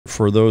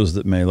for those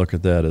that may look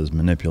at that as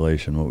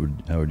manipulation,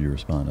 how would you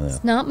respond to that?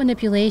 It's not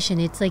manipulation.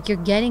 It's like you're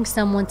getting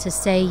someone to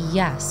say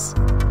yes.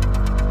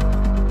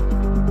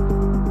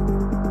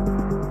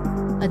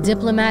 A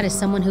diplomat is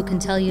someone who can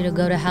tell you to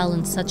go to hell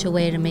in such a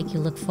way to make you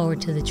look forward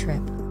to the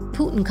trip.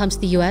 Putin comes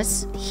to the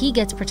U.S., he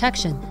gets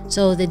protection.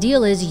 So the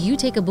deal is you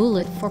take a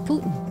bullet for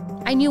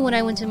Putin. I knew when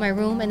I went to my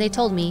room and they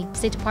told me,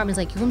 State Department's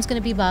like, your room's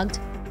gonna be bugged.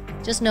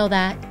 Just know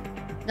that.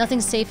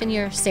 Nothing's safe in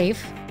your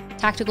safe.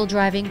 Tactical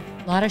driving,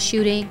 a lot of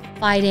shooting,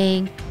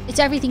 fighting. It's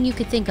everything you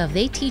could think of.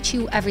 They teach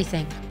you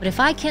everything. But if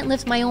I can't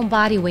lift my own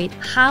body weight,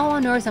 how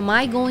on earth am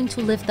I going to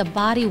lift the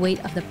body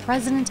weight of the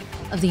President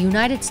of the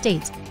United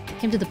States? It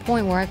came to the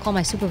point where I called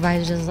my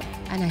supervisors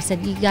and I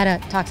said, you gotta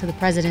talk to the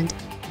President.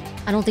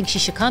 I don't think she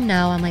should come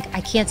now. I'm like,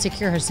 I can't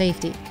secure her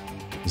safety.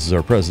 This is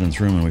our president's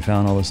room and we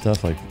found all this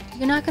stuff. Like,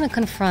 you're not gonna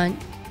confront,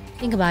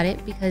 think about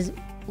it, because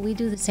we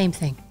do the same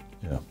thing.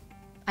 Yeah.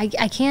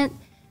 I can't,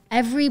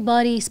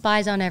 everybody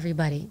spies on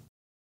everybody.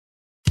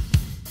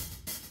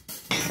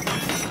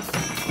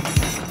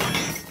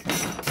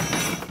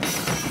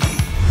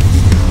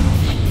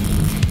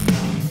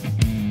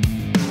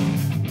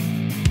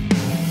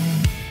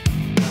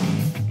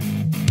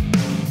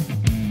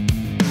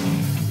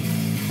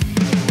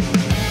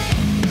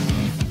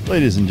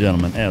 Ladies and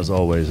gentlemen, as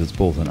always, it's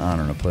both an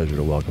honor and a pleasure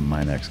to welcome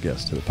my next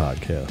guest to the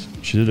podcast.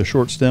 She did a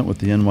short stint with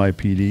the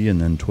NYPD and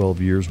then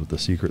 12 years with the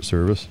Secret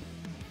Service,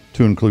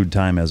 to include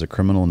time as a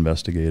criminal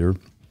investigator,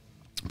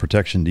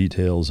 protection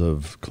details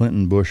of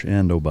Clinton, Bush,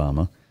 and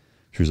Obama.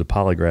 She was a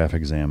polygraph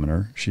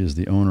examiner. She is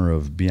the owner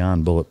of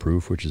Beyond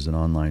Bulletproof, which is an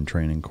online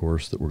training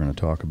course that we're going to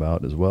talk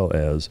about, as well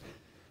as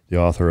the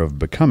author of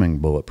Becoming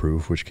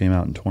Bulletproof, which came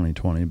out in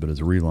 2020 but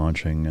is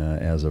relaunching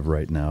as of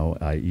right now,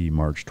 i.e.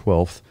 March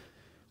 12th.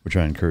 Which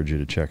I encourage you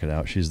to check it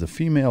out. She's the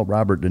female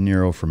Robert De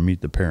Niro from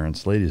Meet the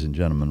Parents. Ladies and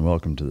gentlemen,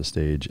 welcome to the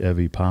stage,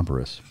 Evy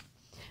Poumpouras.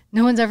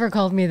 No one's ever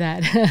called me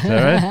that. Is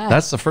that right?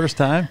 That's the first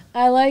time?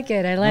 I like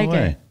it. I like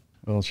it.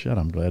 Well, shit,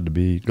 I'm glad to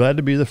be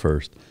the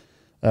first.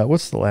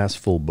 What's the last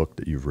full book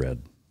that you've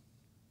read?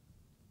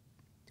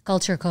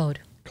 Culture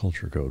Code.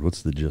 Culture Code.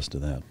 What's the gist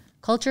of that?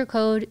 Culture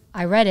Code,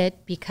 I read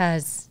it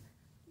because,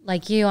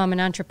 like you, I'm an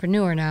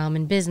entrepreneur now. I'm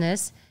in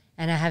business,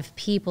 and I have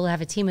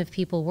a team of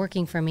people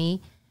working for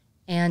me.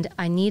 And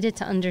I needed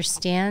to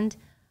understand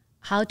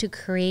how to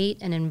create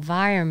an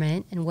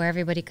environment and where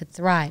everybody could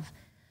thrive.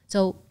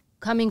 So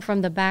coming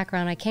from the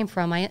background I came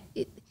from,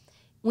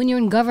 when you're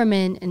in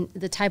government and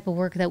the type of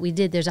work that we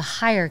did, there's a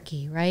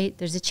hierarchy, right?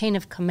 There's a chain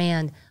of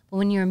command. But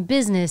when you're in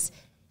business,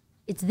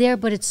 it's there,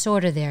 but it's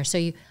sort of there.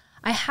 So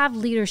I have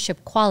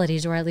leadership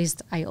qualities, or at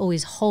least I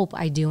always hope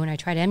I do, and I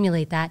try to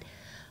emulate that.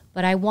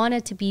 But I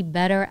wanted to be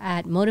better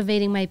at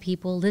motivating my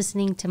people,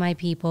 listening to my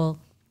people,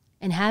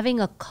 and having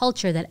a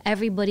culture that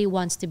everybody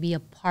wants to be a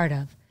part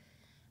of.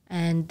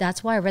 And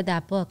that's why I read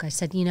that book. I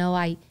said,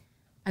 I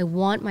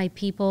want my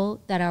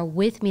people that are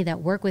with me,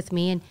 that work with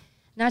me, and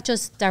not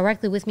just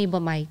directly with me,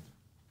 but my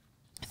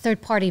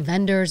third-party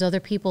vendors, other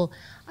people,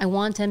 I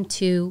want them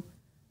to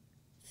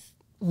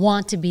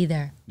want to be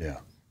there. Yeah.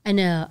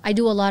 And I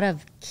do a lot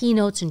of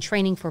keynotes and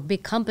training for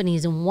big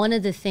companies, and one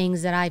of the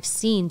things that I've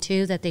seen,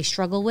 too, that they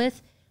struggle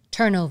with,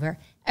 turnover.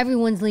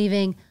 Everyone's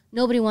leaving.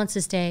 Nobody wants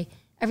to stay.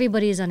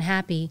 Everybody is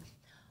unhappy.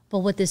 But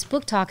what this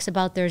book talks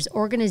about, there's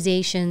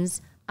organizations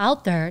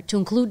out there, to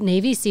include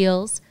Navy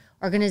SEALs,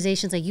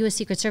 organizations like U.S.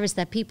 Secret Service,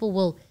 that people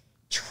will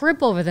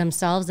trip over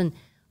themselves and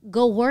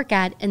go work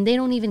at, and they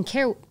don't even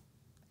care,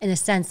 in a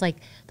sense. Like,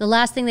 the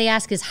last thing they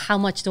ask is, how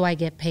much do I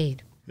get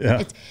paid?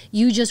 Yeah.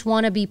 You just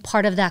want to be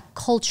part of that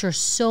culture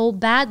so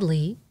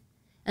badly.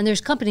 And there's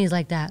companies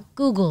like that,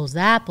 Googles, the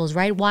Apples,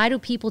 right? Why do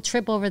people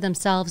trip over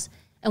themselves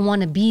and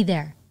want to be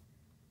there?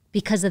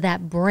 Because of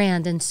that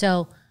brand. And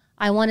so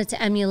I wanted to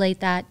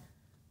emulate that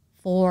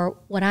for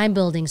what I'm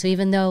building. So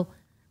even though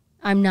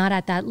I'm not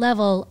at that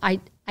level, I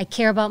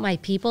care about my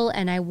people,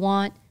 and I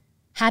want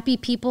happy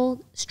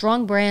people,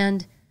 strong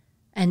brand,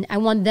 and I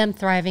want them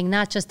thriving,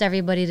 not just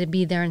everybody to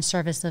be there in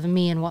service of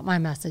me and what my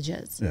message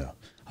is. Yeah.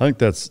 I think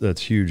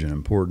that's huge and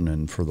important,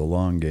 and for the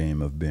long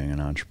game of being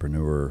an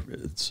entrepreneur,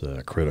 it's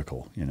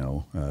critical,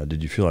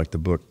 Did you feel like the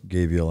book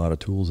gave you a lot of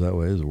tools that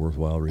way? Is it a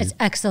worthwhile read? It's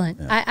excellent.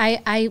 Yeah.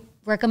 I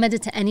recommend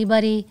it to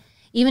anybody,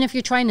 even if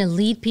you're trying to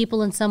lead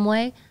people in some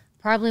way.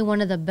 Probably one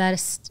of the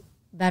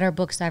better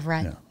books I've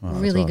read. Yeah. Well,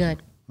 really awesome.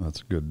 good.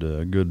 That's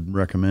good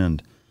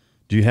recommend.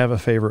 Do you have a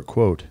favorite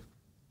quote?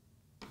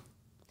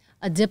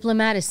 A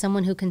diplomat is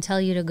someone who can tell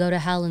you to go to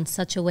hell in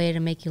such a way to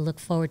make you look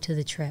forward to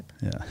the trip.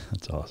 Yeah,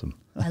 that's awesome.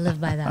 I live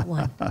by that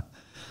one.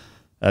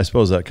 I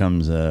suppose that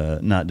comes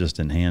not just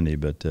in handy,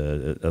 but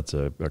that's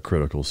a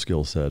critical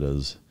skill set,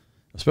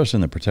 especially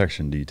in the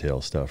protection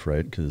detail stuff,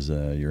 right? Because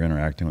you're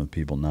interacting with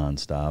people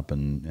nonstop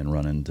and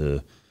run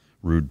into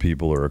rude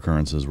people or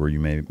occurrences where you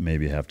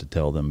maybe have to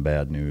tell them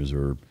bad news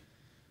or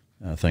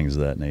things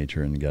of that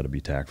nature, and you got to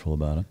be tactful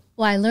about it.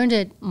 Well, I learned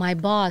it. My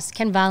boss,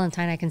 Ken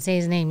Valentine, I can say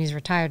his name, he's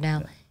retired now.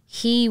 Yeah.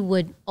 He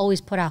would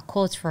always put out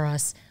quotes for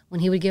us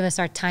when he would give us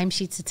our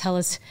timesheets to tell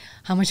us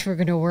how much we're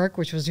going to work,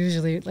 which was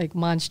usually like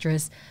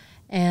monstrous.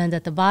 And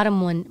at the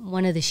bottom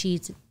one of the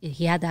sheets,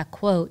 he had that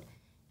quote,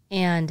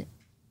 and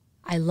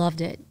I loved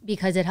it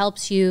because it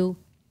helps you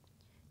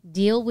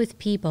deal with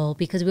people,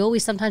 because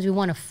sometimes we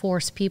want to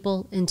force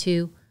people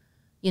into,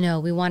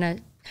 we want to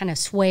kind of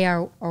sway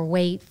our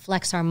weight,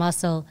 flex our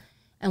muscle.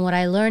 And what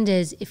I learned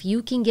is if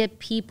you can get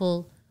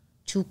people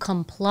to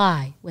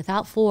comply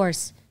without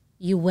force,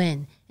 you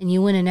win, and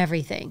you win in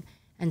everything.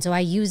 And so I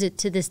use it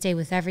to this day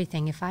with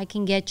everything. If I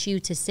can get you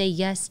to say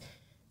yes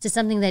to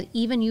something that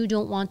even you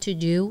don't want to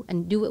do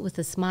and do it with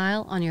a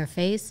smile on your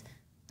face,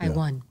 I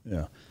won.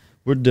 Yeah.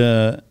 For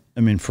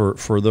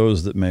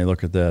those that may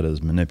look at that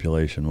as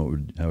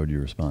manipulation, how would you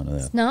respond to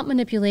that? It's not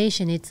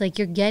manipulation. It's like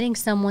you're getting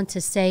someone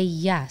to say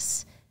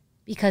yes,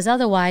 because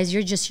otherwise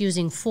you're just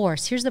using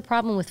force. Here's the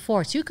problem with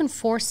force. You can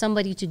force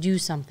somebody to do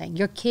something,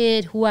 your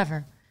kid,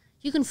 whoever.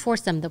 You can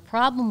force them. The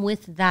problem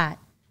with that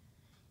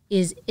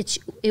is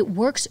it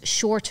works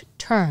short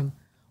term.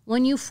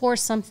 When you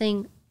force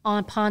something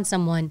upon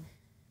someone,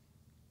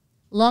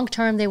 long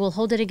term they will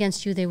hold it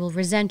against you, they will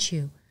resent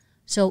you.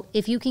 So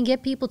if you can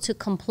get people to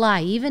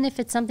comply, even if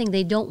it's something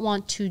they don't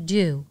want to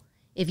do,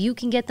 if you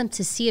can get them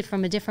to see it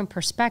from a different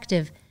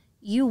perspective,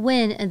 you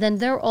win, and then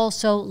they're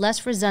also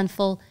less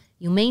resentful.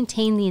 You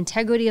maintain the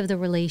integrity of the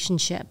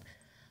relationship.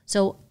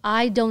 So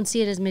I don't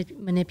see it as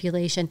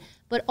manipulation,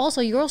 but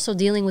also you're also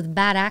dealing with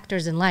bad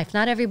actors in life.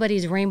 Not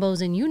everybody's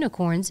rainbows and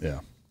unicorns. Yeah.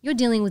 You're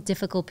dealing with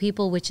difficult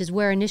people, which is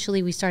where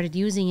initially we started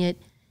using it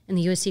in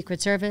the U.S.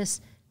 Secret Service,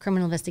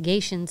 criminal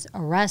investigations,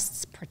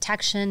 arrests,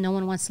 protection. No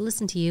one wants to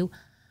listen to you.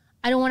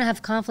 I don't want to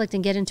have conflict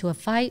and get into a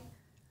fight.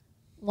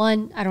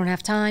 One, I don't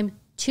have time.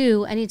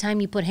 Two,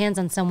 anytime you put hands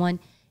on someone,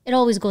 it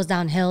always goes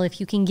downhill. If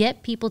you can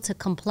get people to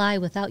comply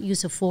without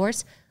use of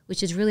force,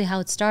 which is really how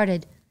it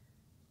started,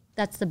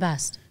 that's the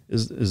best.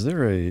 Is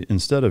there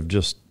instead of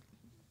just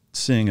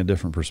seeing a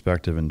different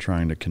perspective and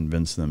trying to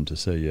convince them to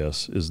say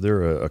yes, is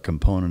there a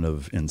component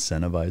of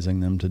incentivizing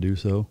them to do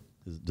so?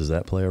 Does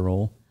that play a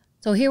role?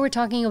 So here we're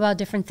talking about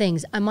different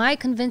things. Am I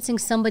convincing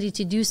somebody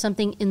to do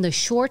something in the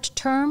short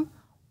term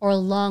or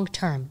long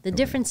term? The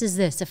difference is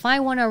this. If I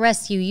want to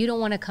arrest you, you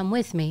don't want to come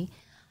with me.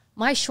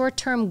 My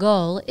short-term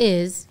goal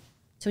is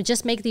to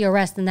just make the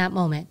arrest in that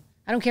moment.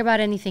 I don't care about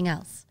anything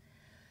else.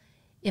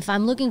 If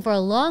I'm looking for a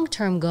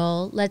long-term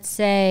goal, let's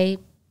say,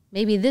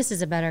 maybe this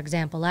is a better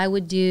example. I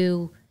would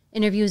do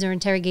interviews or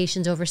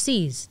interrogations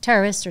overseas,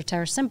 terrorists or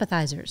terrorist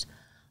sympathizers.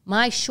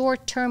 My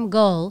short-term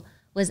goal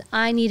was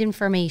I need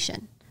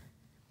information.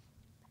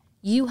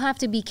 You have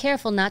to be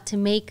careful not to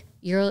make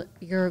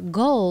your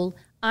goal,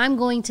 I'm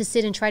going to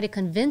sit and try to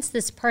convince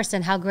this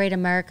person how great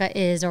America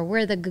is, or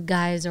we're the good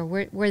guys, or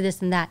we're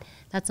this and that.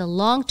 That's a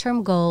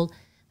long-term goal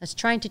that's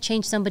trying to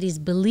change somebody's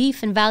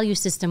belief and value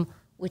system,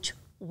 which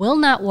will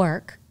not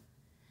work.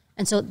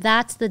 And so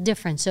that's the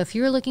difference. So if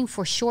you're looking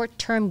for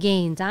short-term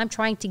gains, I'm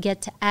trying to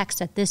get to X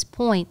at this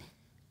point,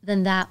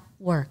 then that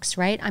works,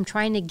 right? I'm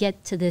trying to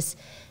get to this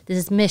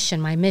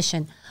mission, my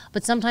mission.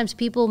 But sometimes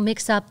people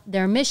mix up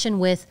their mission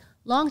with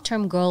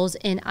long-term goals,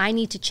 and I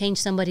need to change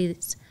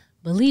somebody's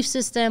belief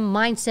system,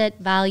 mindset,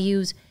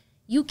 values.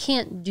 You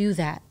can't do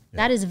that. Yeah.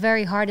 That is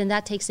very hard, and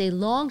that takes a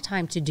long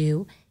time to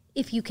do,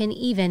 if you can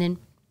even. And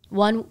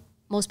one,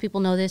 most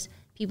people know this,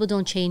 people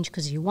don't change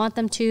because you want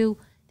them to.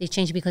 They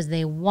change because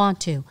they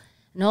want to.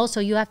 And also,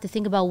 you have to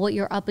think about what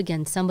you're up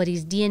against,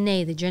 somebody's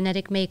DNA, the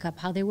genetic makeup,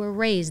 how they were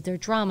raised, their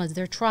dramas,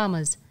 their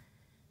traumas.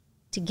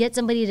 To get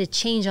somebody to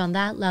change on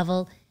that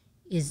level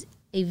is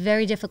a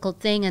very difficult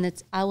thing,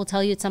 and I will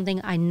tell you, it's something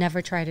I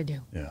never try to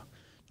do. Yeah.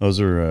 Those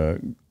are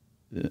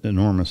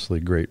enormously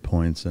great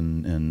points,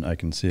 and I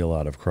can see a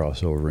lot of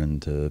crossover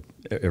into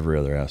every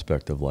other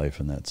aspect of life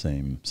in that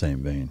same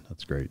vein.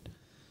 That's great.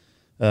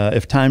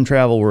 If time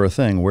travel were a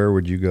thing, where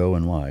would you go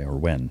and why? Or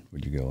when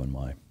would you go and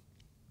why?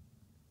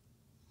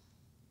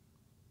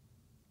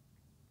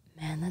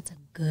 Man, that's a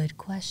good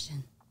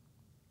question.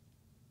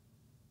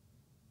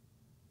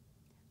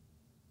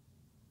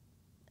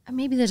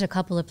 Maybe there's a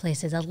couple of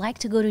places. I'd like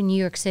to go to New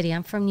York City.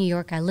 I'm from New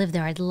York. I live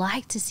there. I'd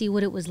like to see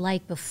what it was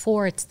like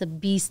before it's the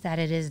beast that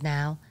it is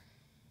now.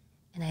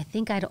 And I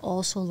think I'd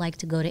also like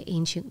to go to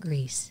ancient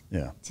Greece.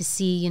 Yeah. To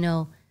see,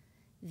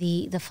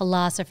 the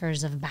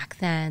philosophers of back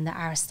then, the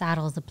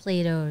Aristotles, the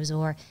Platos,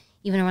 or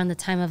even around the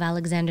time of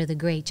Alexander the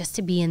Great, just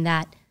to be in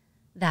that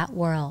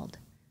world.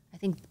 I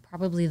think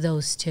probably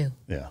those two.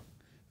 Yeah.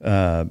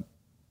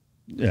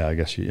 I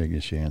guess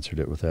you answered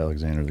it with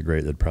Alexander the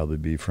Great. That'd probably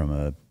be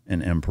from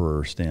an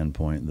emperor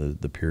standpoint,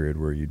 the period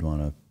where you'd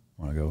want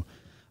to go.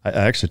 I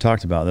actually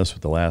talked about this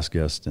with the last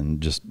guest,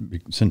 and just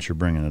since you're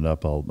bringing it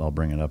up, I'll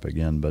bring it up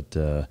again. But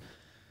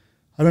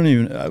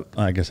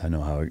I guess I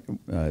know how.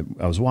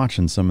 I was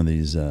watching some of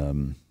these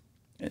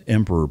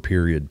emperor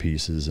period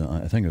pieces.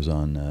 I think it was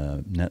on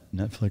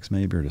Netflix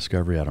maybe, or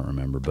Discovery. I don't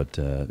remember, but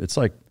it's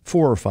like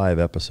 4 or 5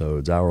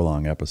 episodes,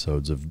 hour-long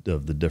episodes of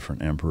the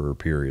different emperor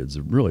periods.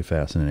 Really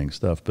fascinating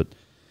stuff, but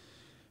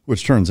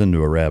which turns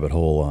into a rabbit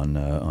hole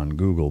on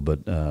Google.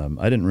 But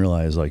I didn't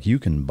realize, like, you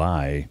can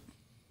buy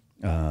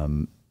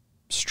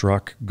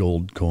struck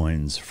gold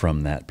coins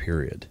from that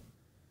period.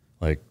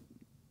 Like,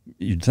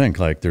 you'd think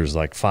like there's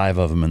like 5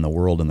 of them in the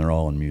world and they're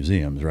all in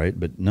museums, right?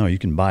 But no, you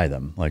can buy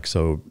them. Like,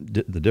 so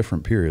the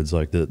different periods,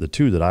 like the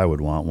 2 that I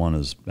would want, one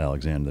is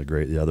Alexander the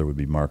Great, the other would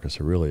be Marcus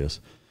Aurelius.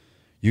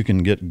 You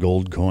can get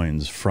gold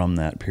coins from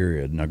that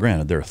period. Now,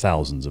 granted, there are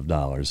thousands of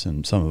dollars,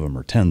 and some of them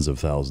are tens of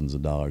thousands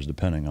of dollars,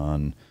 depending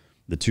on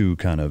the 2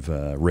 kind of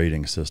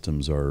rating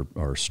systems are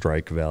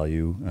strike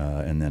value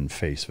and then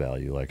face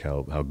value, like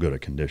how good a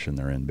condition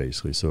they're in,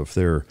 basically. So if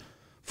they're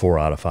 4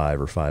 out of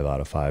 5 or 5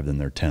 out of 5, then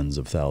they're tens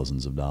of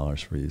thousands of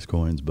dollars for these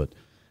coins. But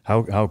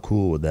how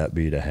cool would that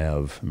be to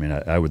have? I mean,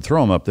 I would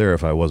throw them up there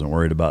if I wasn't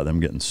worried about them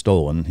getting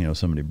stolen,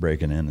 somebody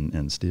breaking in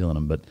and stealing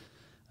them. But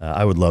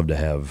I would love to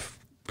have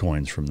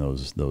coins from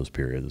those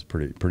periods. It's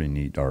pretty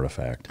neat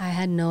artifact. I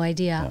had no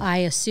idea. I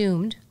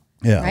assumed,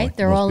 right? Like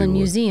they're all in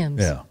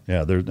museums. Yeah.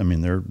 They're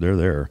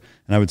there.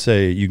 And I would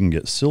say you can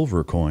get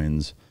silver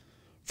coins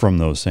from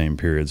those same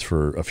periods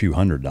for a few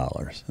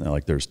 $100s.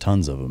 Like there's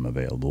tons of them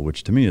available,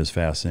 which to me is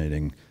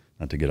fascinating.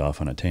 Not to get off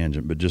on a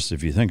tangent, but just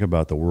if you think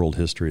about the world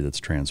history that's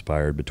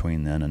transpired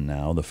between then and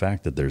now, the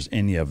fact that there's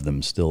any of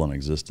them still in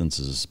existence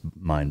is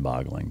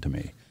mind-boggling to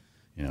me.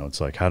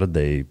 It's like, how did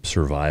they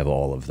survive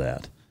all of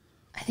that?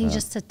 I think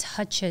just to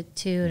touch it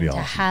too, and awesome.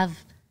 to have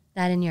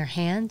that in your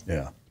hand.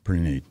 Yeah,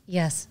 pretty neat.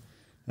 Yes.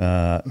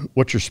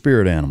 What's your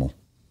spirit animal?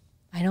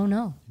 I don't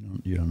know.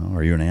 You don't know?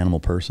 Are you an animal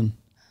person?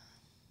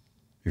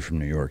 You're from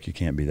New York. You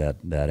can't be that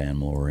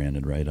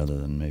animal-oriented, right, other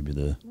than maybe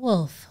the...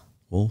 Wolf.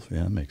 Wolf?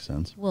 Yeah, that makes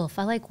sense. Wolf.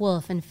 I like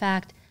wolf. In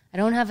fact, I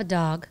don't have a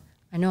dog.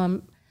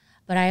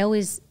 But I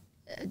always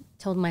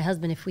told my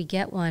husband if we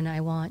get one,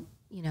 I want,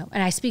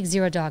 and I speak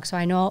 0 dog, so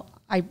I know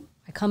I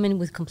come in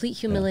with complete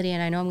humility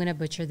and I know I'm going to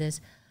butcher this.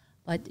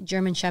 But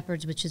German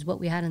Shepherds, which is what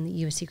we had in the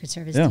U.S. Secret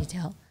Service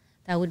detail,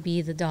 that would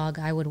be the dog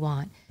I would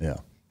want. Yeah.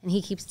 And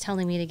he keeps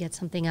telling me to get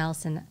something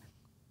else, and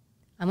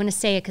I'm going to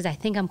say it because I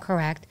think I'm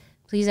correct.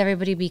 Please,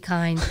 everybody, be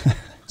kind.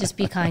 Just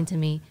be kind to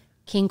me.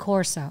 King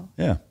Corso.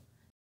 Yeah.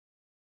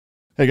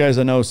 Hey, guys,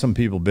 I know some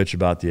people bitch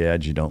about the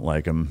ads. You don't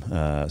like them.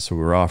 So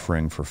we're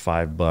offering for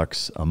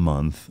 $5 a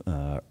month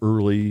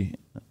early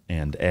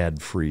and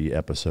ad-free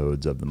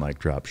episodes of the Mic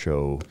Drop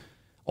Show,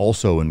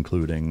 also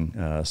including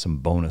some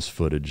bonus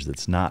footage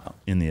that's not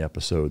in the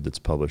episode that's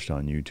published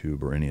on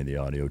YouTube or any of the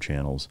audio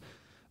channels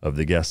of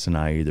the guests and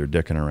I either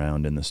dicking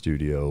around in the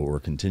studio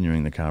or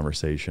continuing the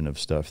conversation of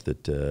stuff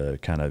that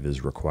kind of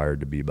is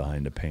required to be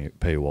behind a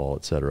paywall,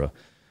 et cetera.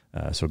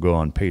 So go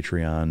on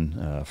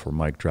Patreon for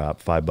Mic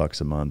Drop,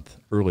 $5 a month,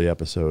 early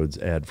episodes,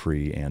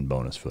 ad-free, and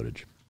bonus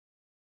footage.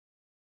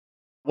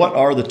 What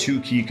are the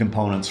 2 key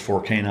components for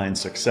canine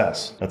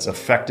success? That's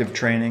effective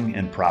training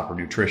and proper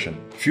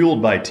nutrition. Fueled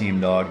by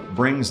Team Dog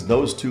brings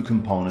those 2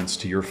 components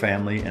to your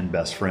family and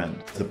best friend.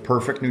 The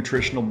perfect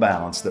nutritional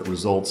balance that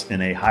results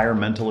in a higher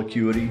mental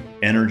acuity,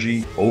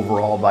 energy,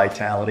 overall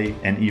vitality,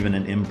 and even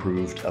an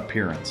improved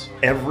appearance.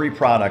 Every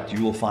product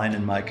you will find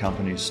in my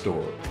company's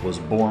store was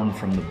born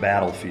from the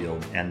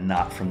battlefield and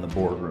not from the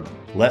boardroom.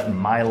 Let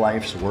my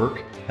life's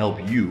work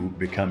help you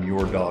become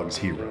your dog's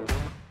hero.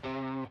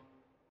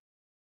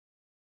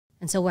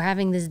 And so we're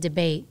having this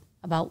debate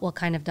about what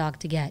kind of dog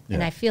to get. Yeah.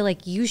 And I feel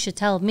like you should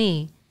tell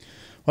me.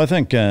 Well, I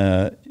think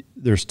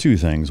there's 2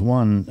 things.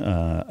 One,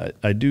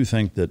 I do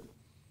think that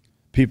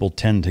people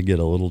tend to get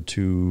a little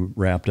too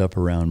wrapped up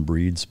around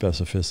breed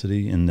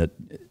specificity, in that,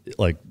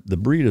 like, the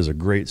breed is a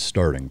great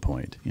starting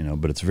point,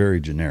 but it's very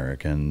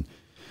generic. And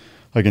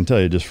I can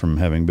tell you just from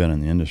having been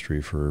in the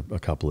industry for a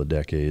couple of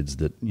decades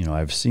that,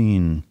 I've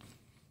seen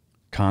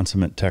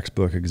consummate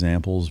textbook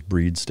examples,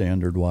 breed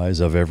standard-wise,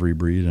 of every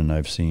breed, and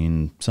I've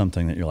seen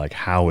something that you're like,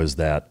 how is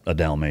that a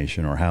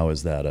Dalmatian, or how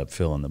is that a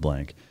fill in the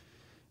blank,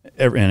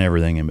 and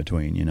everything in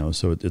between,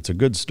 So it's a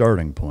good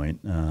starting point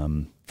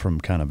from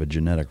kind of a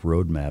genetic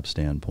roadmap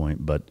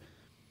standpoint, but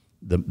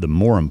the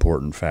more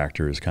important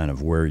factor is kind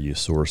of where you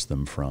source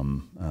them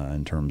from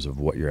in terms of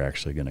what you're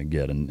actually going to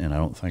get, and I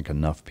don't think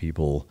enough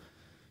people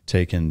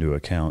take into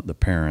account the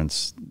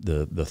parents,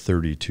 the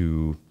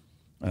 32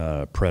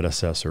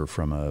 predecessor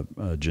from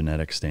a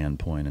genetic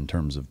standpoint in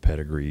terms of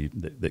pedigree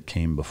that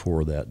came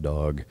before that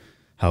dog,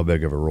 how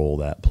big of a role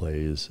that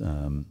plays.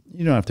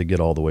 You don't have to get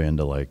all the way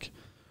into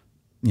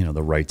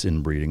the Wright's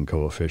inbreeding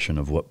coefficient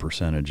of what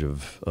percentage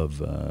of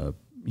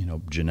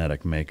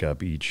genetic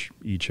makeup each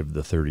of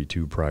the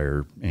 32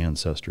 prior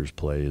ancestors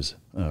plays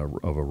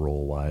of a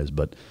role wise,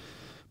 but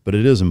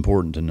it is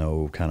important to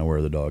know kind of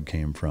where the dog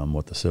came from,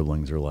 what the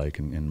siblings are like,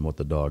 and what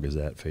the dog is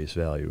at face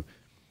value.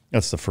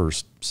 That's the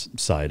first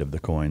side of the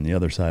coin. The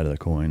other side of the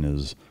coin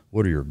is,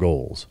 what are your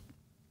goals?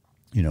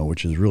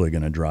 Which is really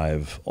going to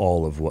drive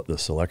all of what the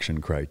selection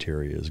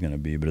criteria is going to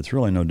be. But it's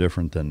really no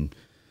different than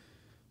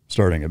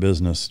starting a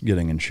business,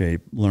 getting in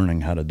shape,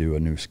 learning how to do a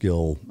new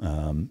skill.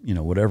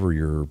 Whatever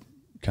your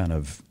kind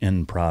of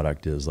end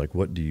product is, like,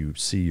 what do you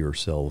see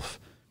yourself,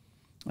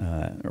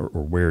 or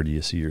where do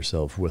you see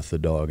yourself with the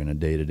dog in a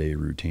day-to-day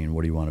routine?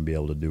 What do you want to be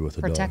able to do with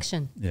the dog?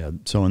 Protection. Yeah.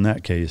 So in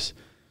that case,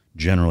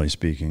 generally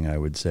speaking, I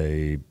would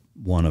say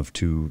one of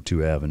two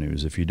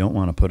avenues. If you don't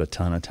want to put a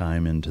ton of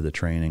time into the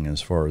training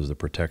as far as the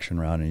protection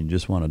route, and you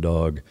just want a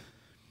dog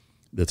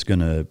that's going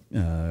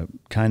to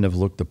kind of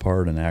look the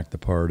part and act the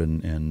part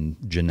and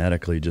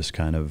genetically just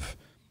kind of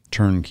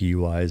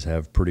turnkey-wise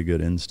have pretty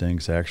good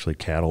instincts. Actually,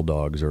 cattle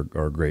dogs are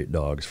great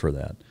dogs for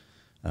that.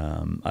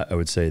 I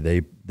would say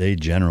they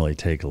generally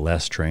take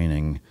less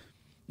training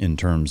in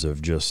terms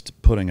of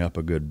just putting up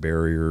a good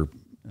barrier,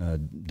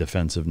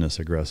 defensiveness,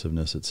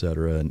 aggressiveness, et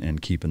cetera,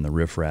 and keeping the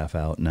riffraff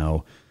out.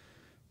 Now,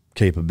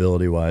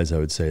 capability-wise, I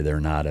would say they're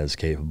not as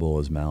capable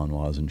as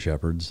Malinois and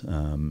Shepherds.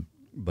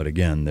 But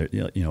again,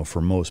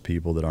 for most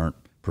people that aren't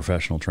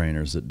professional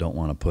trainers that don't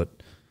want to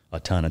put a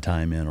ton of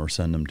time in or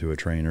send them to a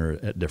trainer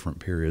at different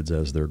periods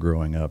as they're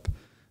growing up,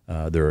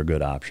 they're a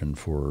good option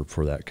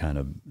for that kind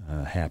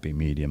of happy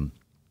medium.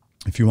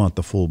 If you want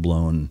the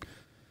full-blown,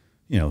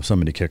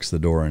 somebody kicks the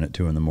door in at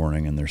 2 a.m.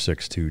 and they're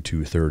 6'2",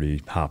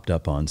 230, hopped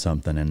up on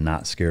something and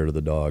not scared of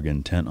the dog,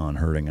 intent on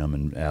hurting them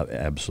and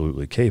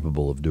absolutely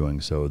capable of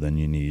doing so, then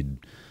you need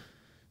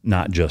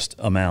not just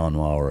a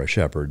Malinois or a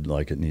Shepherd.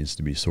 Like, it needs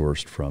to be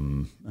sourced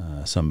from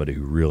somebody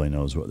who really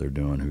knows what they're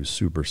doing, who's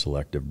super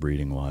selective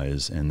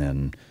breeding-wise, and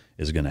then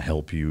is going to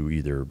help you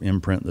either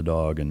imprint the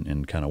dog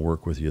and kind of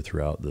work with you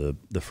throughout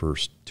the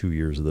first 2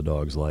 years of the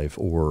dog's life,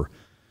 or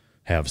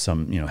have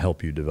some,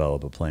 help you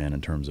develop a plan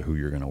in terms of who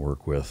you're going to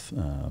work with,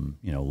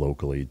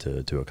 locally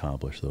to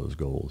accomplish those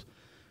goals.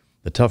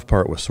 The tough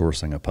part with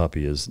sourcing a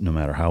puppy is no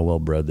matter how well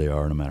bred they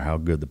are, no matter how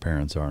good the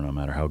parents are, no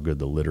matter how good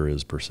the litter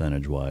is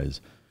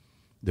percentage-wise,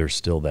 there's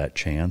still that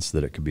chance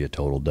that it could be a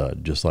total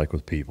dud, just like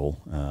with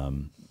people.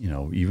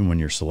 Even when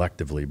you're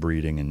selectively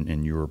breeding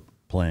and you're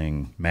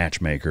playing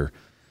matchmaker,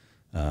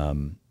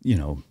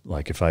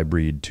 like if I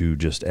breed 2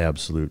 just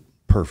absolute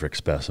perfect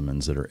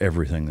specimens that are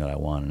everything that I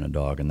want in a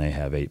dog and they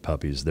have 8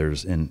 puppies,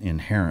 there's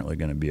inherently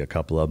going to be a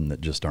couple of them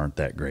that just aren't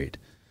that great.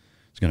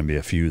 There's going to be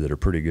a few that are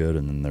pretty good,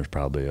 and then there's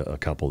probably a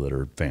couple that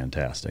are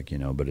fantastic,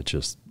 but it's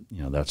just,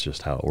 that's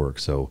just how it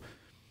works. So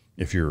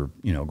if you're,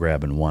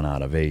 grabbing 1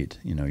 out of 8,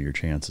 your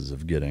chances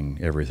of getting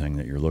everything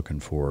that you're looking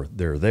for,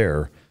 they're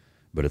there,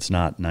 but it's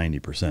not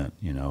 90%,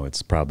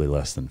 it's probably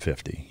less than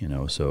 50,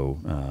 So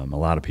a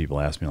lot of people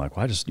ask me, like,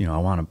 well, I just, I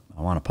want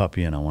a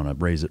puppy and I want to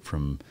raise it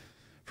from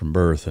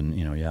birth and,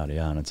 yada,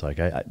 yada. And it's like,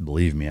 I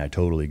believe me, I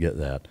totally get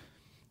that.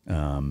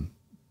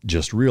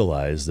 Just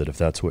realize that if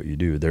that's what you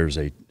do, there's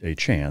a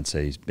chance,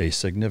 a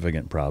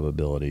significant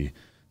probability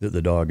that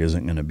the dog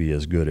isn't going to be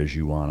as good as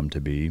you want him to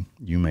be.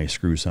 You may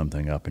screw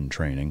something up in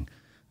training.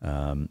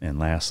 And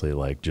lastly,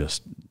 like,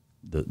 just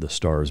the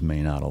stars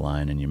may not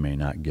align and you may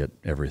not get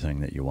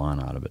everything that you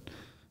want out of it.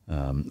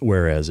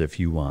 Whereas if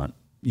you want,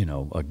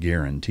 a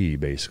guarantee,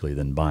 basically,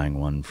 then buying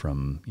one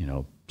from,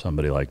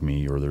 somebody like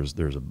me, or there's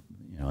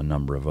a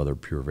number of other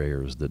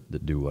purveyors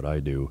that do what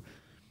I do.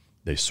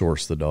 They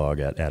source the dog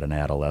at an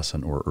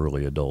adolescent or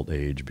early adult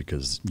age,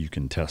 because you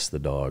can test the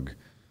dog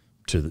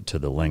to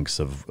the lengths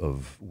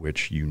of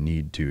which you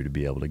need to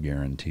be able to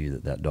guarantee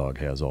that dog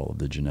has all of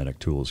the genetic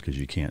tools, because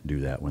you can't do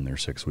that when they're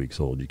 6 weeks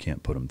old. You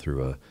can't put them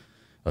through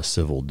a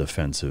civil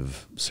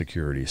defensive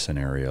security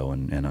scenario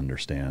and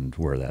understand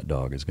where that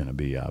dog is going to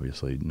be,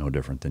 obviously no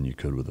different than you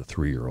could with a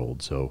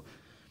 3-year-old. So,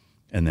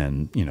 and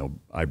then,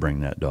 I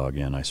bring that dog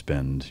in, I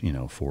spend,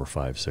 4,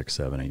 5, 6,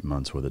 7, 8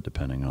 months with it,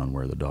 depending on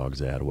where the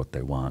dog's at, what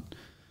they want,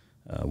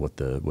 what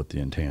the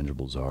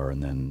intangibles are,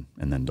 and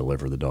then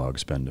deliver the dog,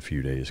 spend a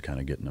few days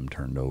kind of getting them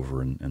turned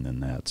over and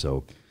then that.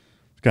 So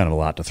it's kind of a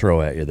lot to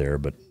throw at you there,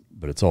 but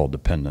it's all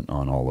dependent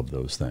on all of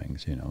those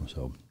things,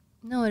 so.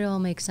 No, it all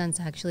makes sense,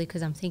 actually,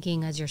 because I'm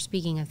thinking, as you're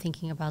speaking, I'm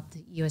thinking about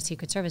the U.S.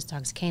 Secret Service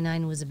dogs.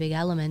 Canine was a big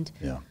element.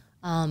 Yeah.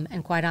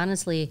 And quite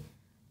honestly,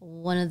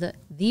 one of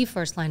the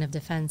first line of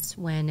defense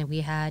when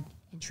we had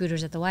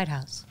intruders at the White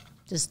House,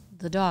 just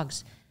the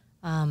dogs.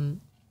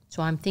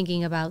 So I'm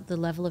thinking about the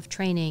level of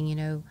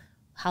training,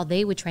 how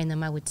they would train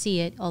them. I would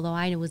see it, although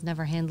I was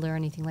never a handler or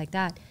anything like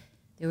that.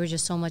 They were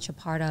just so much a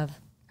part of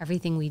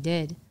everything we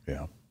did.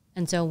 Yeah.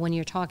 And so when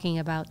you're talking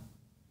about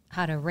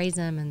how to raise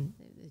them and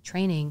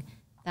training,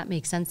 that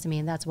makes sense to me,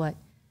 and that's what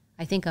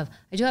I think of.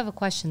 I do have a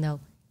question, though.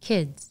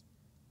 Kids,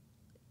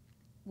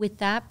 with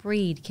that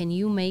breed, can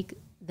you make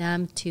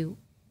them to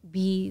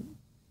be,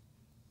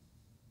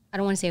 I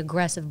don't want to say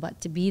aggressive,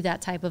 but to be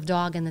that type of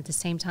dog, and at the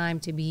same time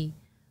to be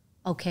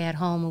okay at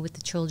home with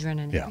the children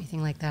and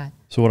everything like that?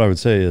 So what I would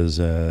say is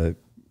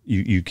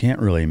you can't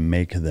really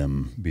make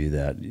them be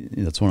that.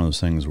 That's one of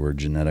those things where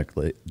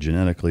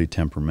genetically,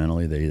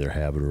 temperamentally, they either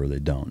have it or they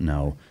don't.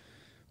 Now,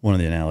 one of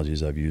the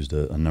analogies I've used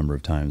a number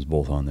of times,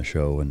 both on the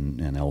show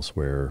and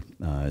elsewhere,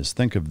 is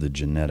think of the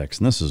genetics,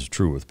 and this is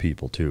true with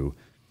people too.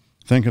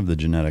 Think of the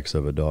genetics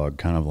of a dog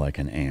kind of like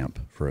an amp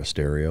for a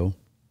stereo.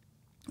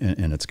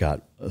 And it's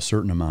got a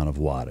certain amount of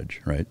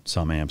wattage, right?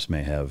 Some amps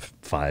may have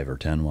 5 or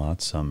 10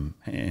 watts. Some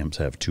amps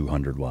have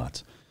 200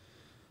 watts.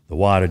 The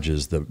wattage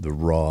is the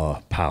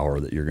raw power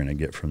that you're going to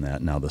get from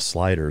that. Now, the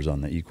sliders on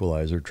the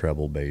equalizer,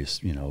 treble, bass,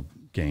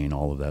 gain,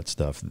 all of that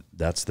stuff,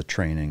 that's the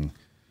training,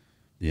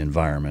 the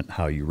environment,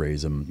 how you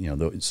raise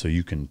them, so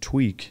you can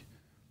tweak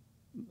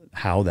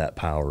how that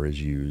power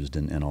is used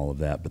and all of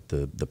that. But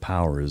the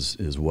power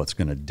is what's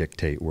going to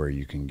dictate where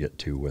you can get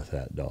to with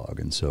that dog.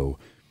 And so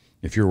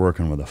if you're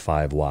working with a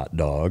 5-watt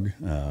dog,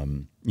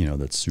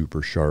 that's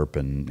super sharp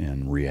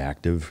and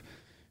reactive,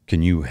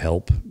 can you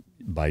help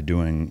by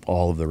doing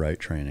all of the right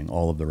training,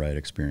 all of the right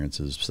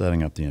experiences,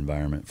 setting up the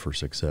environment for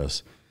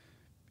success?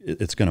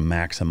 It's going to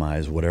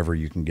maximize whatever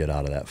you can get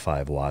out of that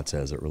 5 watts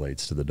as it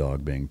relates to the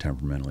dog being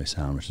temperamentally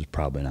sound, which is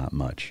probably not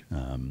much.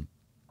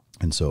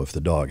 And so if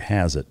the dog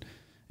has it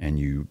and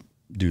you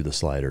do the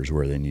sliders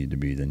where they need to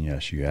be, then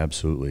yes, you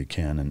absolutely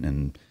can.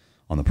 And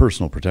on the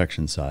personal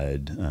protection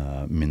side,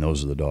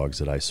 those are the dogs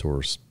that I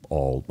source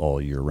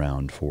all year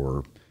round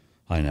for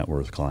high net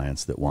worth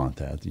clients that want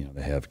that.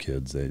 They have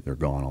kids, they're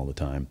gone all the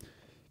time.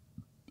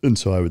 And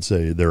so I would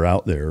say they're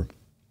out there,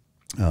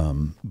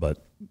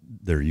 but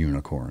they're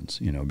unicorns,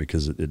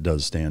 because it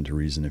does stand to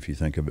reason if you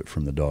think of it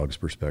from the dog's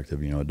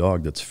perspective. A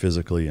dog that's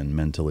physically and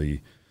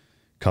mentally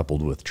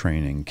coupled with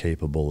training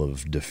capable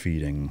of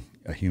defeating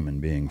a human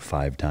being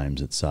 5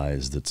 times its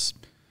size that's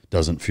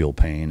doesn't feel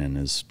pain and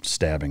is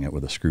stabbing it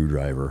with a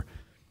screwdriver,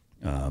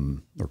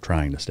 or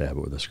trying to stab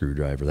it with a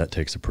screwdriver, that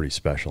takes a pretty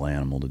special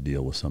animal to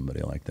deal with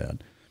somebody like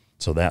that.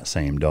 So that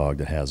same dog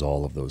that has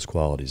all of those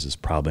qualities is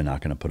probably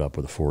not going to put up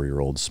with a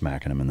 4-year-old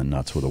smacking him in the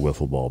nuts with a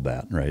wiffle ball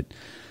bat, right?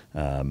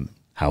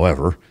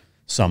 However,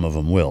 some of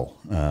them will.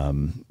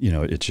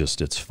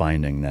 It's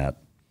finding that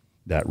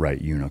right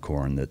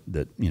unicorn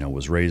that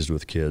was raised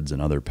with kids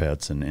and other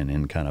pets and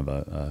in kind of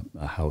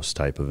a house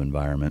type of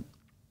environment,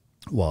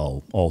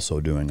 while also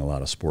doing a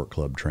lot of sport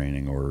club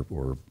training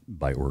or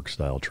bite work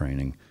style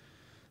training,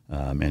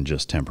 and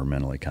just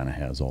temperamentally kind of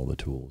has all the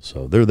tools.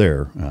 So they're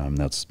there.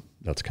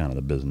 That's kind of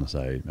the business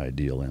I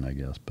deal in, I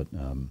guess. But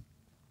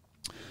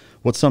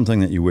what's something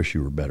that you wish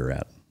you were better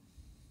at?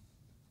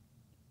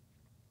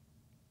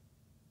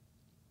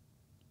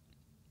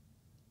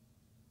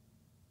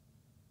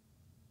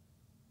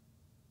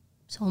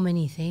 So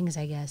many things,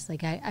 I guess.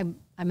 Like I'm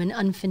an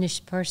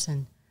unfinished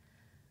person.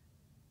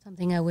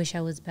 Something I wish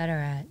I was better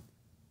at.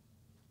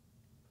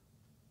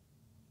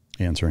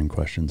 Answering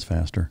questions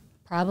faster.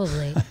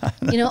 Probably.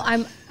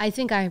 I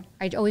think I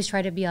always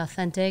try to be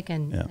authentic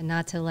and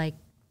not to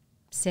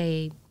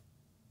say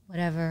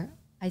whatever.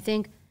 I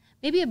think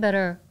maybe I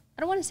don't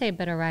want to say a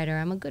better writer.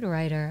 I'm a good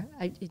writer.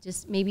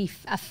 Just maybe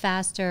a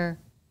faster.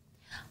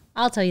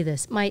 I'll tell you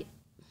this.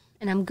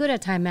 And I'm good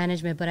at time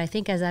management, but I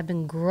think as I've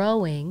been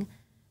growing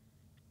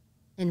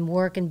in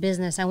work and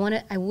business,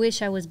 I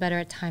wish I was better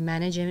at time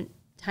management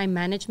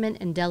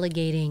and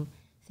delegating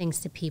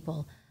things to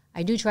people.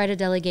 I do try to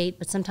delegate,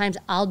 but sometimes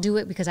I'll do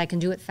it because I can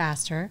do it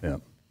faster. Yeah.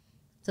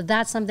 So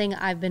that's something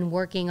I've been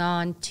working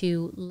on,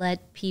 to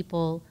let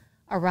people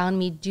around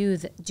me do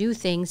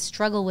things,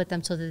 struggle with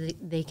them so that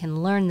they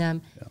can learn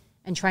them,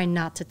 and try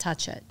not to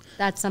touch it.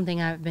 That's something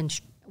I've been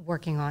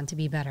working on to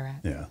be better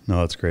at. Yeah,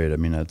 no, that's great. I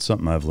mean, that's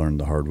something I've learned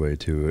the hard way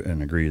too,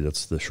 and agree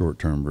that's the short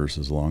term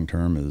versus long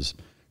term. Is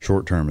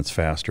short term, it's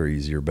faster,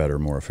 easier, better,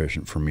 more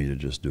efficient for me to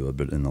just do it.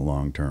 But in the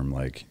long term,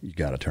 you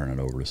got to turn it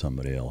over to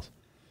somebody else.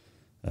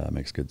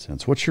 Makes good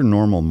sense. What's your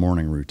normal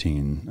morning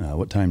routine?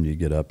 What time do you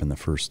get up in the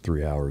first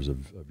 3 hours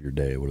of your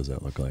day? What does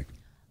that look like?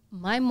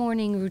 My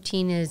morning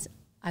routine is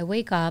I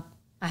wake up,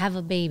 I have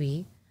a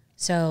baby.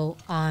 So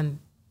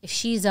if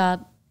she's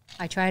up,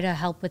 I try to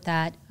help with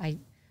that. I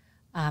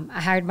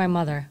hired my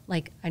mother.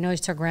 I know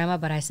it's her grandma,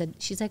 but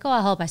she's like, oh,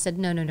 I'll help. I said,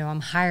 no,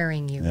 I'm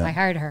hiring you. Yeah. I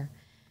hired her.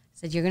 I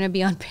said, you're going to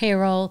be on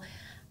payroll.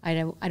 I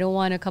don't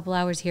want a couple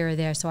hours here or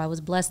there. So I was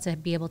blessed to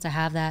be able to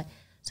have that.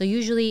 So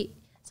usually,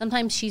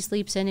 sometimes she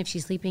sleeps in. If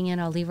she's sleeping in,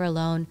 I'll leave her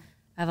alone.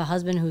 I have a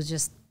husband who's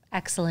just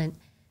excellent.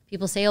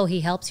 People say, oh, he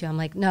helps you. I'm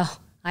like, no,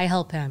 I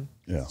help him.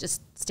 Yeah.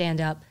 Just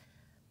stand up.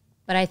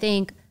 But I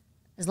think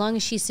as long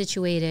as she's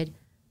situated,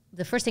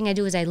 the first thing I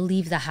do is I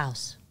leave the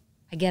house.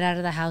 I get out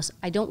of the house.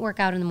 I don't work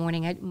out in the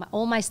morning.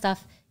 All my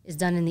stuff is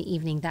done in the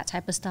evening, that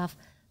type of stuff.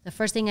 The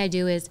first thing I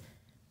do is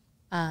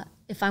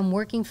if I'm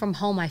working from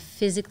home, I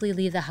physically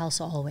leave the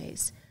house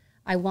always.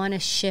 I want to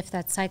shift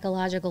that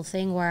psychological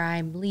thing where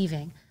I'm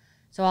leaving.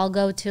 So I'll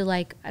go to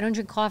I don't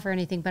drink coffee or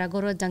anything, but I'll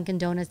go to a Dunkin'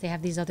 Donuts. They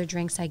have these other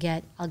drinks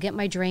I'll get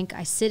my drink.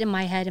 I sit in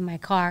my head in my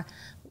car,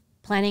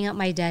 planning out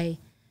my day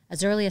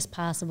as early as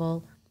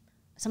possible.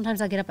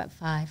 Sometimes I'll get up at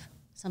 5,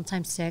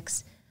 sometimes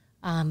 6.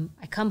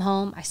 I come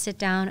home, I sit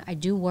down, I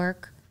do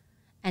work,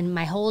 and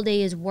my whole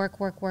day is work.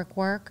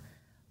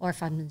 Or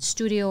if I'm in the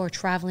studio or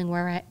traveling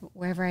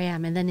wherever I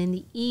am. And then in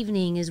the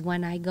evening is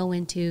when I go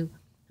into,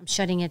 I'm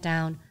shutting it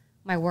down,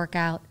 my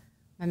workout,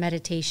 my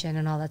meditation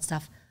and all that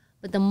stuff.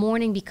 But the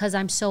morning, because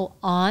I'm so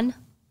on,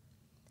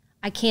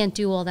 I can't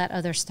do all that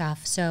other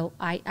stuff. So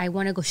I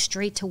want to go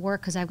straight to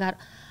work because I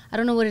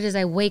don't know what it is.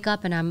 I wake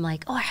up and I'm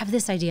like, oh, I have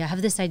this idea.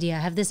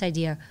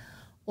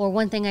 Or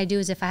one thing I do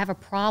is if I have a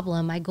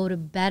problem, I go to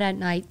bed at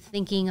night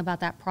thinking about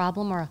that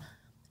problem, or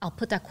I'll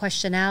put that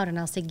question out and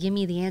I'll say, give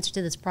me the answer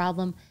to this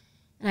problem.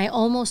 And I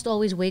almost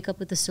always wake up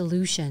with a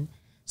solution.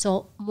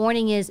 So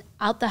morning is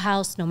out the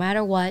house, no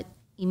matter what,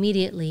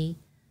 immediately,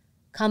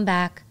 come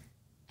back,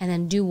 and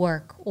then do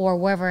work or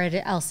wherever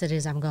else it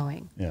is I'm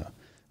going. Yeah,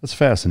 that's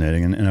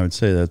fascinating. And I would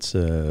say that's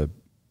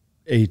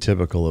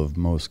atypical of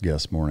most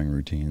guest morning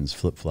routines,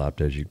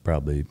 flip-flopped, as you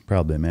probably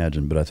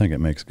imagine, but I think it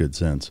makes good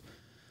sense.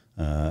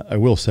 I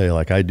will say,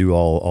 like, I do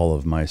all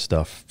of my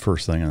stuff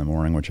first thing in the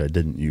morning, which I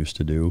didn't used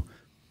to do.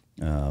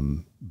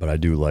 But I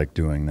do like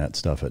doing that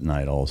stuff at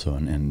night also,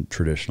 and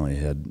traditionally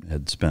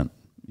had spent,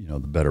 the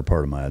better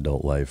part of my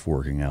adult life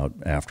working out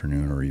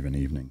afternoon or even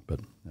evening, but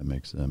that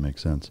makes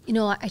sense.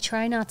 I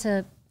try not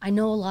to, I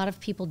know a lot of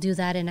people do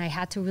that, and I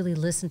had to really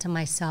listen to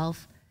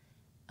myself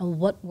and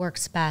what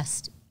works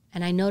best.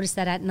 And I noticed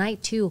that at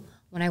night too,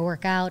 when I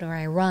work out or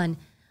I run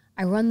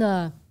I don't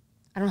know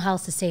how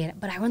else to say it,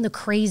 but I run the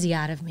crazy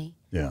out of me.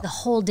 Yeah. The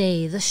whole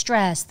day, the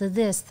stress, the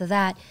this, the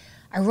that.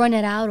 I run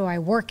it out or I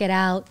work it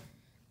out,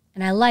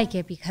 and I like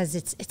it because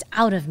it's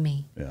out of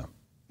me. Yeah.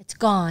 It's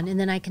gone, and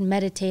then I can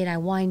meditate, I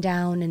wind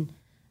down, and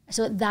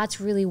so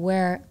that's really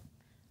where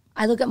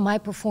I look at my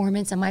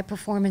performance, and my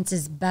performance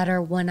is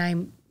better when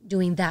I'm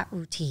doing that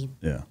routine.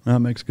 Yeah, that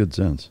makes good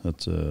sense.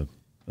 That's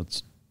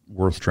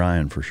worth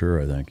trying for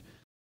sure, I think.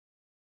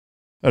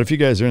 But if you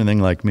guys are anything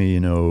like me,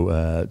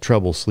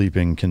 trouble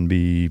sleeping can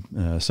be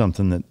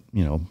something that,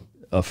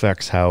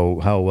 affects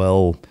how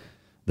well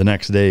the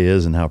next day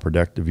is and how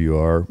productive you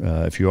are.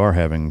 If you are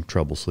having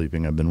trouble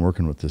sleeping, I've been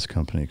working with this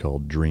company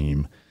called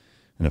Dream.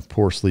 And if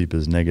poor sleep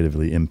is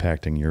negatively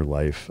impacting your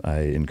life, I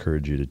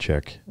encourage you to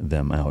check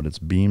them out. It's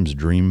Beam's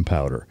Dream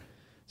Powder.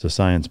 It's a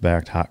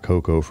science-backed hot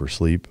cocoa for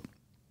sleep.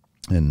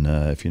 And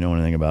if you know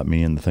anything about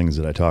me and the things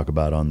that I talk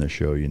about on this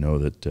show, you know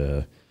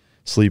that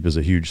sleep is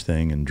a huge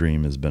thing, and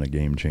Dream has been a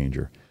game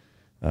changer.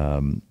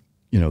 One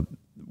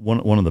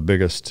of the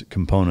biggest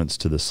components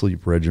to the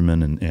sleep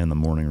regimen and the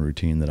morning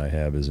routine that I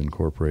have is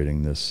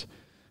incorporating this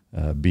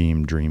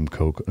Beam Dream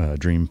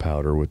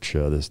Powder, which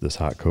this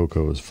hot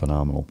cocoa is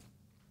phenomenal.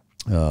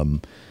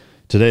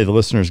 Today, the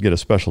listeners get a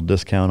special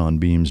discount on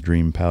Beam's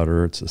Dream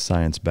Powder. It's a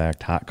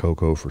science-backed hot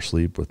cocoa for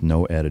sleep with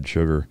no added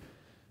sugar.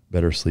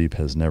 Better sleep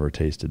has never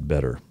tasted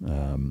better.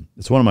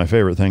 It's one of my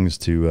favorite things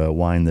to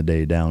wind the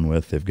day down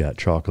with. They've got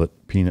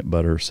chocolate, peanut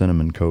butter,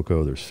 cinnamon,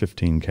 cocoa. There's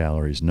 15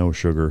 calories, no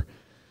sugar.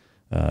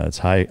 It's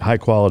high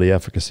quality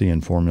efficacy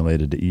and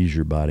formulated to ease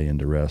your body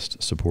into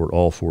rest, support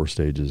all 4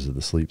 stages of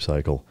the sleep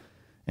cycle,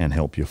 and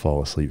help you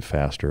fall asleep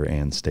faster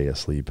and stay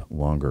asleep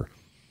longer.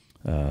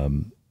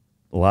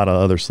 A lot of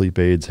other sleep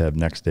aids have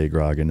next day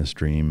grog in this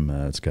Dream.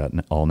 It's got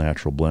an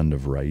all-natural blend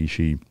of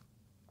reishi,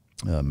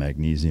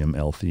 magnesium,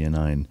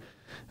 L-theanine,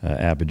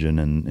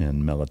 apigenin,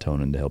 and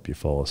melatonin to help you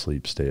fall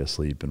asleep, stay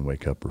asleep, and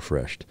wake up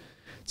refreshed.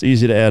 It's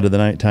easy to add to the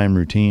nighttime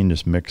routine.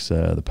 Just mix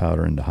the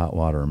powder into hot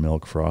water or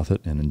milk, froth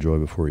it, and enjoy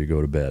before you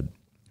go to bed.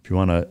 If you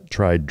want to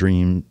try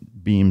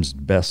Beam's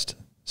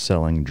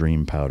best-selling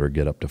Dream Powder,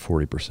 get up to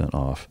 40%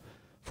 off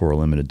for a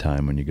limited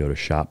time when you go to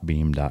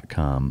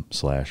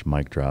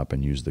shopbeam.com/micdrop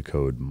and use the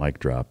code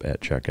MicDrop at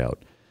checkout.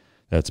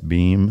 That's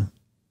Beam,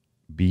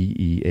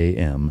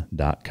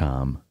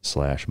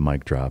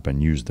 BEAM.com/MicDrop,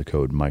 and use the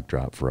code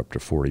MicDrop for up to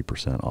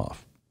 40%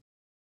 off.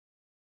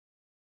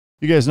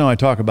 You guys know I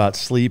talk about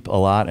sleep a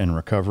lot and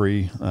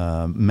recovery.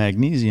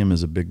 Magnesium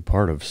is a big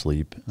part of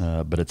sleep,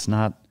 but it's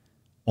not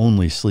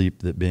only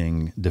sleep that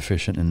being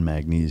deficient in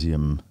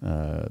magnesium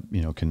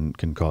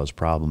can cause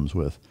problems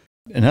with.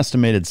 An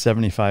estimated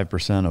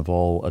 75% of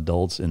all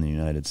adults in the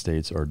United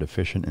States are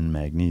deficient in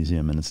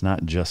magnesium, and it's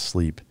not just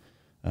sleep.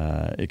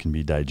 It can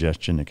be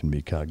digestion, it can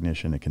be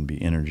cognition, it can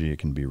be energy, it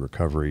can be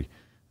recovery.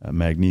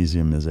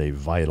 Magnesium is a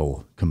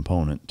vital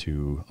component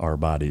to our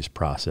body's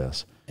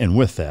process. And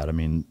with that, I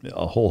mean,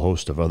 a whole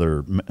host of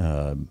other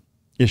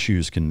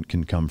issues can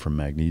come from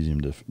magnesium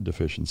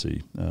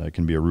deficiency. It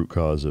can be a root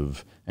cause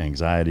of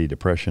anxiety,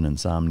 depression,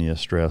 insomnia,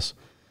 stress.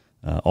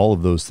 All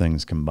of those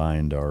things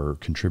combined are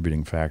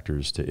contributing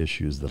factors to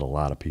issues that a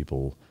lot of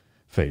people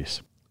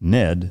face.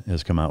 Ned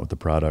has come out with the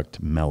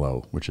product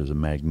Mellow, which is a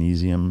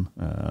magnesium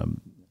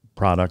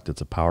product.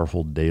 It's a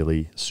powerful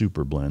daily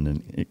super blend,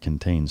 and it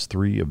contains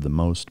 3 of the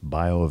most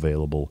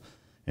bioavailable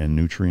and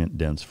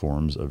nutrient-dense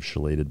forms of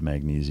chelated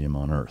magnesium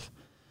on Earth.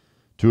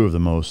 2 of the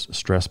most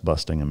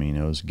stress-busting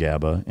aminos,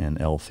 GABA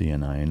and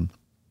L-theanine,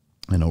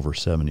 and over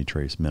 70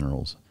 trace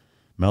minerals.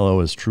 Mellow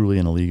is truly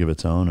in a league of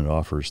its own. It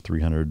offers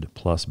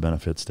 300-plus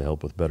benefits to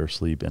help with better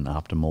sleep and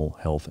optimal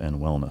health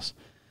and wellness.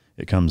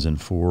 It comes in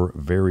 4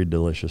 very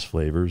delicious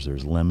flavors.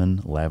 There's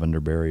lemon,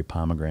 lavender berry,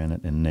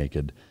 pomegranate, and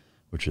naked,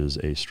 which is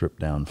a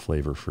stripped-down,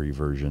 flavor-free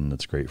version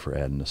that's great for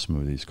adding to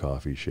smoothies,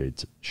 coffee,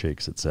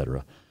 shakes,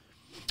 etc.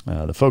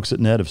 The folks at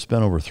Ned have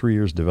spent over 3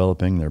 years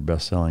developing their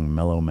best-selling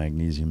Mellow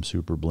Magnesium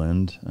Super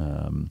Blend,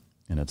 and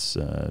it's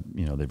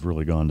they've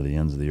really gone to the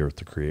ends of the earth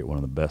to create one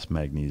of the best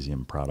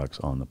magnesium products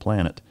on the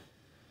planet.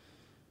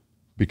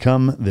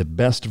 Become the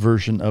best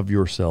version of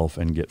yourself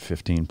and get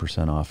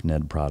 15% off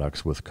Ned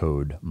products with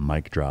code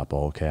MicDrop,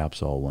 all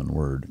caps, all one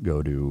word.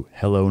 Go to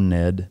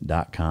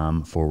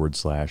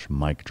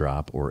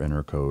helloned.com/MicDrop or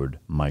enter code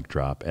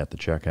MicDrop at the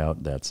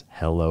checkout. That's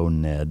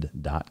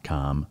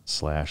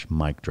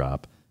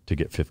helloned.com/MicDrop to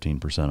get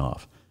 15%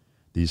 off.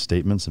 These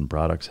statements and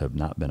products have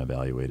not been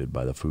evaluated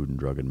by the Food and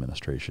Drug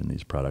Administration.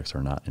 These products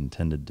are not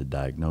intended to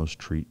diagnose,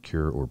 treat,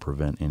 cure, or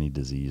prevent any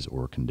disease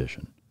or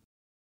condition.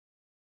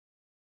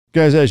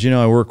 Guys, as you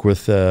know, I work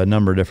with a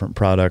number of different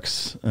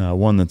products.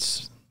 One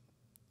that's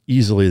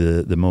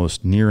easily the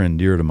most near and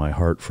dear to my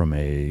heart from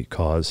a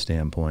cause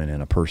standpoint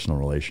and a personal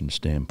relation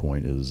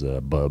standpoint is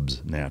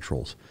Bubs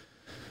Naturals.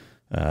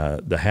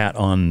 The hat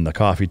on the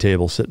coffee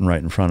table sitting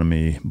right in front of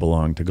me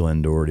belonged to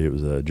Glenn Doherty. It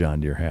was a John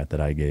Deere hat that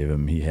I gave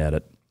him. He had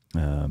it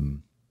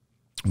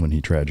when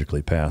he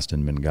tragically passed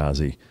in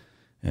Benghazi.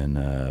 And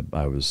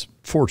I was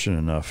fortunate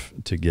enough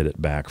to get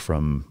it back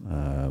from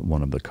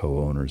one of the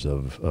co-owners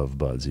of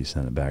Bubs. He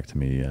sent it back to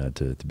me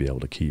to be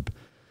able to keep.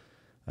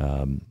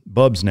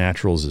 Bubs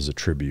Naturals is a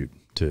tribute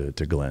to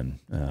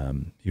Glenn.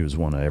 He was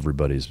one of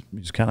everybody's, he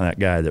was kind of that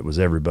guy that was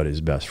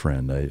everybody's best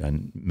friend. I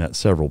met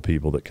several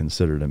people that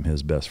considered him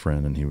his best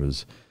friend, and he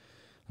was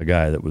a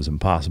guy that was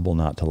impossible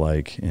not to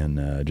like,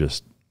 and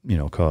just,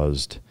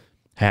 caused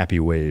happy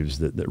waves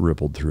that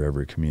rippled through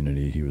every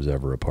community he was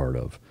ever a part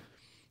of.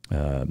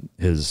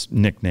 His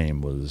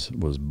nickname was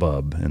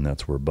Bub, and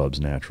that's where Bubs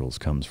Naturals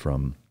comes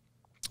from.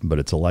 But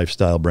it's a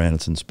lifestyle brand.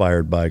 It's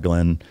inspired by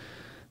Glenn.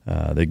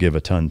 They give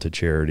a ton to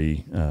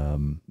charity.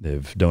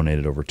 They've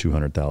donated over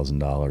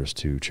 $200,000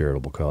 to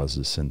charitable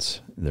causes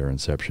since their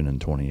inception in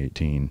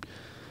 2018.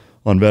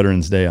 On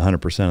Veterans Day,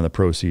 100% of the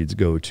proceeds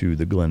go to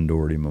the Glenn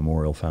Doherty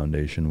Memorial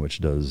Foundation, which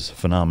does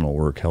phenomenal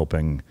work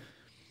helping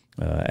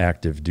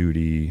active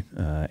duty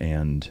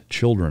and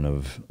children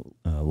of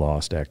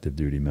lost active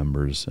duty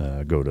members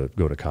go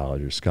to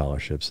college or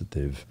scholarships that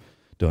they've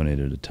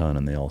donated a ton,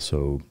 and they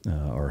also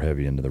are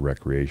heavy into the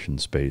recreation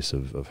space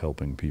of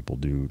helping people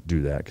do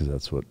that, because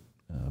that's what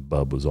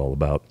Bub was all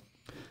about.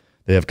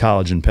 They have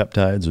collagen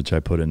peptides, which I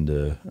put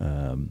into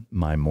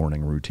my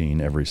morning routine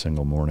every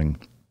single morning,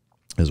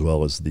 as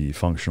well as the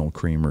functional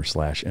creamer /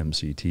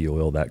 MCT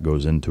oil that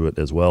goes into it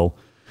as well.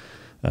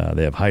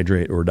 They have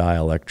hydrate or die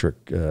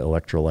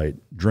electrolyte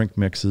drink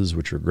mixes,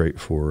 which are great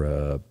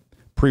for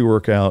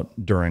pre-workout,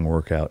 during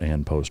workout,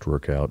 and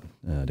post-workout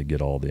to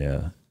get all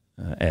the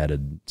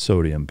added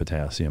sodium,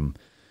 potassium,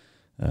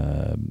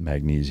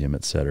 magnesium,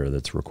 etc.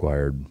 that's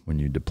required when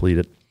you deplete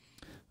it.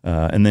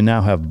 And they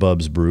now have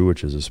Bubs Brew,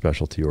 which is a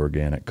specialty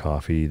organic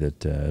coffee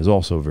that is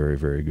also very,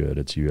 very good.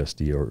 It's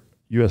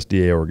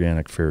USDA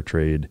organic, fair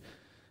trade.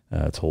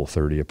 It's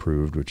Whole30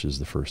 approved, which is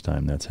the first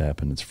time that's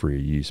happened. It's free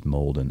of yeast,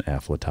 mold, and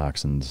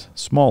aflatoxins.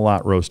 Small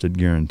lot roasted,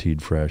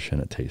 guaranteed fresh,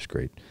 and it tastes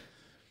great.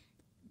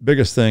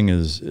 Biggest thing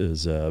is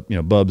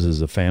Bubs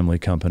is a family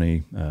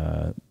company.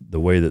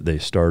 The way that they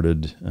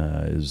started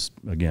is,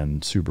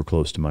 again, super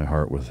close to my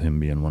heart, with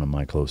him being one of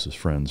my closest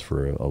friends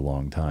for a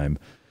long time.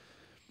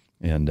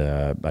 And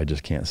I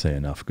just can't say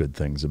enough good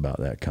things about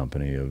that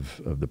company,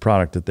 of the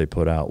product that they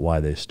put out, why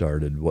they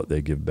started, what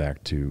they give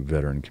back to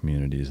veteran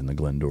communities and the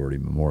Glenn Doherty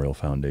Memorial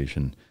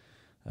Foundation.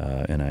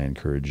 And I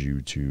encourage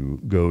you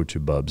to go to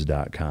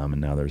bubs.com,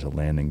 and now there's a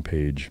landing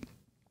page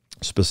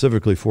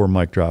specifically for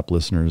Mic Drop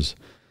listeners.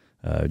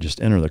 Just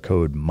enter the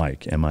code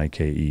Mike,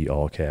 M-I-K-E,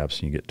 all caps,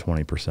 and you get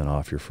 20%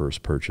 off your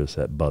first purchase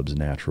at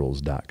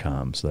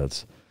bubsnaturals.com. So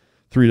that's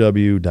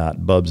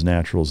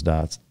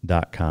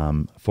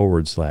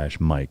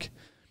www.bubsnaturals.com/Mike.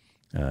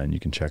 And you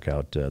can check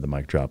out the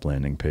Mic Drop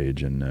landing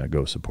page and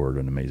go support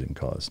an amazing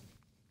cause.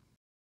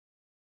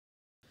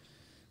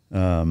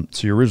 So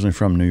you're originally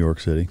from New York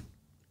City.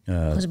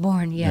 I was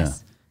born,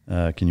 yes.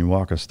 Yeah. Can you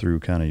walk us through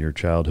kind of your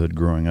childhood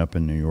growing up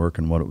in New York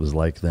and what it was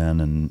like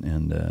then,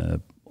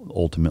 and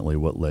ultimately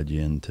what led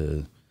you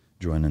into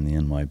joining the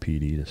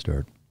NYPD to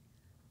start?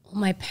 Well,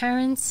 my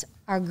parents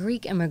are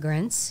Greek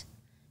immigrants.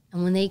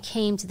 And when they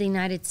came to the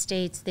United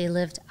States,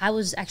 I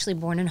was actually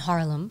born in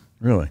Harlem.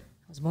 Really?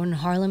 I was born in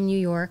Harlem, New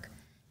York.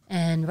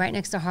 And right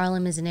next to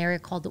Harlem is an area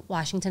called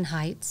Washington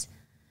Heights,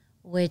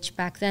 which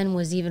back then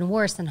was even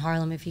worse than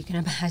Harlem, if you can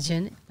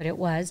imagine, but it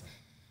was.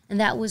 And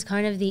that was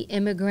kind of the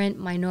immigrant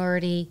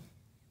minority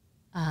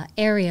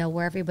area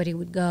where everybody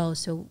would go.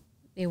 So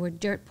they were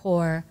dirt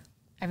poor.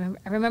 I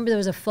remember there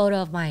was a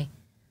photo of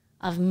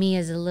me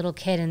as a little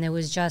kid, and it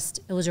was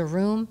a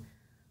room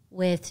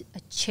with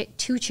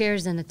two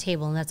chairs and a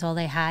table, and that's all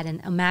they had,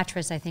 and a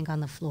mattress, I think, on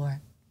the floor.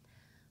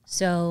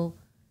 So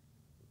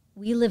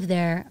we lived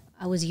there.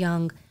 I was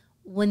young.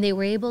 When they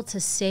were able to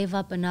save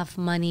up enough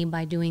money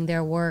by doing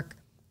their work,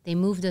 they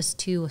moved us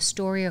to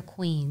Astoria,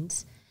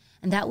 Queens,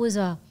 and that was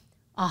a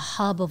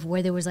hub of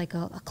where there was like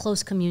a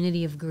close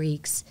community of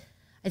Greeks.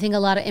 I think a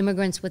lot of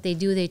immigrants, what they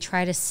do, they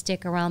try to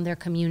stick around their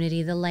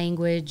community, the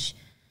language,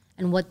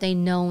 and what they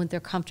know and they're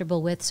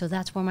comfortable with. So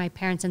that's where my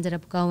parents ended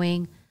up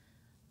going.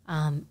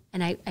 And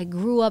I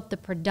grew up the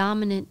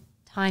predominant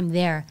time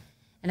there.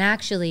 And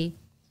actually,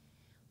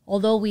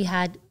 although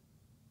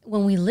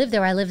when we lived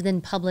there, I lived in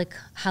public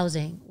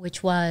housing,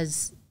 which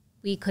was,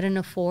 they couldn't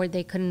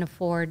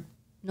afford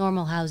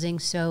normal housing,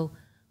 so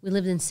we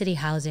lived in city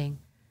housing.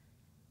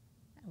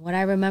 What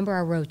I remember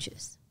are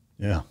roaches.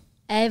 Yeah.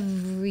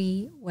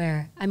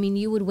 Everywhere. I mean,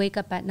 you would wake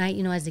up at night,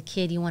 as a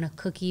kid, you want a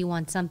cookie, you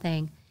want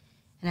something.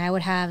 And I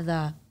would have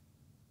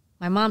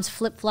my mom's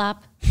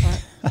flip-flop,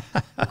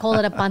 I call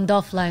it a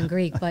pandofla in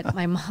Greek, but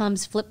my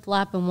mom's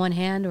flip-flop in one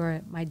hand,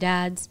 or my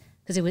dad's,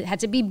 because it had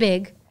to be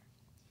big.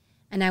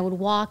 And I would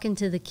walk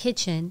into the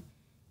kitchen,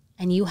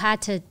 and you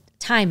had to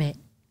time it,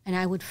 and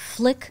I would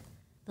flick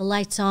the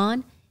lights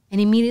on and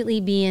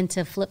immediately be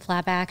into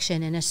flip-flap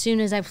action. And as soon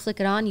as I flick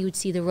it on, you would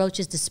see the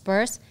roaches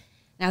disperse,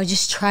 and I would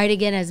just try to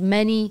get as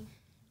many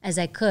as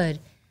I could.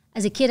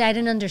 As a kid, I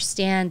didn't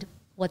understand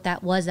what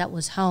that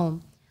was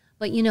home.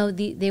 But, you know,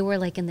 they were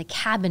like in the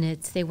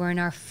cabinets. They were in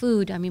our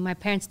food. I mean, my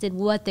parents did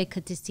what they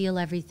could to seal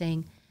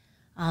everything.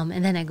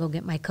 And then I go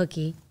get my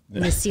cookie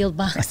in the sealed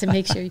box and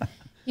make sure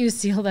you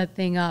seal that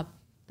thing up.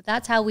 But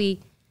that's how we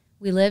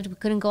lived. We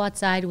couldn't go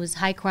outside. It was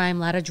high crime, a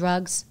lot of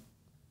drugs.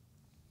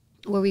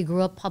 Where we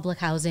grew up, public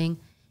housing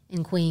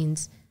in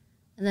Queens.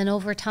 And then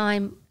over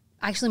time,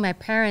 actually my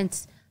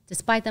parents,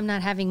 despite them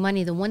not having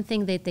money, the one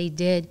thing that they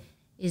did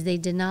is they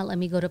did not let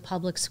me go to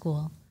public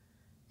school.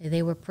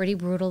 They were pretty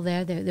brutal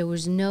there. There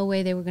was no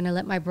way they were going to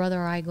let my brother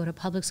or I go to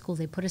public school.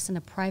 They put us in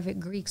a private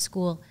Greek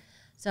school.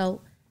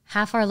 So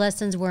half our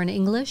lessons were in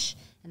English,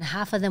 and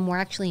half of them were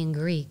actually in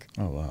Greek.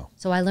 Oh, wow.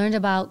 So I learned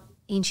about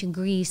ancient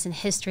Greece and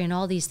history and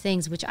all these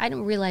things, which I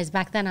didn't realize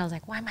back then. I was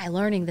like, why am I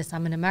learning this?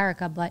 I'm in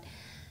America. But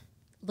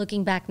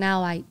looking back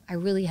now, I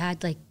really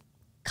had like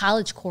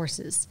college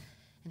courses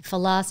and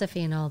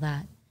philosophy and all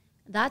that.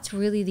 That's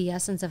really the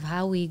essence of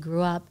how we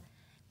grew up.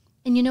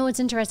 And you know, it's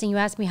interesting. You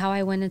asked me how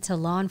I went into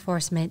law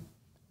enforcement.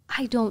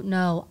 I don't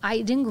know.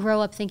 I didn't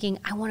grow up thinking,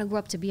 I want to grow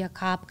up to be a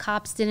cop.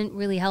 Cops didn't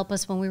really help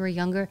us when we were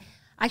younger.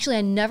 Actually,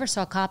 I never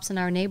saw cops in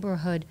our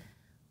neighborhood.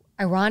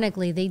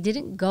 Ironically, they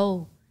didn't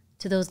go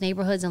to those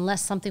neighborhoods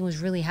unless something was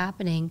really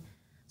happening.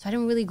 So I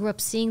didn't really grow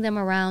up seeing them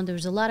around. There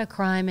was a lot of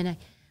crime. And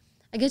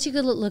I guess you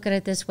could look at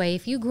it this way.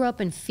 If you grew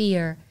up in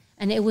fear,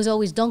 and it was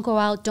always, don't go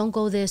out, don't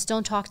go this,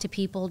 don't talk to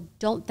people,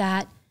 don't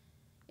that.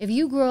 If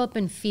you grew up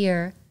in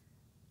fear,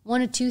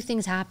 one of two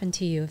things happen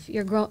to you. If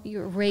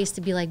you're raised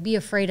to be like, be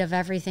afraid of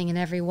everything and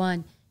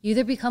everyone, you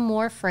either become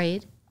more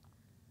afraid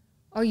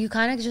or you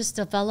kind of just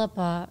develop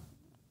and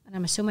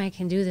I'm assuming I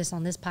can do this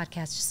on this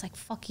podcast, just like,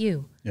 fuck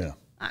you. Yeah.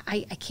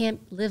 I can't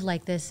live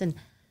like this. And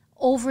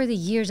over the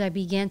years, I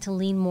began to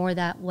lean more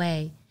that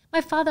way.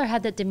 My father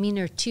had that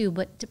demeanor too,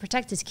 but to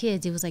protect his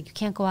kids, he was like, you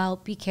can't go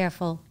out, be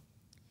careful.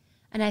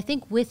 And I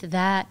think with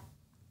that,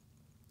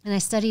 and I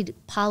studied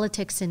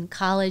politics in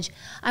college,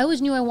 I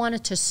always knew I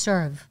wanted to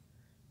serve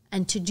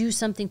and to do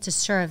something to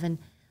serve. And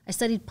I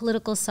studied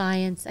political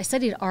science. I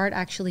studied art,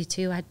 actually,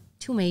 too. I had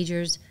 2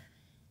 majors.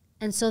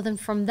 And so then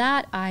from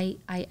that, I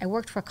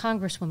worked for a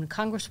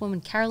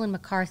Congresswoman Carolyn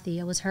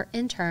McCarthy. I was her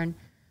intern.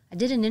 I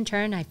did an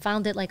intern. I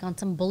found it like on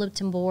some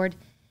bulletin board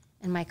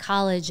in my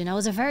college. And I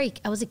was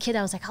a kid.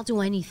 I was like, I'll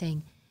do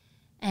anything.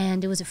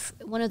 And it was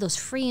one of those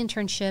free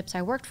internships.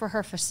 I worked for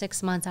her for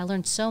 6 months. I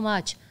learned so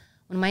much.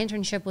 When my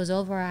internship was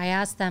over, I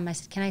asked them, I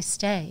said, can I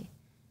stay?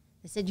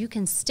 They said, you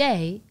can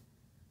stay,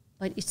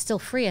 but it's still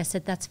free. I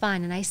said, that's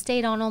fine. And I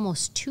stayed on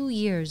almost 2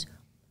 years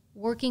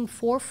working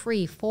for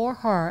free for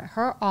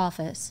her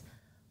office,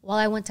 while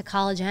I went to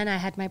college and I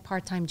had my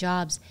part-time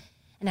jobs.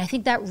 And I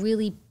think that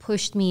really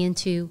pushed me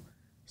into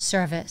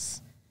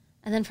service.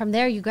 And then from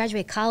there, you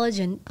graduate college,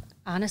 and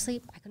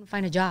honestly, I couldn't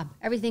find a job.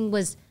 Everything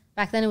was,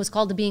 back then it was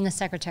called being a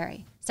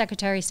secretary.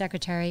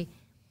 And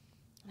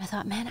I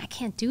thought, man, I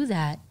can't do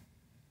that.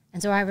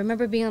 And so I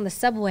remember being on the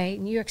subway,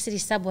 New York City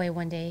subway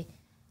one day.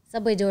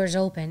 Subway doors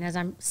open. As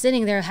I'm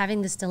sitting there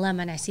having this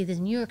dilemma, and I see this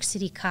New York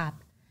City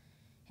cop.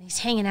 And he's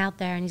hanging out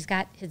there, and he's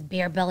got his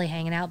bare belly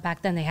hanging out.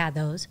 Back then they had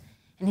those.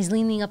 And he's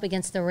leaning up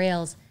against the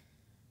rails.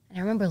 And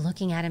I remember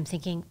looking at him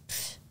thinking,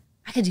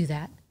 I could do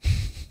that.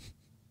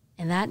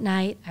 And that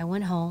night, I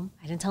went home.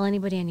 I didn't tell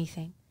anybody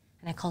anything.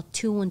 And I called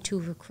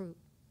 212 Recruit.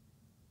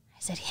 I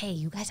said, hey,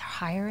 you guys are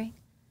hiring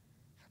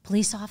for a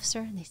police officer?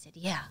 And they said,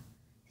 yeah.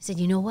 They said,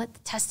 you know what? The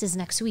test is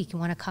next week. You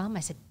want to come?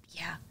 I said,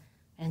 yeah.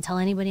 I didn't tell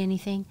anybody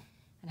anything.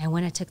 And I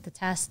went and took the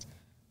test.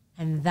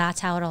 And that's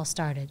how it all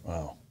started.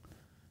 Wow.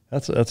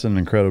 That's an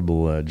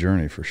incredible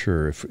journey for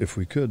sure. If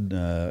we could,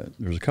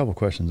 there's a couple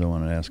questions I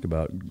want to ask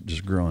about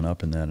just growing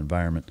up in that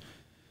environment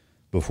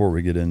before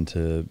we get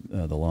into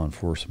the law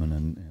enforcement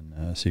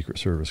and Secret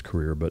Service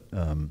career. But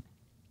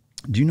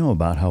do you know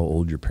about how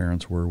old your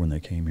parents were when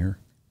they came here?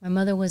 My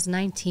mother was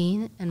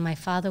 19 and my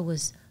father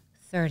was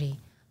 30.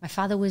 My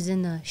father was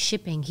in the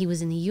shipping. He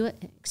was in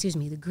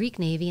the Greek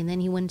Navy, and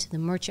then he went into the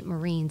Merchant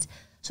Marines.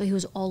 So he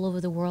was all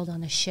over the world on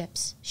the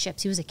ships.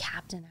 He was a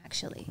captain,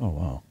 actually. Oh,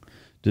 wow.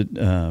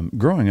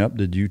 Growing up,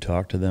 did you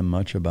talk to them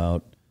much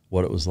about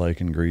what it was like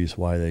in Greece,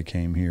 why they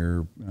came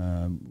here?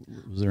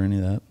 Was there any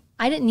of that?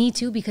 I didn't need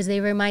to, because they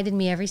reminded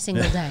me every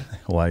single day.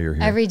 Why you're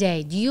here. Every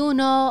day. Do you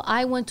know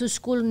I went to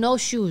school no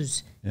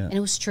shoes? Yeah. And it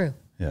was true.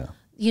 Yeah.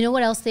 You know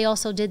what else they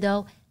also did,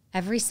 though?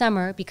 Every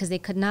summer, because they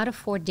could not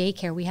afford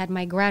daycare, we had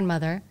my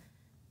grandmother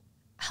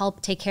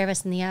help take care of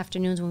us in the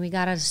afternoons when we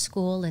got out of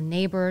school, and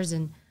neighbors.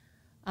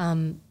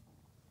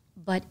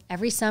 But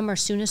every summer,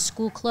 as soon as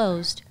school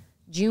closed,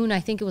 June, I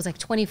think it was like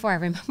 24, I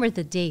remember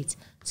the dates.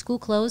 School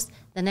closed.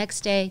 The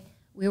next day,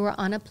 we were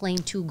on a plane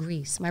to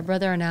Greece, my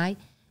brother and I,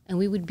 and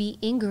we would be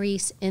in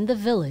Greece in the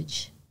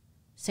village,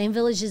 same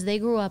village as they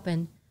grew up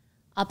in,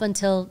 up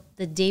until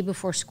the day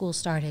before school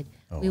started.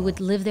 Oh, we would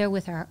live there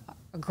with our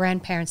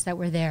grandparents that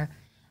were there.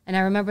 And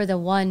I remember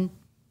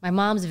my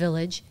mom's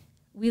village,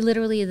 we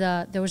literally,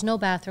 there was no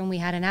bathroom. We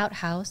had an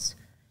outhouse,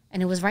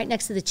 and it was right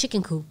next to the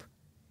chicken coop.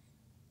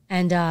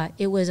 And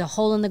it was a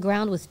hole in the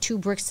ground with 2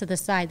 bricks to the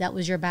side. That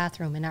was your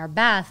bathroom. And our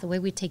bath, the way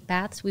we take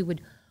baths, we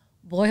would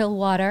boil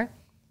water,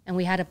 and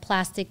we had a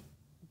plastic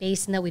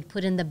basin that we'd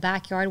put in the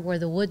backyard where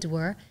the woods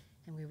were,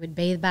 and we would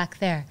bathe back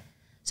there.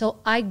 So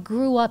I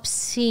grew up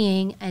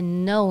seeing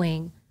and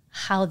knowing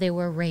how they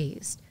were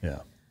raised. Yeah.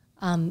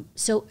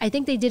 So I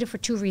think they did it for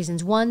 2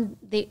 reasons. One,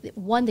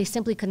 they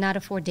simply could not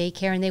afford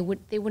daycare, and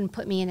they wouldn't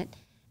put me in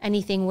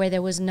anything where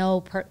there was no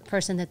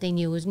person that they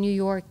knew. It was New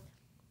York.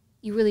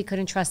 You really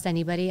couldn't trust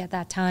anybody at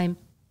that time.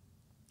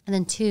 And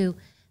then 2,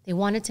 they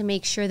wanted to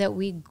make sure that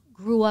we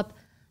grew up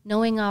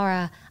knowing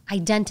our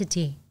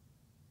identity.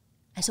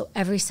 And so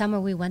every summer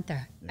we went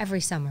there,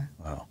 every summer.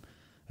 Wow.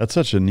 That's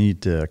such a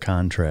neat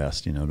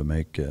contrast, to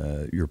make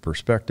your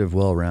perspective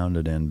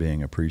well-rounded and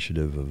being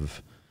appreciative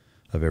of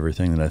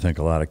everything that I think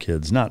a lot of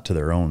kids, not to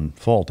their own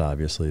fault,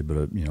 obviously, but,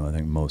 I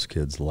think most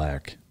kids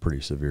lack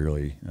pretty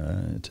severely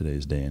in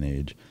today's day and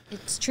age.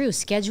 It's true.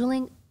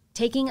 Scheduling,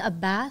 taking a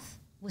bath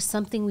was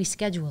something we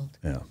scheduled.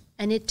 Yeah.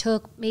 And it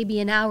took maybe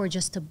an hour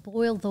just to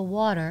boil the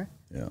water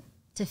Yeah.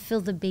 to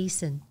fill the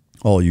basin.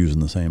 All using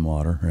the same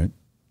water, right?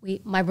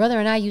 My brother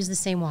and I used the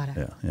same water.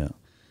 Yeah, yeah.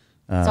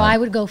 So I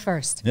would go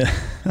first. Yeah,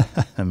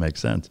 that makes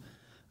sense.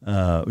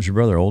 Was your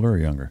brother older or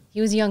younger?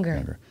 He was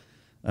younger.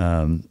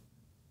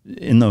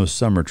 In those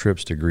summer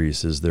trips to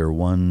Greece, is there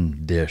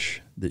one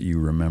dish that you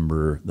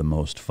remember the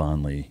most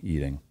fondly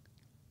eating?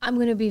 I'm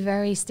going to be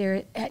very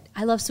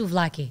I love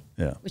souvlaki,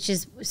 Yeah. which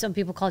is, some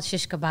people call it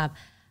shish kebab.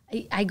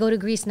 I go to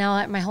Greece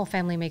now, my whole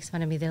family makes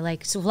fun of me. They're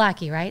like,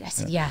 souvlaki, right? I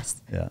said,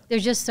 yes. Yeah. They're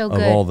just so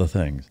good. Of all the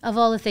things. Of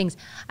all the things.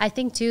 I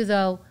think, too,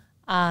 though,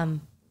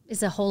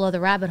 it's a whole other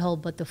rabbit hole,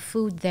 but the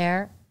food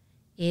there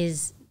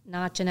is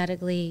not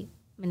genetically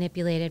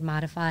manipulated,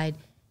 modified.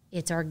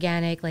 It's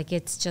organic. Like,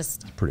 it's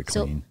just... It's pretty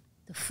clean. So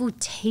the food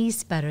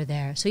tastes better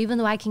there. So even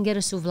though I can get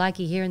a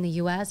souvlaki here in the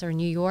U.S. or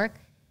New York,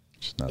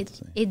 It's not the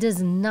same. it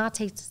does not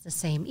taste the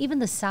same. Even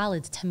the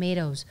salads,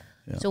 tomatoes.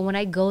 Yeah. So when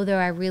I go there,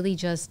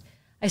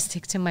 I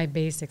stick to my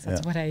basics.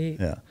 That's what I eat.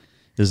 Yeah.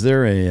 Is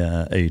there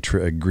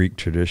a Greek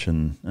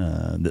tradition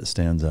that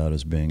stands out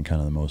as being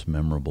kind of the most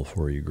memorable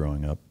for you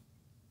growing up?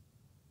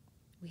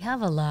 We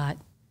have a lot.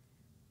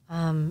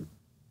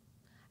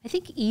 I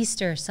think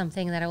Easter is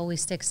something that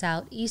always sticks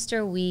out.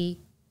 Easter, we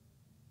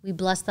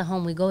bless the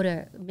home. We go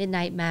to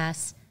midnight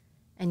mass,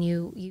 and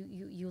you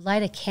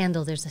light a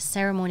candle. There's a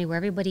ceremony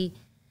where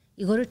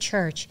you go to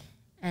church,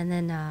 and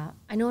then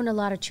I know in a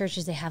lot of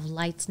churches they have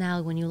lights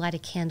now. When you light a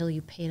candle,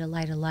 you pay to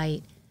light a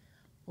light.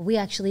 But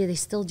they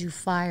still do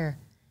fire.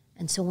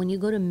 And so when you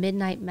go to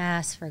midnight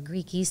mass for a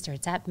Greek Easter,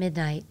 it's at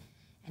midnight,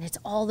 and it's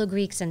all the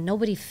Greeks, and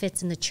nobody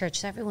fits in the church.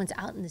 So everyone's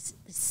out in this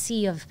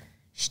sea of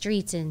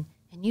streets in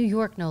New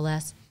York, no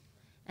less.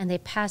 And they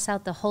pass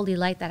out the holy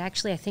light that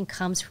actually I think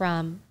comes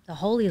from the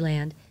Holy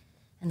Land.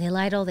 And they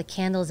light all the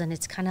candles, and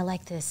it's kind of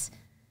like this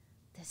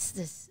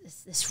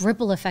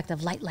ripple effect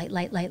of light.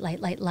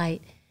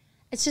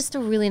 It's just a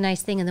really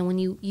nice thing. And then when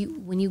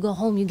you go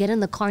home, you get in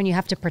the car and you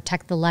have to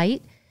protect the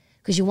light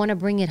because you want to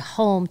bring it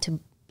home to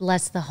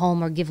bless the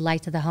home or give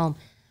light to the home.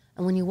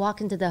 And when you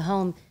walk into the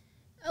home,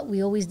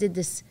 we always did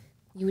this.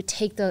 You would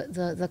take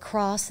the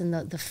cross and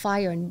the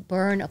fire and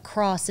burn a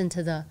cross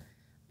into the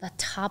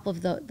top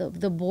of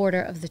the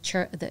border of the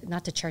church,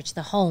 not the church,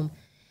 the home.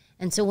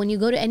 And so when you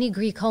go to any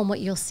Greek home,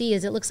 what you'll see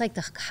is it looks like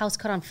the house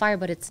caught on fire,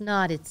 but it's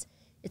not. It's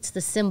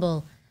the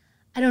symbol.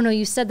 I don't know,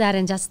 you said that,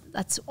 and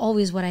that's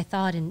always what I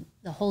thought in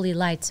the holy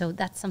light. So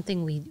that's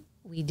something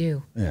we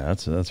do. Yeah,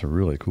 that's a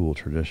really cool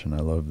tradition. I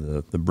love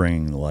the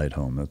bringing the light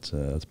home.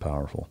 That's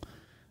powerful.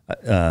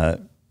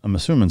 I'm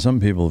assuming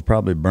some people have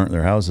probably burnt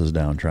their houses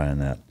down trying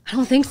that. I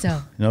don't think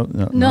so. No,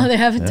 they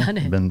haven't done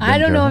it. I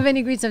don't know if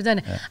any Greeks have done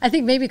it. Yeah. I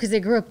think maybe because they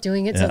grew up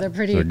doing it, so they're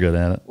pretty good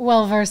at it.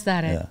 Well versed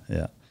at it.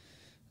 Yeah.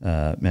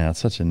 Man, it's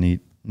such a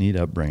neat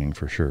upbringing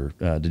for sure.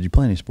 Did you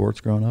play any sports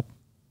growing up?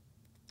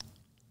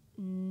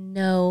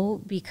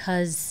 No,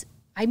 because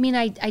I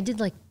did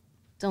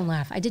don't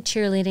laugh. I did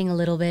cheerleading a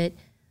little bit.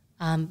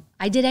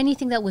 I did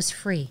anything that was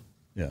free.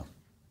 Yeah.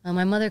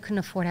 My mother couldn't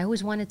afford it. I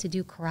always wanted to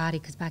do karate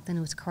because back then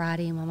it was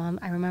karate. And my mom,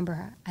 I remember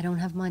her, I don't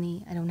have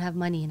money. And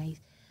I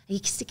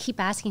used to keep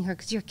asking her,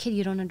 because you're a kid,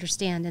 you don't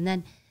understand. And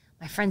then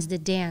my friends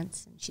did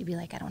dance. And she'd be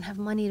like, I don't have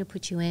money to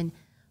put you in.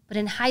 But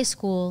in high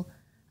school,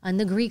 in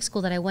the Greek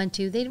school that I went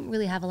to, they didn't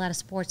really have a lot of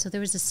sports. So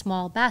there was a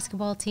small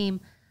basketball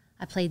team.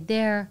 I played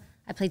there.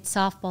 I played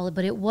softball.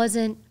 But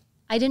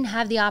I didn't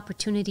have the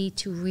opportunity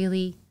to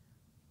really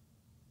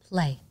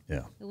play.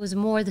 Yeah. It was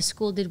more the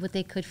school did what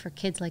they could for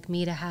kids like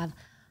me to have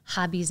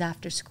hobbies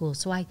after school.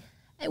 So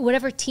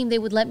whatever team they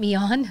would let me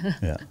on,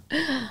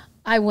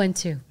 I went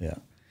to. Yeah.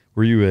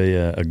 Were you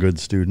a good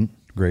student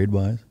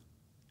grade-wise?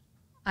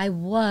 I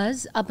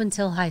was up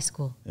until high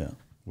school. Yeah.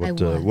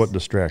 What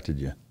distracted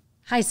you?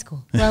 High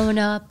school. Growing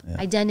up,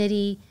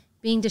 identity,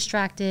 being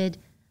distracted,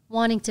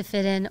 wanting to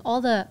fit in,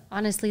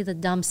 honestly, the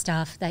dumb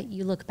stuff that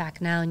you look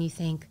back now and you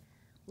think,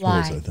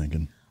 why? What was I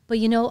thinking? But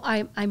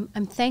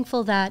I'm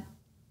thankful that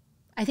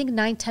I think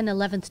 9th, 10th,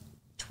 11th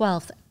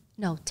 12th,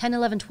 no, 10,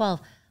 11,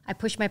 12, I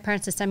pushed my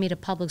parents to send me to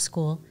public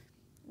school.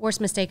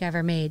 Worst mistake I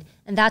ever made.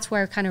 And that's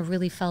where I kind of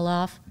really fell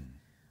off.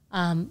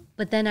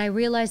 But then I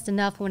realized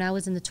enough when I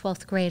was in the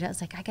 12th grade, I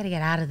was like, I got to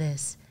get out of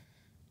this.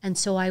 And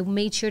so I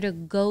made sure to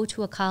go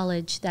to a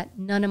college that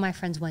none of my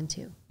friends went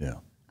to. Yeah.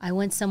 I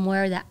went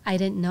somewhere that I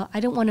didn't know. I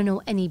didn't want to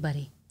know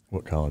anybody.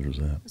 What college was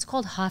that? It was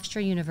called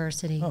Hofstra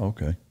University. Oh,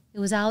 okay. It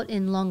was out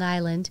in Long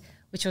Island,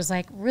 which was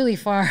like really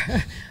far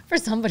for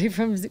somebody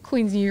from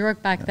Queens, New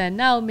York back then.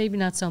 Now, maybe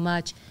not so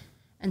much.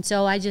 And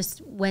so I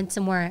just went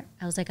somewhere.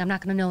 I was like, I'm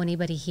not going to know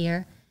anybody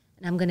here,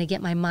 and I'm going to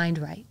get my mind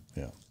right.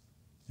 Yeah.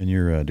 And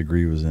your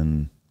degree was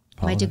in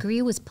politics? My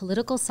degree was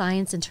political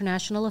science,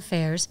 international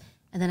affairs,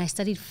 and then I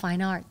studied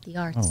fine art, the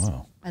arts. Oh,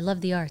 wow. I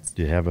love the arts.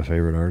 Do you have a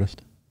favorite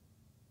artist?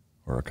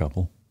 Or a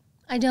couple?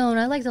 I don't.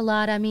 I liked a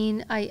lot. I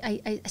mean,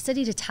 I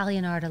studied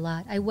Italian art a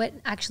lot. I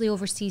went actually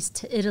overseas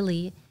to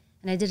Italy,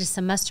 and I did a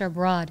semester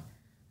abroad,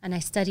 and I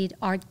studied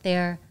art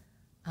there.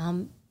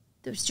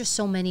 There's just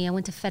so many. I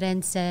went to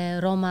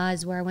Firenze. Roma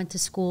is where I went to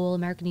school,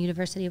 American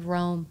University of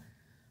Rome.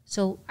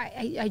 So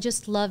I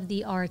just love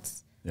the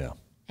arts. Yeah.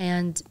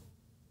 And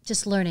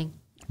just learning.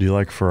 Do you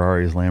like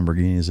Ferraris,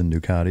 Lamborghinis, and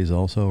Ducatis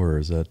also, or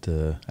is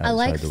that I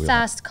like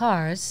fast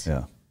cars.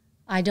 Yeah.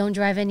 I don't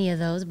drive any of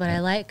those, but I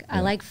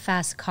like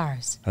fast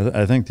cars.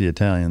 I think the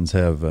Italians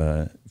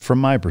have, from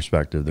my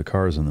perspective, the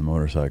cars and the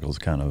motorcycles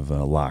kind of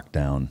locked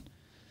down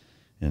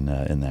in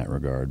that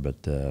regard.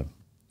 But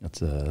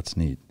that's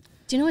neat.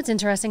 Do you know what's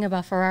interesting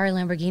about Ferrari,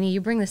 Lamborghini?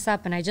 You bring this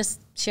up, and I just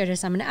shared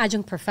this. I'm an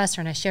adjunct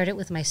professor, and I shared it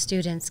with my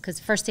students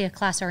because first day of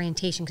class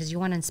orientation, because you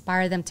want to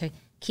inspire them to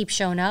keep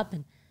showing up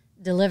and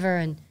deliver,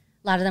 and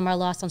a lot of them are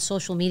lost on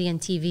social media and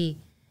TV.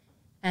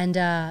 And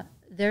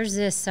there's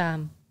this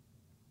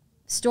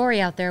story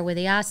out there where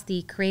they asked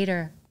the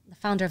creator, the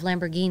founder of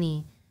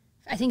Lamborghini,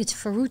 I think it's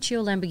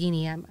Ferruccio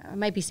Lamborghini, I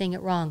might be saying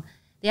it wrong.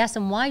 They asked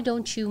him, why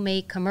don't you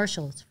make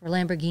commercials for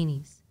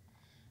Lamborghinis?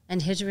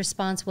 And his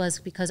response was,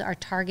 because our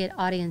target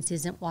audience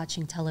isn't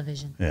watching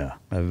television. Yeah,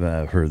 I've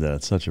heard that.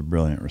 It's such a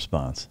brilliant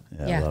response.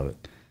 Yeah, I love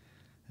it.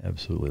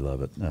 Absolutely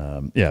love it.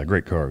 Yeah,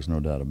 great cars, no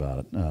doubt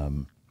about it.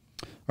 All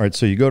right,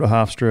 so you go to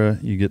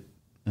Hofstra, you get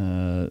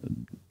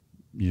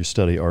you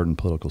study art and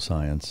political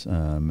science,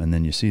 and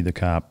then you see the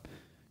cop.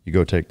 You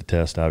go take the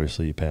test.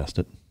 Obviously, you passed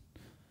it.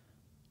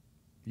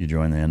 You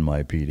join the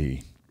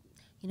NYPD.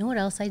 You know what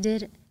else I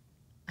did?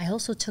 I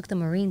also took the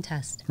Marine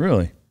test.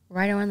 Really?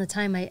 Right around the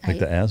time the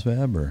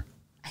ASVAB, or?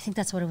 I think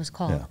that's what it was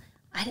called. Yeah.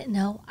 I didn't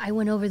know. I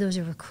went over, there was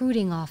a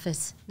recruiting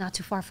office not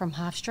too far from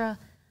Hofstra.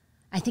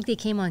 I think they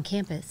came on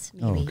campus,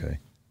 maybe. Oh, okay.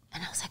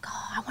 And I was like,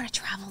 oh, I want to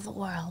travel the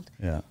world.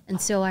 Yeah. And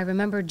so I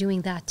remember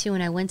doing that too.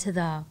 And I went to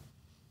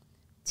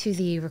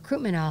the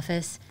recruitment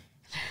office.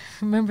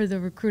 I remember the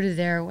recruiter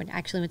there when I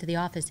actually went to the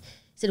office. He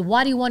said,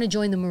 why do you want to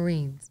join the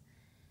Marines?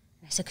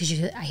 And I said,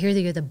 because I hear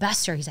that you're the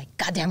best, sir. He's like,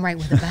 goddamn right,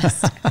 we're the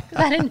best.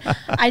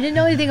 I didn't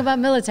know anything about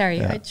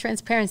military,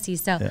 transparency.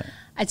 So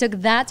I took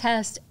that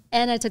test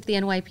and I took the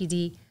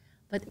NYPD.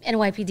 But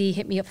NYPD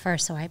hit me up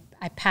first, so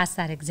I passed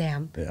that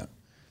exam. Yeah.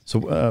 So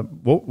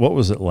what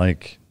was it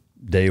like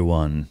day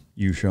one,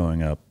 you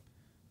showing up,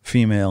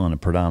 female in a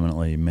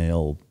predominantly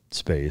male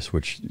space,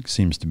 which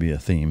seems to be a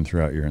theme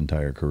throughout your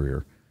entire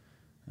career?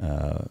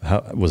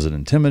 How was it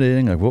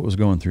intimidating? Like, what was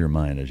going through your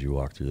mind as you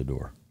walked through the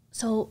door?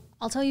 So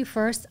I'll tell you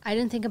first, I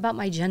didn't think about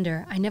my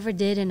gender. I never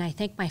did, and I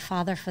thank my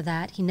father for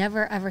that. He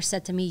never ever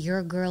said to me, you're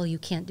a girl, you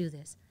can't do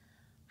this.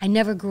 I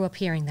never grew up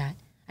hearing that.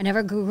 I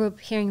never grew up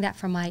hearing that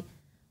from my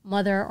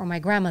mother or my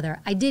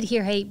grandmother. I did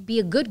hear, hey, be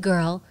a good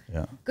girl.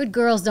 Yeah. Good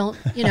girls don't,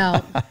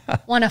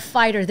 want to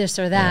fight or this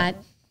or that.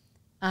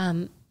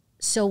 Yeah.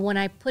 So when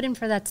I put in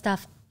for that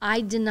stuff,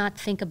 I did not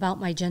think about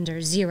my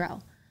gender,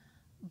 zero.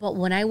 But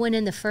when I went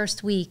in the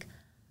first week,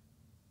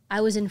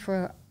 I was in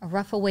for a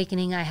rough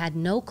awakening. I had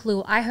no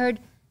clue. I heard,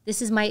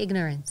 this is my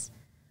ignorance.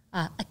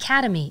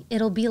 Academy,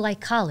 it'll be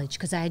like college,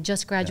 because I had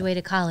just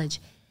graduated college.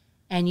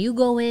 And you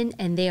go in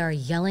and they are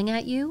yelling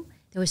at you.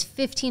 There was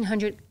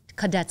 1,500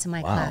 cadets in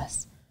my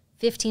class.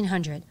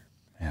 1,500.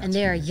 And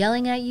they are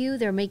yelling at you.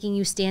 They're making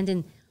you stand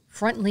in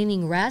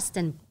front-leaning rest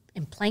and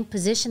in plank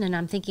position. And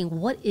I'm thinking,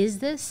 what is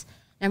this?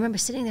 And I remember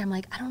sitting there, I'm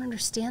like, I don't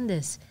understand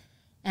this.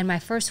 And my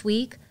first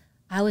week,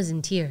 I was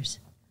in tears.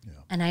 Yeah.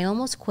 And I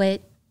almost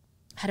quit.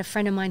 Had a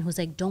friend of mine who was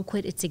like, don't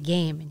quit, it's a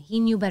game. And he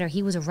knew better.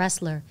 He was a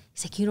wrestler.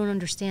 He's like, you don't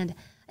understand.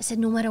 I said,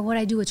 no matter what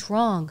I do, it's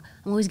wrong.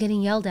 I'm always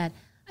getting yelled at.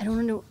 I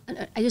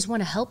just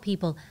want to help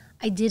people.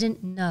 I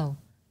didn't know.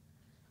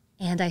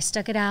 And I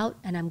stuck it out,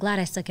 and I'm glad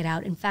I stuck it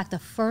out. In fact, the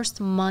first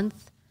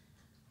month,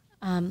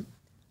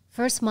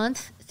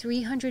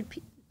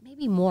 300,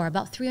 maybe more,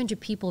 about 300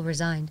 people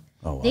resigned.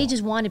 Oh, wow. They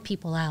just wanted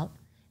people out.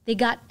 They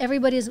got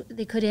everybody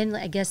they could in,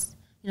 I guess,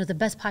 the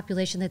best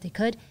population that they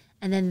could.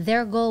 And then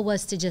their goal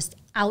was to just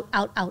out.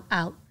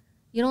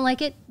 You don't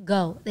like it?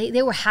 Go.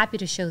 They were happy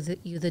to show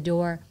you the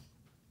door.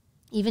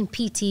 Even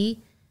PT,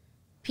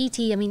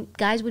 I mean,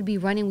 guys would be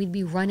running. We'd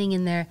be running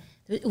in there.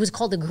 It was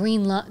called the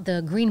Green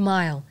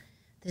Mile.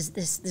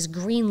 This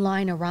green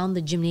line around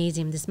the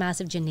gymnasium, this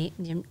massive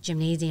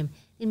gymnasium.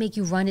 They'd make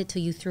you run it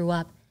till you threw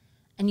up.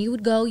 And you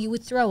would go, you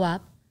would throw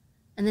up,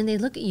 and then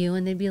they'd look at you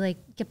and they'd be like,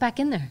 get back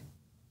in there.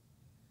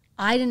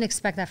 I didn't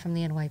expect that from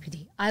the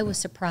NYPD. I was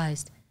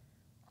surprised.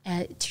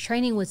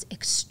 Training was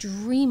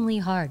extremely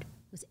hard.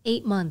 It was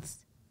 8 months.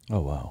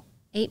 Oh, wow.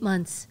 8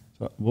 months.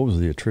 So what was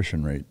the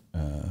attrition rate?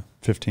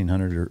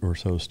 1,500 or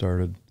so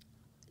started?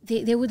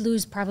 They would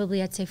lose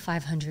probably, I'd say,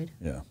 500.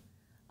 Yeah.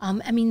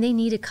 I mean, they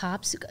needed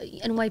cops.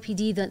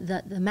 NYPD,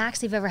 the max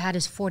they've ever had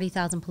is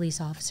 40,000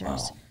 police officers.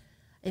 Wow.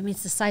 I mean,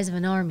 it's the size of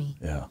an army.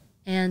 Yeah.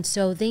 And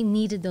so they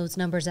needed those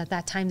numbers. At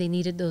that time, they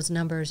needed those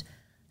numbers.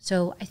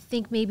 So I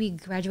think maybe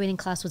graduating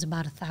class was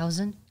about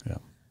 1,000. Yeah.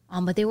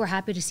 But they were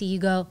happy to see you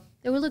go.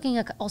 They were looking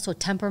at also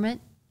temperament.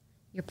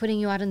 You're putting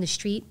you out on the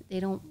street. They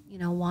don't,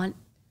 want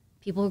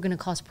people who are going to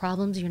cause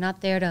problems. You're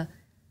not there to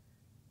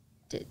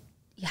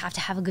you have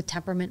to have a good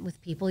temperament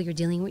with people. You're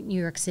dealing with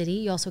New York City.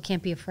 You also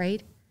can't be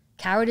afraid.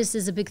 Cowardice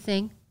is a big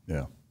thing.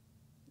 Yeah.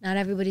 Not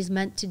everybody's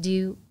meant to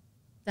do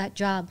that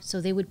job. So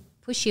they would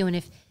push you. And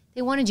if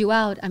they wanted you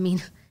out, I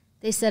mean,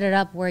 they set it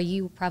up where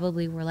you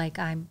probably were like,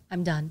 I'm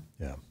done.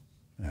 Yeah.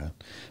 Yeah.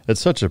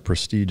 It's such a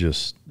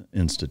prestigious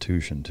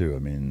institution, too. I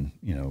mean,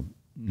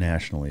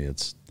 nationally,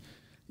 it's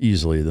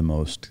easily the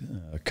most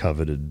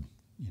coveted,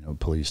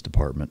 police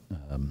department.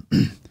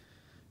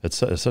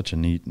 It's such a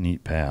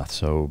neat path.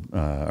 So,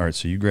 all right,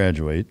 so you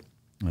graduate.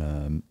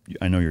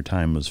 I know your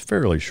time was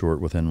fairly short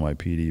with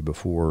NYPD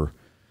before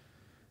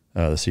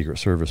the Secret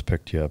Service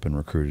picked you up and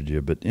recruited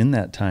you. But in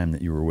that time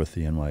that you were with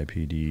the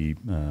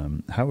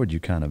NYPD, how would you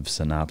kind of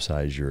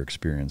synopsize your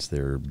experience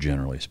there,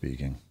 generally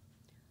speaking?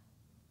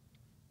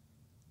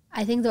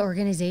 I think the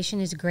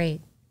organization is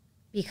great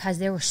because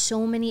there were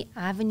so many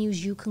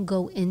avenues you can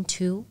go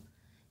into.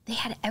 They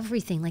had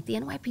everything. Like the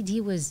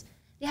NYPD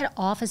they had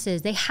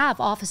offices. They have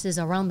offices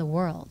around the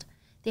world.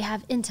 They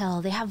have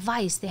intel. They have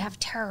vice. They have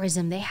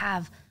terrorism.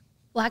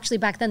 Well, actually,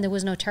 back then there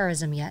was no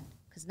terrorism yet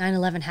because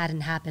 9/11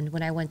 hadn't happened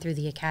when I went through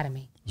the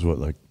academy. It was what,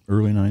 like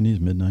early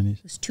 90s, mid-90s?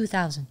 It was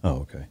 2000. Oh,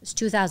 okay. It was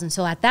 2000.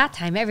 So at that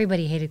time,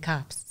 everybody hated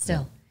cops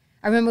still.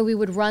 Yeah. I remember we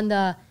would run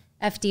the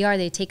FDR.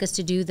 They'd take us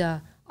to do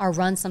our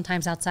run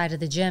sometimes outside of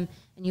the gym,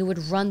 and you would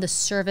run the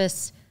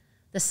service,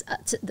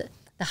 the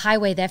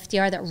highway, the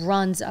FDR that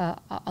runs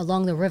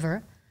along the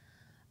river.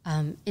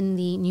 In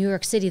the New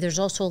York City, there's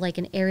also like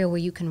an area where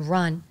you can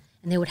run,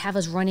 and they would have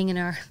us running in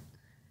our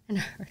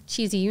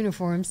cheesy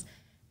uniforms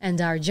and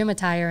our gym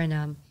attire,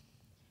 and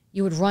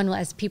you would run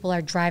as people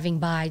are driving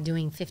by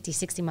doing 50,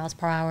 60 miles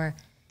per hour,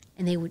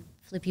 and they would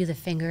flip you the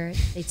finger.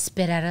 They'd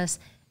spit at us.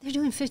 They're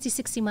doing 50,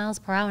 60 miles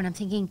per hour, and I'm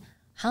thinking,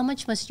 how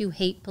much must you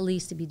hate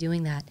police to be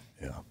doing that?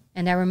 Yeah.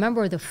 And I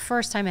remember the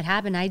first time it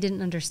happened, I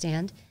didn't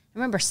understand. I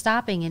remember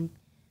stopping and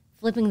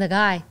flipping the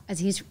guy as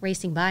he's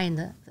racing by, and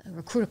the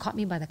recruiter caught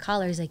me by the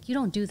collar. He's like, you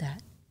don't do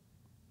that.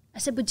 I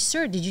said, but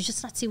sir, did you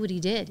just not see what he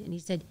did? And he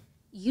said,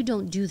 you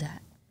don't do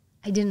that.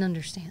 I didn't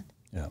understand.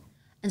 Yeah.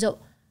 And so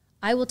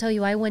I will tell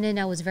you, I went in,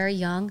 I was very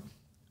young.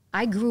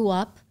 I grew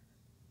up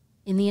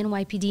in the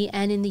NYPD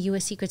and in the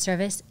U.S. Secret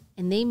Service,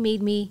 and they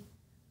made me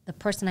the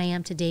person I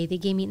am today. They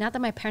gave me, not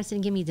that my parents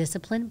didn't give me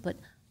discipline, but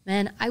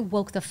man, I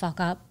woke the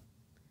fuck up.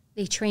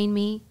 They trained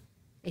me.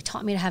 They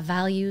taught me to have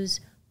values,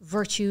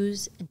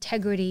 virtues,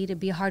 integrity, to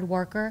be a hard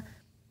worker.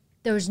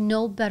 There's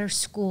no better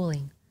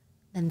schooling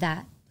than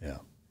that. Yeah.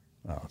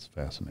 Wow, that's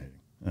fascinating.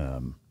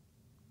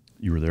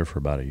 You were there for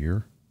about a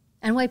year?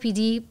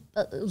 NYPD,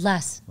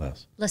 less,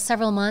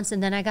 several months,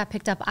 and then I got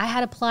picked up. I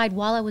had applied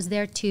while I was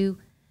there to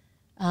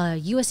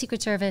U.S.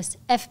 Secret Service,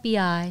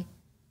 FBI,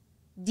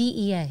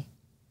 DEA.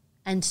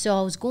 And so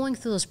I was going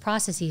through those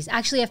processes.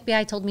 Actually,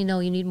 FBI told me,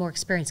 no, you need more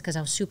experience because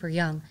I was super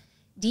young.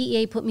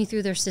 DEA put me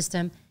through their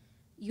system.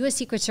 U.S.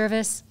 Secret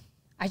Service,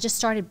 I just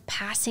started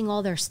passing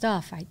all their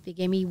stuff. They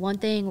gave me one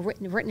thing,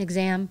 written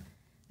exam.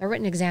 The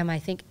written exam, I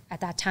think, at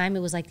that time, it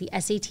was like the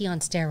SAT on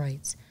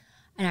steroids.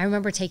 And I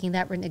remember taking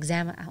that written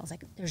exam, and I was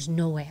like, there's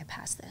no way I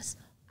passed this.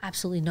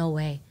 Absolutely no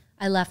way.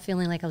 I left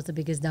feeling like I was the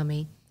biggest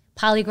dummy.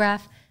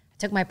 Polygraph, I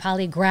took my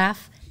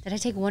polygraph. Did I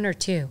take one or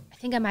two? I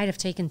think I might have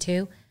taken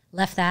two.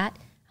 Left that.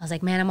 I was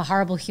like, man, I'm a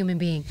horrible human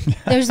being.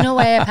 There's no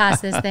way I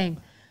passed this thing.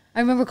 I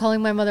remember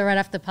calling my mother right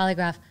after the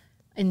polygraph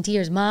in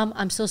tears. Mom,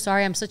 I'm so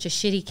sorry. I'm such a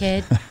shitty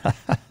kid.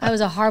 I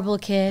was a horrible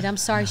kid. I'm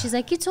sorry. She's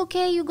like, it's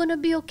okay. You're going to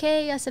be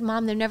okay. I said,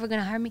 Mom, they're never going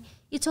to hire me.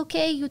 It's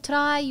okay. You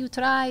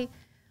try.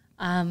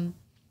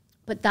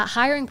 But the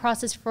hiring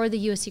process for the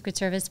U.S. Secret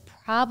Service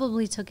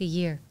probably took a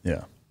year.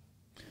 Yeah.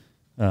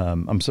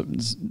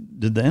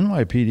 Did the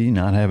NYPD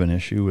not have an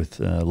issue with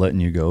letting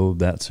you go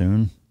that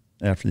soon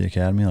after the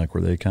academy? Like,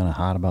 were they kind of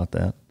hot about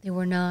that? They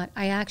were not.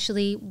 I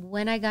actually,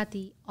 when I got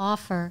the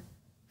offer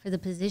for the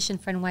position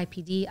for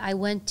NYPD, I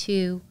went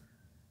to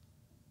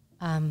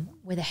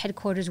where the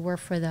headquarters were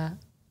for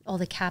all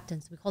the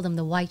captains. We called them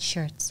the white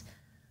shirts.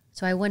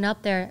 So I went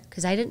up there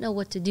because I didn't know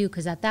what to do,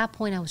 because at that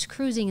point I was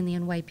cruising in the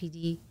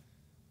NYPD.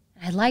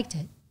 I liked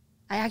it.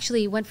 I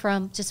actually went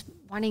from just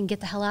wanting to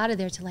get the hell out of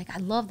there to like, I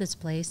love this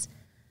place.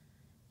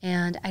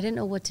 And I didn't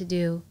know what to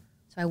do.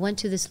 So I went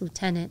to this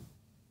lieutenant,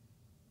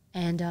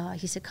 and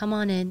he said, come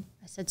on in.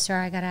 I said, sir,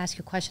 I got to ask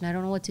you a question. I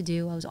don't know what to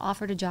do. I was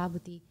offered a job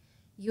with the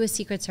U.S.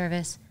 Secret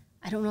Service.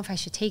 I don't know if I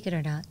should take it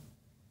or not.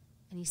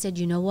 And he said,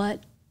 you know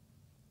what?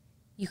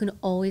 You can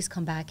always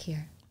come back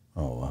here.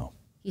 Oh, wow.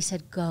 He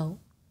said, go.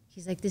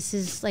 He's like, this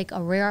is like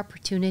a rare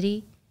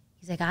opportunity.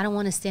 He's like, I don't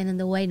want to stand in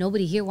the way.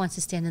 Nobody here wants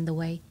to stand in the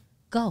way.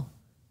 Go.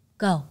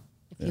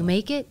 If you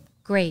make it,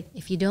 great.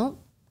 If you don't,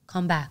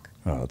 come back.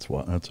 Oh,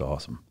 that's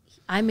awesome.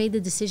 I made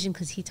the decision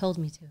because he told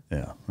me to.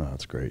 Yeah,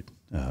 that's great.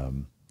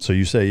 So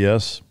you say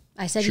yes?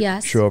 I said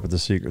yes. Show up at the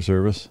Secret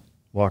Service.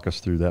 Walk us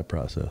through that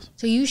process.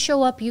 So you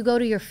show up, you go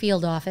to your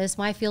field office.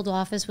 My field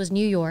office was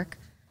New York.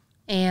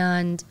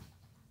 And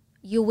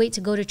you wait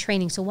to go to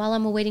training. So while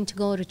I'm waiting to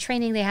go to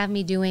training, they have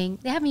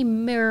me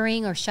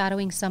mirroring or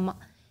shadowing some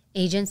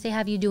agents. They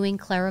have you doing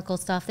clerical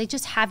stuff. They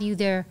just have you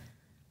there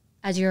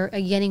as you're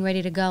getting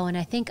ready to go. And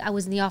I think I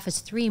was in the office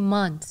 3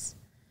 months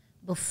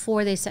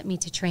before they sent me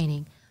to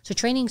training. So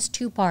training's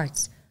 2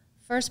 parts.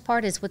 First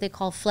part is what they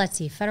call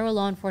FLETC, Federal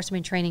Law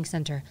Enforcement Training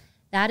Center.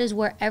 That is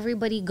where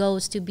everybody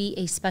goes to be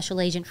a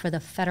special agent for the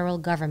federal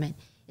government.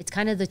 It's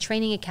kind of the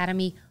training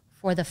academy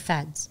for the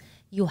feds.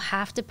 You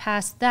have to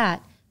pass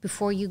that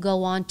before you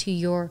go on to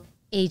your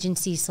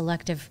agency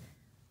selective,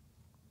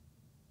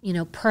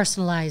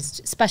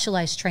 personalized,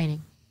 specialized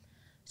training.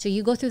 So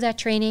you go through that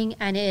training,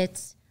 and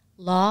it's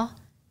law,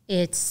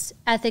 it's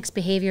ethics,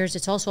 behaviors.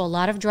 It's also a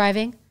lot of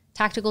driving,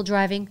 tactical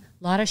driving,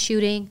 a lot of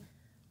shooting,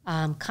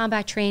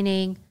 combat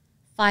training,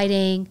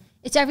 fighting.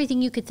 It's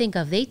everything you could think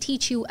of. They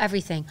teach you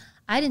everything.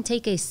 I didn't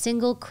take a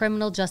single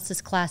criminal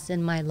justice class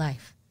in my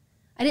life.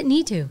 I didn't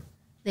need to.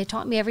 They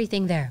taught me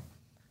everything there.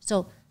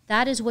 So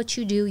that is what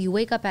you do. You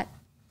wake up at,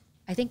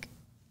 I think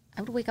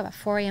I would wake up at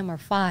 4 a.m. or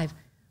 5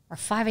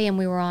 a.m.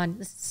 we were on.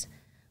 This is,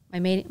 my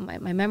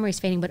memory's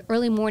fading, but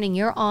early morning,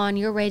 you're on,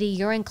 you're ready,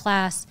 you're in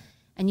class,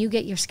 and you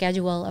get your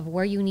schedule of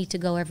where you need to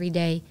go every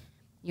day.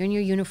 You're in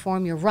your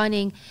uniform, you're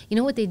running. You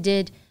know what they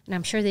did, and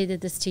I'm sure they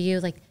did this to you,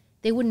 like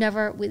they would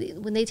never,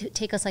 when they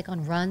take us like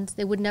on runs,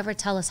 they would never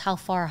tell us how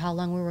far or how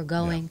long we were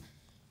going.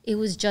 Yeah. It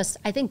was just,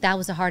 I think that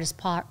was the hardest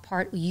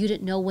part. You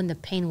didn't know when the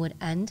pain would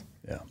end.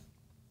 Yeah.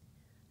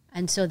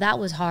 And so that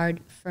was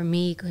hard for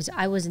me because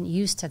I wasn't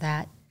used to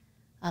that.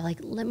 Like,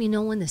 let me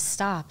know when this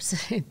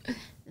stops.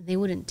 They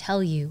wouldn't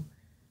tell you.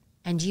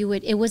 And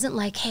it wasn't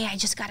like, hey, I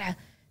just got to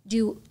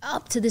do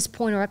up to this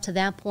point or up to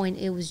that point.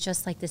 It was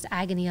just like this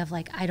agony of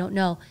like, I don't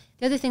know.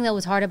 The other thing that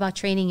was hard about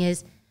training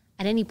is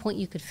at any point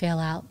you could fail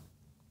out.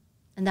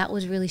 And that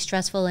was really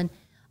stressful. And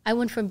I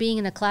went from being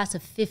in a class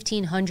of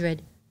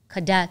 1,500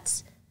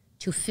 cadets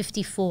to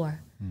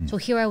 54. So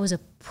here I was a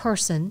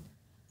person,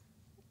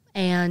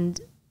 and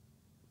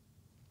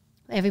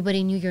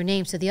everybody knew your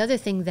name. So the other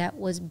thing that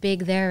was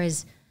big there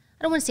is,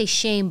 I don't want to say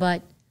shame,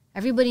 but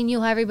everybody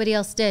knew how everybody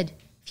else did.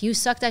 If you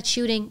sucked at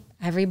shooting,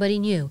 everybody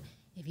knew.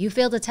 If you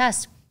failed a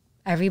test,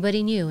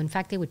 everybody knew. In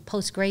fact, they would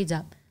post grades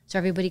up so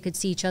everybody could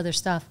see each other's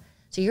stuff.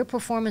 So your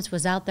performance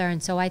was out there.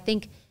 And so I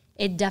think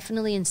it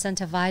definitely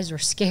incentivized or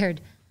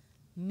scared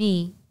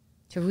me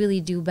to really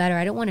do better.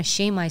 I don't want to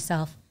shame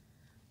myself.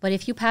 But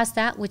if you pass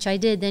that, which I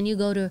did, then you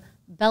go to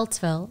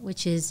Beltsville,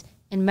 which is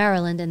in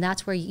Maryland, and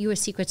that's where your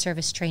Secret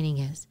Service training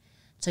is.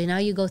 So now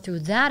you go through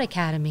that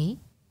academy,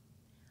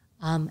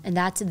 and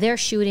that's their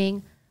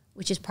shooting,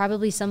 which is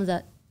probably some of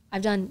the,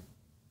 I've done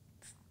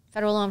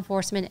federal law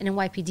enforcement and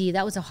NYPD.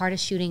 That was the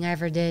hardest shooting I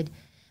ever did.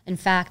 In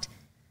fact,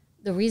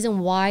 the reason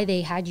why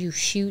they had you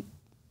shoot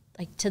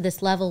like to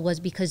this level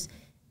was because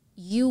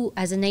you,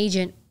 as an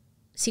agent,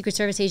 Secret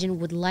Service agent,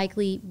 would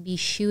likely be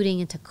shooting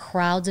into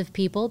crowds of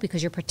people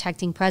because you're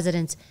protecting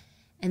presidents,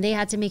 and they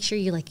had to make sure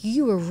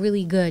you were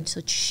really good.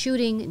 So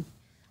shooting,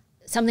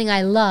 something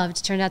I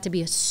loved, turned out to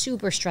be a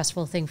super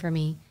stressful thing for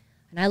me.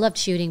 And I loved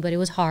shooting, but it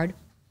was hard.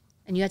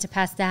 And you had to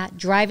pass that.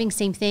 Driving,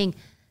 same thing.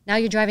 Now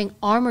you're driving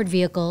armored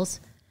vehicles,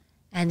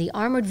 and the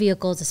armored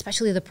vehicles,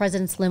 especially the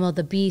president's limo,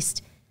 the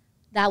Beast,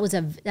 that's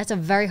a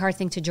very hard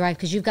thing to drive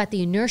because you've got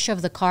the inertia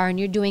of the car, and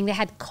they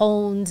had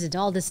cones and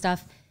all this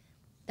stuff.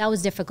 That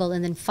was difficult.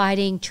 And then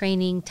fighting,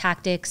 training,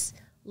 tactics,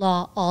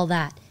 law, all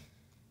that.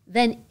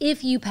 Then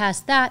if you pass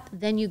that,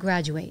 then you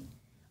graduate.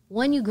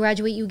 When you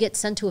graduate, you get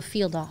sent to a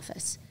field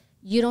office.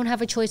 You don't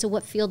have a choice of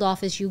what field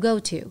office you go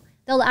to.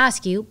 They'll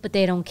ask you, but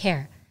they don't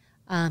care.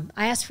 I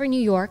asked for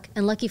New York,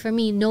 and lucky for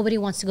me, nobody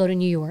wants to go to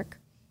New York.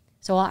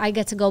 So I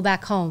get to go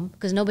back home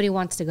because nobody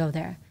wants to go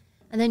there.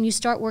 And then you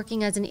start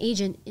working as an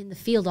agent in the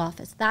field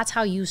office. That's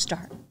how you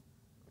start.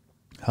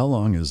 How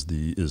long is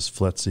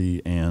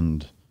FLETC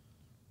and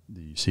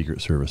the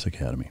Secret Service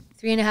Academy?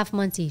 3.5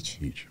 months each.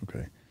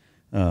 Okay.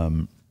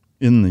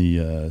 In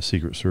the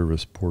Secret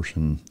Service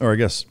portion, or I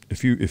guess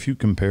if you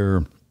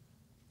compare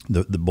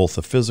the both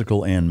the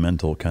physical and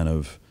mental kind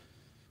of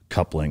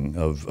coupling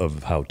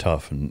of how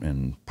tough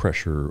and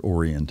pressure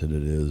oriented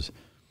it is,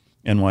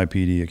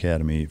 NYPD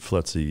Academy,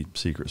 FLETC,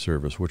 Secret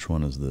Service, which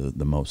one is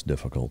the most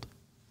difficult?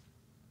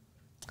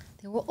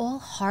 They were all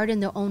hard in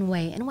their own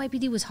way.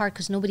 NYPD was hard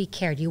because nobody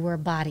cared. You were a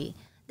body.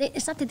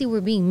 It's not that they were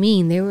being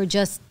mean. They were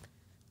just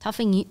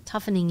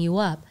toughening you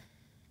up.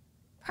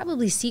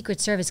 Probably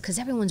Secret Service because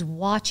everyone's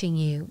watching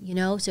you,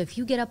 So if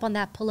you get up on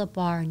that pull-up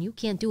bar and you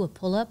can't do a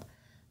pull-up,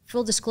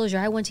 full disclosure,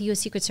 I went to U.S.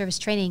 Secret Service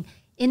training.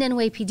 In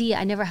NYPD,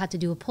 I never had to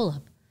do a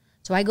pull-up.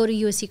 So I go to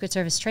U.S. Secret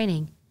Service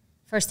training.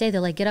 First day,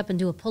 they're like, get up and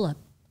do a pull-up.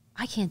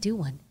 I can't do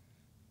one.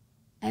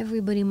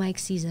 Everybody Mike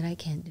sees that I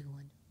can't do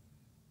one.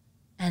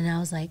 And I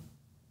was like,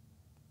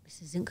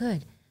 this isn't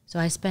good. So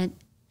I spent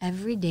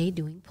every day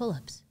doing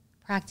pull-ups,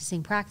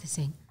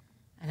 practicing.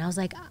 And I was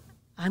like,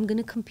 I'm going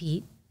to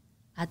compete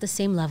at the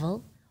same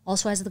level,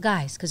 also as the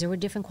guys, because there were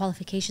different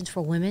qualifications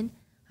for women.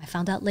 I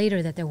found out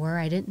later that there were.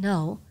 I didn't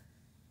know.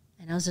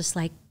 And I was just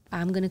like,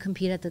 I'm going to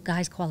compete at the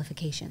guys'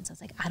 qualifications. I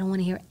was like, I don't want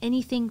to hear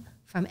anything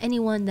from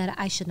anyone that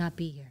I should not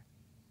be here.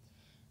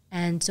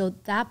 And so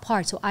that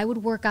part, so I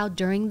would work out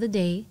during the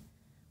day,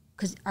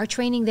 because our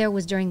training there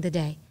was during the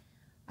day.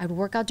 I would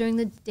work out during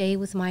the day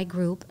with my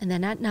group, and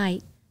then at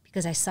night,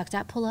 because I sucked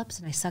at pull-ups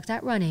and I sucked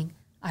at running,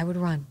 I would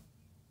run.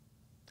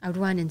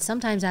 And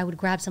sometimes I would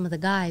grab some of the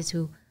guys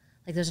who,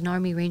 like there's an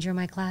Army Ranger in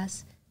my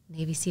class,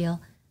 Navy SEAL.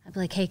 I'd be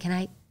like, hey, can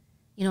I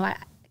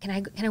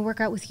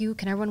work out with you?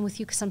 Can I run with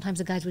you? Because sometimes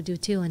the guys would do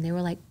it too, and they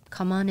were like,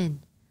 come on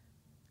in.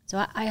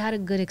 So I had a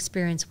good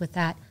experience with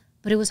that,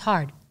 but it was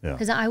hard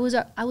because I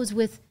was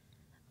with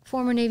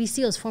former Navy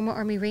SEALs, former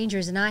Army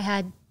Rangers, and I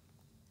had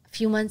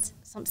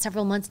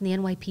several months in the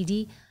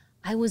NYPD.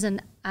 I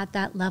wasn't at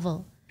that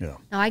level. Yeah.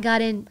 Now I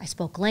got in, I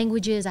spoke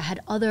languages, I had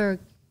other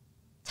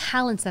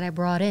talents that I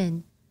brought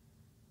in,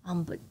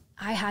 but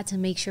I had to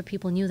make sure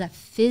people knew that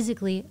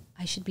physically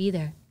I should be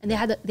there, and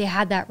they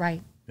had that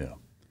right.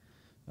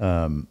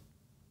 Yeah.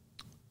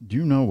 Do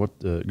you know what,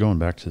 going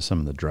back to some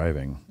of the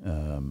driving,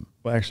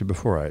 well, actually,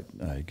 before I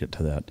get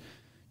to that,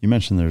 you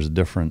mentioned there's a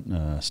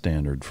different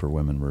standard for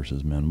women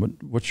versus men.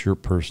 What's your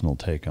personal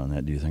take on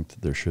that? Do you think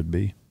that there should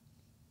be?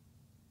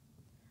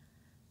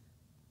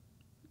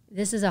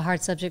 This is a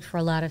hard subject for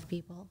a lot of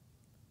people.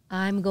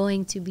 I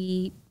don't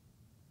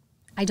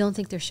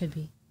think there should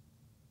be.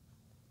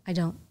 I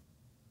don't.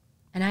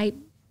 And I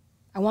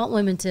want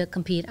women to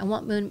compete. I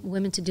want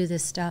women to do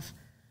this stuff.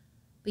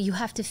 But you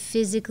have to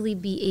physically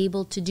be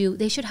able to do,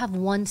 they should have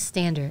one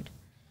standard.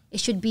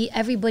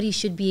 Everybody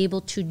should be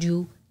able to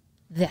do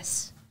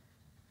this.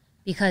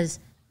 Because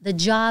the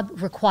job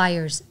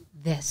requires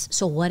this.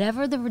 So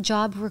whatever the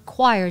job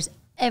requires,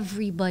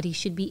 everybody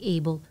should be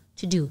able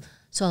to do.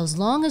 So as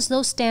long as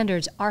those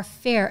standards are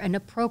fair and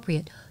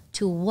appropriate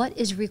to what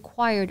is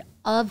required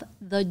of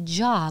the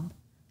job,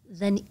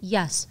 then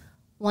yes,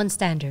 one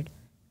standard.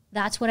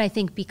 That's what I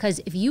think,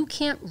 because if you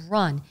can't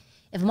run,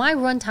 if my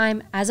run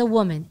time as a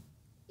woman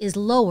is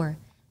lower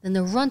than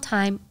the run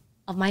time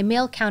of my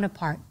male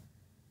counterpart,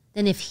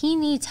 then if he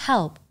needs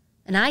help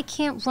and I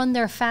can't run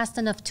there fast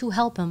enough to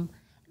help him,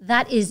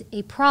 that is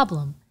a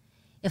problem.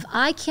 If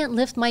I can't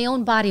lift my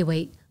own body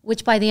weight,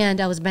 which by the end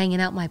I was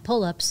banging out my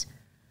pull-ups,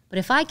 but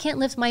if I can't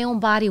lift my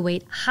own body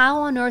weight, how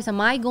on earth am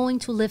I going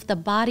to lift the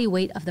body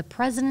weight of the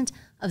President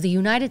of the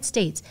United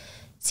States?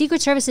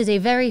 Secret Service is a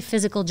very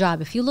physical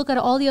job. If you look at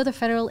all the other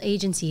federal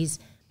agencies,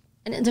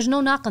 and there's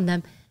no knock on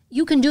them,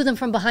 you can do them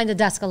from behind the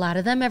desk, a lot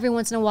of them. Every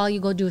once in a while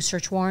you go do a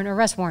search warrant or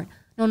arrest warrant.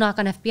 No knock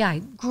on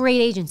FBI. Great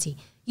agency.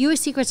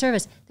 U.S. Secret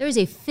Service, there is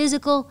a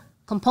physical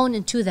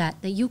component to that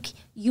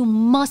you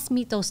must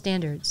meet those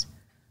standards.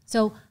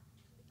 So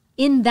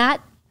in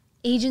that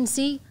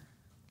agency,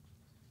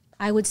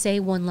 I would say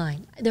one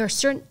line. There are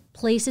certain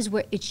places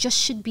where it just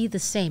should be the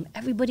same.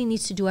 Everybody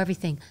needs to do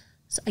everything.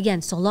 So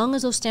again, so long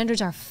as those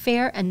standards are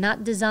fair and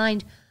not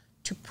designed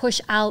to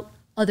push out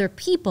other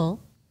people,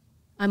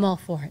 I'm all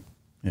for it.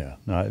 Yeah,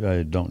 no,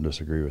 I don't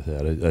disagree with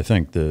that. I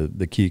think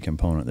the key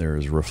component there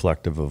is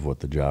reflective of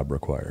what the job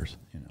requires.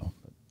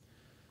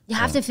 You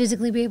have to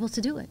physically be able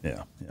to do it.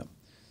 Yeah,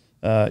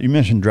 yeah. You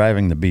mentioned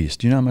driving the Beast.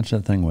 Do you know how much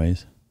that thing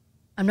weighs?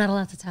 I'm not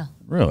allowed to tell.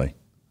 Really?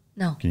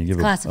 No. Can you give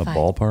a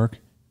ballpark?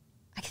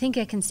 I think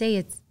I can say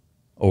it's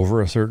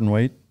over a certain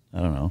weight.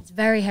 I don't know. It's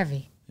very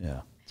heavy.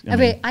 Yeah.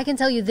 I can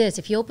tell you this: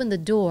 if you open the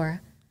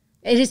door,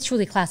 it is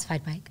truly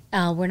classified, Mike.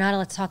 We're not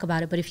allowed to talk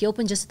about it. But if you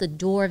open just the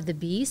door of the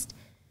Beast,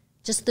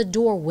 just the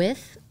door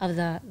width of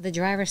the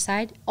driver's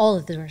side, all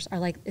of the doors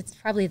are it's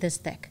probably this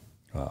thick.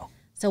 Wow.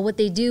 So what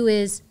they do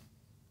is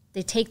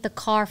they take the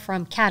car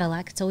from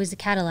Cadillac. It's always a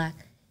Cadillac.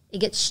 It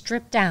gets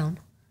stripped down.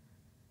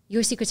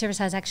 Your Secret Service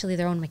has actually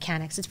their own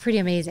mechanics. It's pretty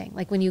amazing.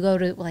 Like when you go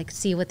to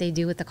see what they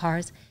do with the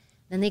cars,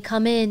 then they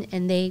come in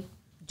and they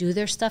do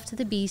their stuff to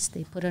the Beast.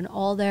 They put in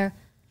all their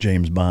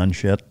James Bond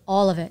shit.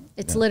 All of it.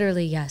 It's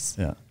literally, yes.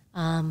 Yeah.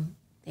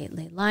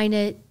 They line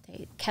it,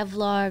 they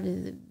Kevlar,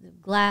 the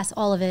glass,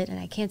 all of it, and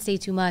I can't say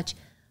too much.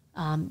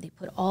 They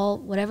put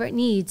whatever it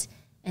needs,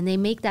 and they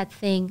make that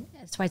thing.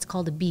 That's why it's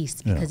called a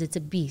Beast, because it's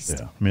a beast.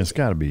 Yeah. I mean, it's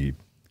got to be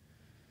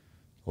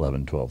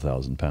 11,000,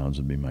 12,000 pounds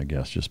would be my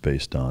guess, just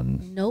based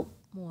on. Nope,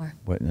 more.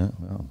 What? Yeah,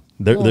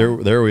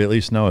 well, there we at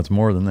least know it's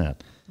more than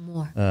that.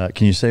 More.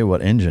 Can you say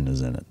what engine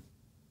is in it?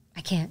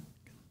 I can't.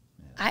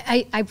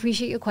 Yeah. I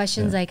appreciate your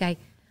questions. Yeah.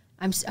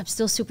 I'm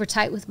still super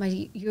tight with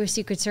my U.S.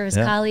 Secret Service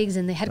colleagues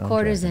in the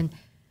headquarters, and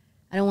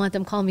I don't want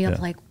them calling me up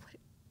like,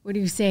 what are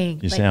you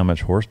saying? You say how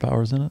much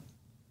horsepower is in it?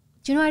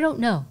 Do you know, I don't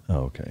know. Oh,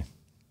 okay.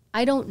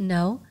 I don't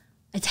know.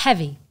 It's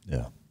heavy.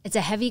 Yeah. It's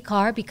a heavy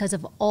car because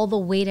of all the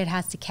weight it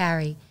has to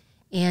carry.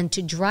 And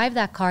to drive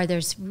that car,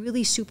 there's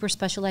really super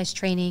specialized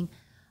training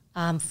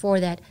for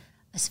that,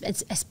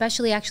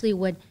 especially actually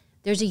when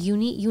there's a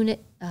unique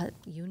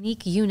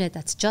unit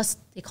that's just,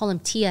 they call them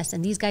TS,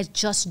 and these guys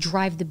just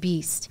drive the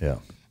beast. Yeah.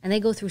 And they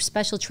go through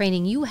special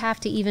training. You have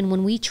to, even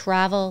when we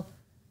travel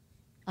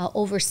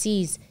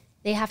overseas,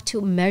 they have to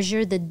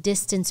measure the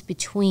distance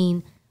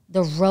between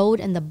the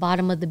road and the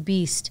bottom of the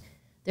beast.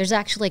 There's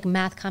actually like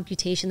math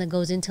computation that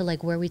goes into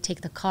like where we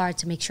take the car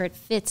to make sure it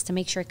fits, to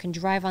make sure it can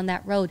drive on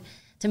that road,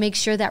 to make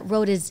sure that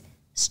road is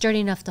sturdy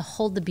enough to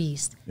hold the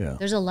beast. Yeah.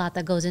 There's a lot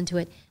that goes into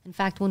it. In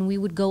fact, when we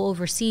would go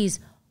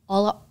overseas,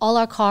 all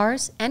our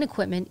cars and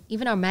equipment,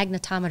 even our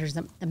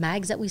magnetometers, the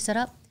mags that we set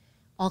up,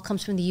 all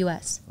comes from the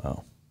U.S.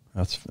 Wow.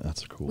 That's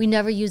cool. We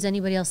never use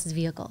anybody else's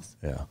vehicles.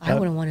 Yeah. I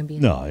wouldn't want to be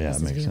in anybody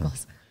else's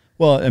vehicles. Sense.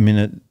 Well, I mean,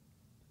 it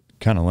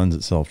kind of lends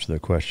itself to the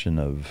question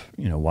of,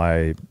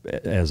 why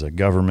as a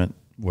government,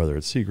 whether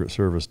it's Secret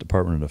Service,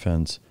 Department of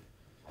Defense,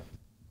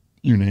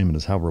 you name it,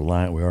 is how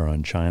reliant we are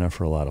on China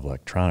for a lot of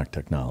electronic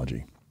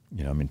technology.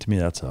 To me,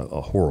 that's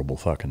a horrible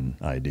fucking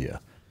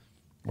idea,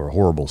 or a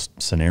horrible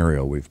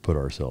scenario we've put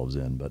ourselves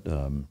in. But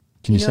can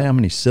you say how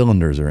many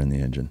cylinders are in the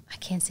engine? I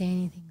can't say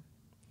anything.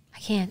 I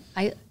can't.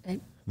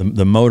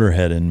 The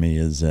motorhead in me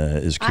is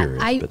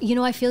curious.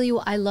 I feel you.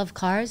 I love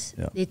cars.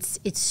 Yeah.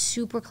 It's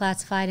super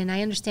classified, and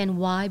I understand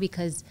why,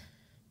 because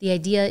the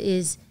idea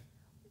is,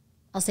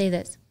 I'll say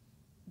this.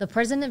 The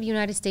President of the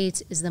United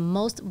States is the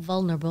most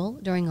vulnerable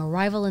during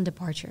arrival and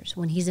departures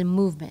when he's in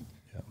movement.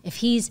 Yeah. If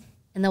he's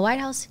in the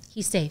White House,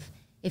 he's safe.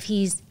 If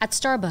he's at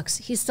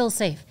Starbucks, he's still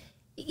safe.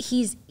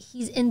 He's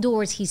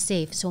indoors, he's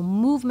safe. So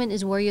movement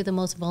is where you're the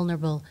most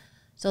vulnerable.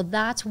 So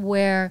that's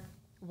why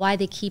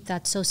they keep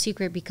that so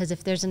secret, because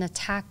if there's an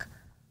attack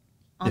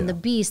on the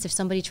beast, if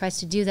somebody tries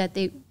to do that,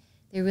 they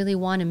really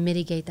want to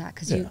mitigate that,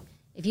 because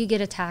if you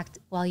get attacked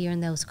while you're in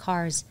those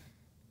cars,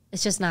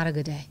 it's just not a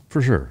good day.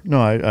 For sure.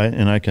 No,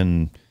 I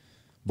can.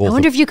 I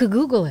wonder if you could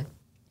Google it.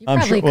 You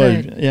probably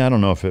could. Well, I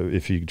don't know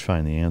if you could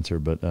find the answer,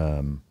 but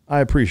I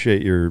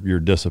appreciate your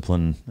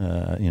discipline.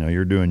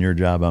 You're doing your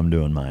job, I'm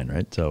doing mine,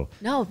 right? So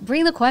no,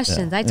 bring the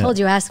questions. I told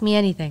you, ask me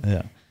anything.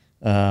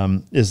 Yeah.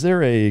 Is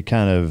there a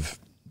kind of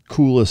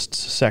coolest,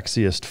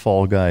 sexiest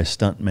fall guy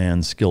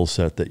stuntman skill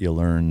set that you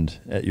learned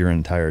at your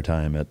entire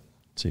time at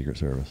Secret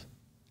Service?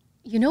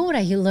 You know what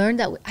I learned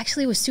that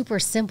actually was super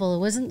simple? It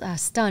wasn't a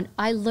stunt.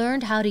 I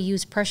learned how to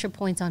use pressure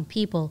points on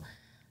people.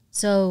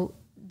 So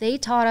they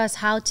taught us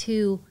how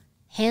to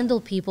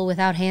handle people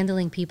without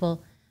handling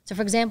people. So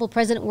for example,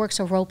 president works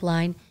a rope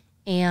line,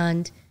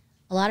 and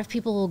a lot of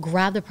people will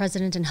grab the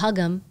president and hug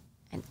him,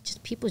 and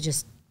people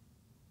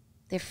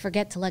they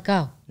forget to let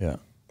go. Yeah.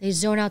 They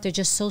zone out. They're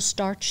just so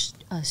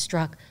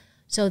struck.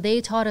 So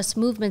they taught us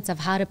movements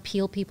of how to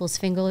peel people's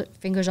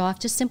fingers off,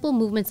 just simple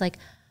movements like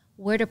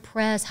where to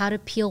press, how to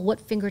peel,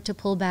 what finger to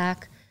pull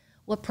back,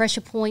 what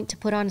pressure point to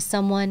put on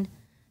someone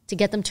to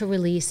get them to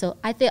release. So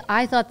I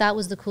thought that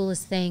was the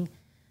coolest thing.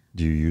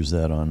 Do you use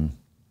that on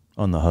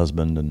the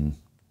husband and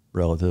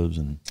relatives?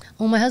 And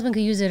well, my husband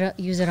could use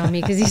it on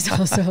me because he's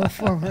also a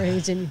former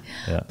agent.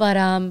 Yeah.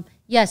 But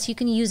yes, you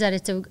can use that.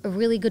 It's a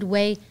really good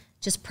way,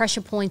 just pressure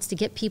points to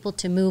get people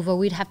to move, or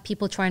we'd have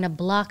people trying to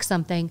block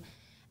something.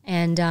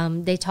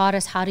 And they taught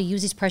us how to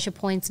use these pressure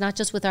points, not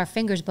just with our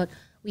fingers, but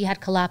we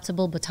had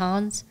collapsible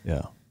batons.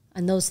 Yeah.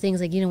 And those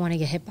things, like you don't want to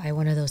get hit by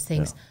one of those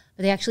things. Yeah.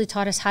 But they actually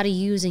taught us how to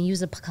use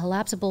a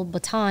collapsible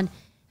baton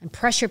and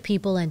pressure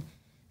people. And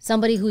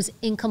somebody who's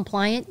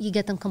incompliant, you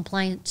get them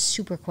compliant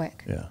super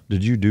quick. Yeah.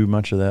 Did you do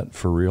much of that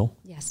for real?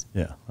 Yes.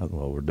 Yeah.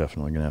 Well, we're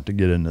definitely going to have to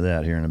get into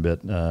that here in a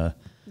bit.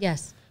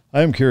 Yes.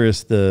 I am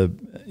curious,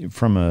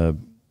 from a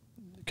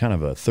kind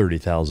of a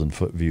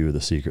 30,000-foot view of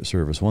the Secret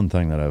Service, one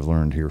thing that I've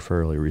learned here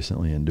fairly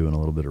recently in doing a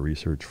little bit of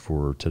research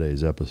for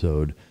today's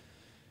episode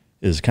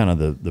is kind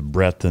of the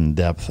breadth and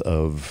depth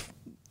of,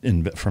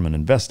 from an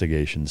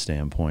investigation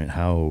standpoint,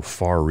 how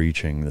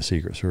far-reaching the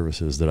Secret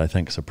Service is that I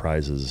think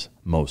surprises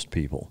most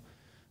people.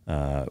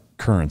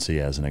 Currency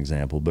as an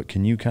example, but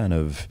can you kind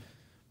of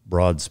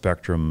broad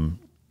spectrum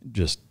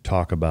just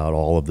talk about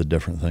all of the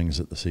different things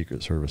that the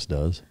Secret Service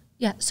does?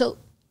 Yeah, so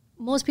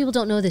most people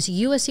don't know this.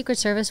 U.S. Secret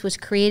Service was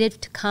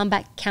created to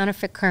combat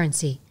counterfeit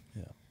currency.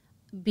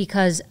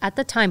 Because at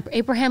the time,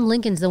 Abraham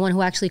Lincoln's the one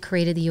who actually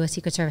created the U.S.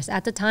 Secret Service.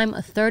 At the time,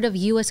 a third of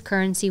U.S.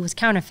 currency was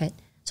counterfeit.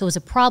 So it was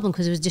a problem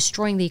because it was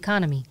destroying the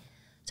economy.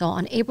 So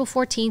on April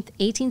 14th,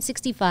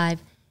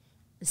 1865,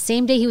 the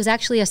same day he was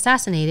actually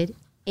assassinated,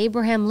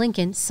 Abraham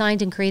Lincoln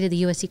signed and created the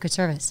U.S. Secret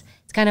Service.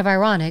 It's kind of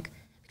ironic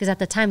because at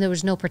the time there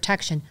was no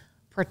protection.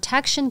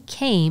 Protection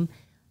came,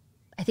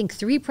 I think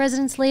 3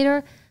 presidents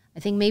later.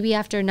 I think maybe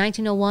after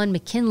 1901,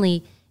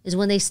 McKinley is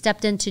when they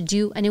stepped in to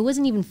do, and it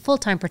wasn't even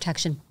full-time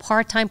protection,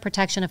 part-time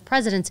protection of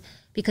presidents,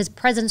 because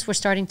presidents were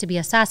starting to be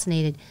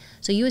assassinated.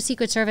 So U.S.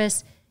 Secret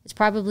Service is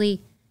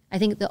probably, I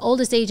think the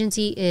oldest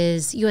agency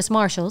is U.S.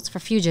 Marshals for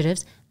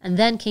fugitives, and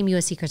then came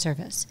U.S. Secret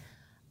Service.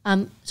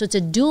 So it's a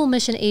dual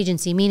mission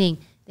agency, meaning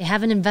they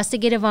have an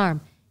investigative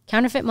arm.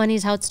 Counterfeit money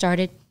is how it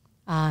started.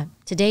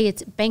 Today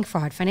it's bank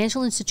fraud,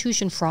 financial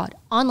institution fraud,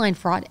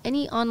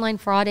 any online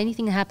fraud,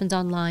 anything that happens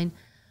online,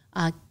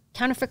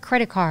 counterfeit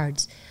credit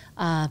cards.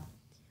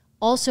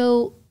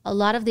 Also, a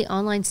lot of the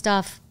online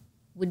stuff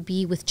would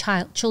be with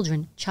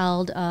children,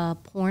 child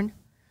porn,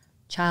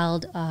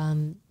 child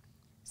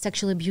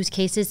sexual abuse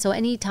cases. So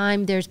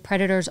anytime there's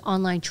predators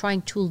online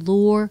trying to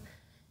lure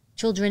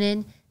children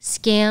in,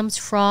 scams,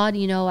 fraud,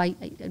 I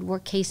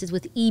work cases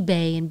with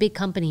eBay and big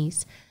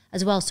companies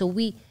as well. So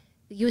the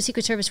U.S.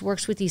 Secret Service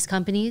works with these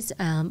companies,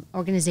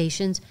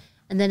 organizations,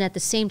 and then at the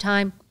same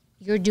time,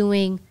 you're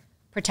doing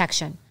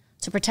protection.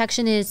 So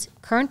protection is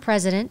current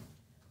president,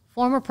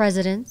 former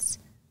presidents,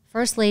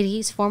 first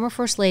ladies, former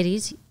first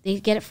ladies, they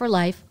get it for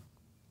life.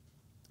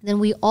 Then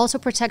we also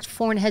protect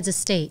foreign heads of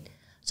state.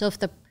 So if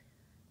the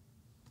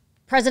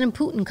President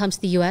Putin comes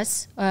to the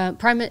U.S.,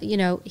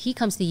 he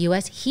comes to the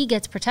U.S., he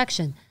gets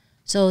protection.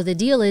 So the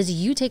deal is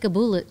you take a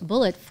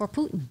bullet for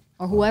Putin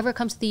or whoever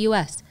comes to the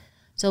U.S.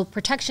 So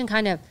protection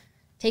kind of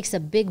takes a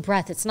big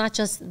breath. It's not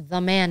just the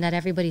man that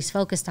everybody's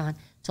focused on.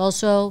 It's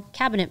also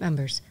cabinet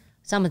members,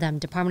 some of them,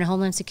 Department of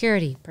Homeland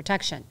Security,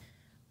 protection,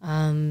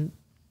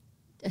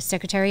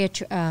 Secretary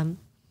of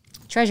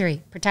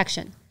Treasury,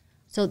 protection.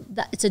 So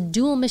it's a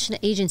dual mission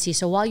agency.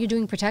 So while you're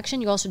doing protection,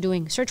 you're also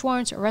doing search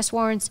warrants, arrest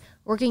warrants,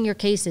 working your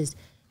cases.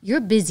 You're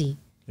busy.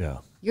 Yeah.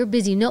 You're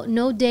busy.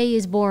 No day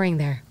is boring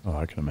there. Oh,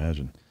 I can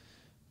imagine.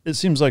 It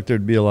seems like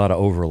there'd be a lot of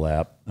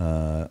overlap,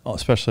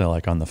 especially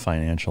like on the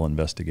financial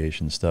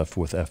investigation stuff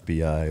with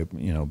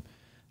FBI.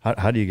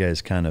 How do you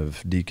guys kind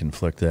of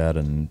deconflict that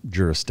and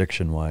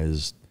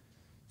jurisdiction-wise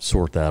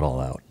sort that all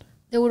out?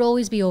 There would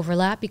always be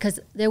overlap because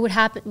what would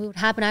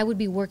happen, I would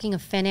be working a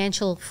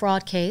financial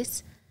fraud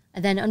case,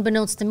 and then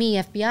unbeknownst to me,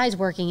 FBI is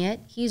working it.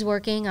 He's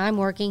working, I'm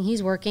working,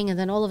 he's working, and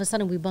then all of a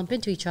sudden we bump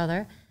into each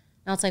other.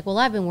 Now it's like, well,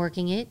 I've been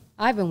working it.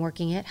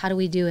 How do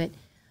we do it?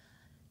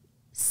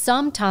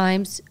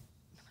 Sometimes,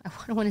 I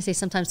don't want to say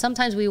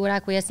sometimes we would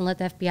acquiesce and let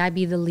the FBI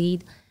be the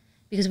lead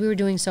because we were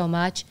doing so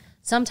much.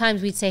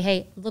 Sometimes we'd say,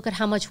 hey, look at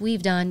how much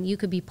we've done. You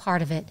could be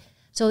part of it.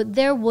 So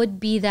there would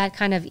be that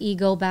kind of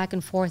ego back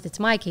and forth. It's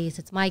my case,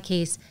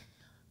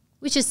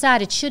 which is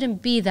sad. It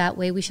shouldn't be that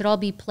way. We should all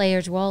be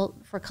players. We're all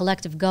for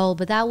collective goal,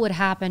 but that would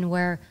happen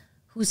where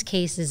whose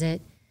case is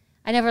it?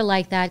 I never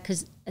liked that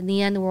because in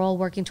the end, we're all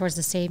working towards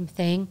the same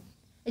thing.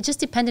 It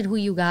just depended who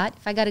you got.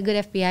 If I got a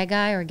good FBI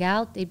guy or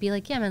gal, they'd be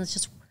like, yeah, man, let's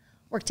just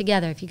work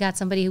together. If you got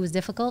somebody who was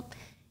difficult,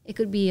 it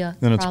could be a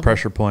Then problem. it's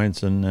pressure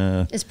points and...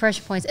 It's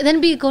pressure points. And then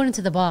it'd be going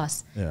into the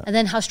boss. Yeah. And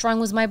then how strong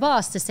was my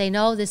boss to say,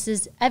 no, this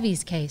is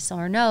Evy's case,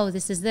 or no,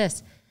 this is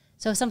this.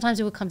 So sometimes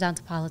it would come down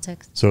to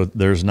politics. So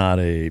there's not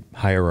a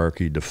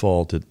hierarchy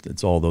default.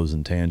 It's all those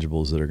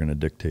intangibles that are going to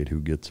dictate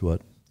who gets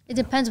what? It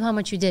depends on how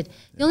much you did.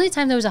 The only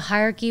time there was a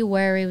hierarchy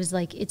where it was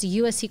like, it's a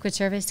U.S. Secret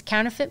Service,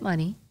 counterfeit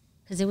money,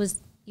 because it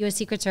was U.S.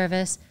 Secret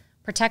Service,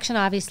 protection,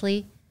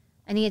 obviously,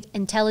 any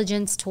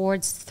intelligence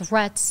towards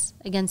threats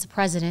against the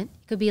president.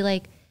 It could be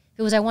like, if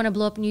it was I want to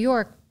blow up New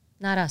York,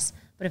 not us.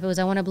 But if it was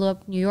I want to blow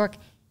up New York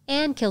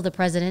and kill the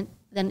president,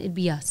 then it'd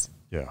be us.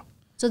 Yeah.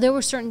 So there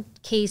were certain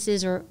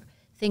cases or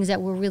things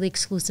that were really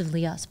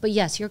exclusively us. But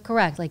yes, you're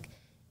correct. Like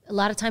a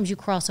lot of times you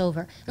cross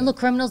over. And look,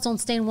 criminals don't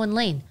stay in one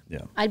lane.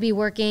 Yeah. I'd be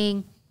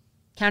working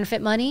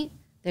counterfeit money,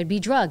 there'd be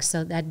drugs.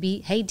 So that'd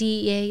be, hey,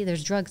 DEA,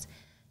 there's drugs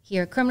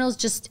here. Criminals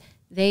just,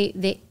 they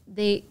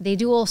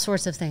do all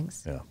sorts of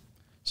things. Yeah.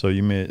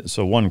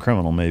 So one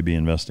criminal may be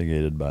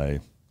investigated by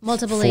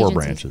multiple four agencies.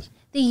 branches.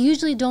 They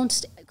usually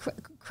don't,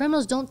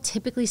 criminals don't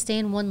typically stay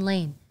in one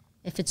lane.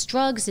 If it's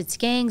drugs, it's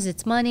gangs,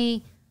 it's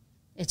money,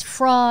 it's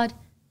fraud.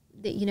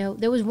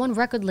 There was one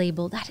record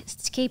label, that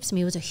escapes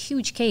me, it was a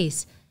huge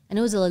case. And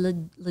it was a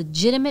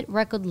legitimate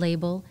record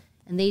label,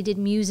 and they did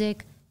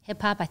music,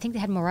 hip-hop. I think they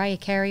had Mariah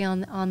Carey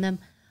on them.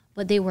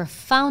 But they were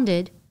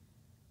founded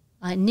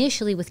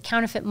initially with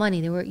counterfeit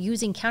money. They were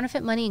using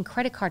counterfeit money and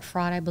credit card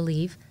fraud, I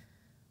believe,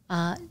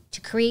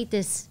 to create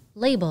this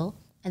label.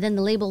 And then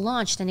the label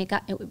launched, and it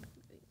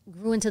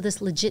grew into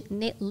this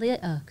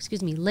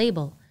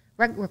label,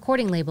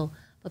 recording label.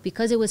 But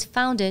because it was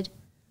founded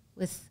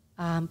with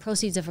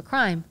proceeds of a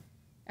crime,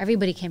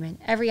 everybody came in.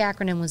 Every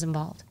acronym was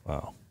involved.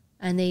 Wow.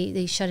 And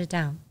they shut it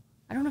down.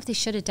 I don't know if they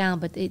shut it down,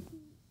 but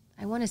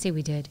I want to say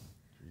we did.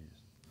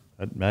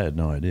 Jeez. I had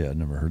no idea. I'd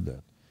never heard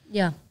that.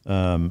 Yeah.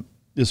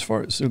 As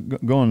far as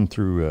going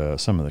through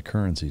some of the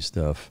currency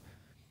stuff,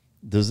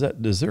 does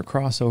there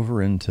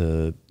crossover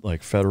into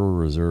like Federal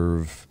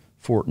Reserve,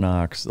 Fort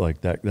Knox,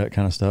 like that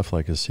kind of stuff?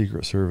 Like, does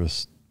Secret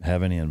Service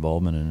have any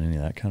involvement in any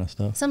of that kind of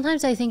stuff?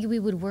 Sometimes I think we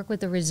would work with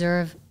the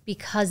Reserve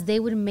because they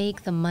would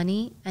make the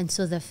money, and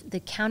so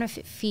the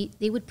counterfeit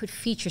they would put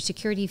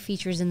security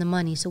features in the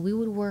money. So we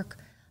would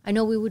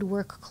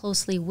work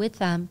closely with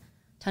them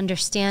to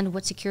understand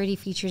what security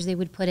features they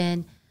would put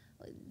in.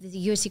 The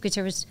U.S. Secret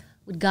Service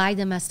would guide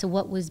them as to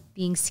what was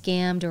being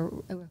scammed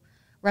or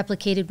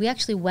replicated. We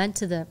actually went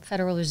to the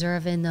Federal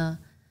Reserve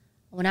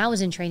when I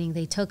was in training.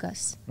 They took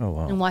us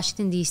in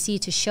Washington, D.C.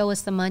 to show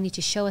us the money,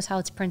 to show us how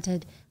it's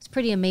printed. It's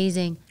pretty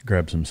amazing.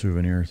 Grab some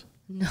souvenirs.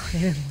 No, they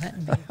didn't let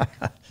me.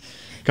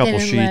 Couple they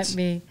didn't sheets. Let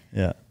me.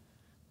 Yeah.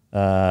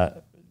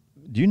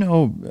 Do you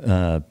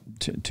know,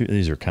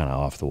 these are kind of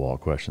off the wall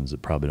questions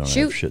that probably don't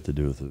have shit to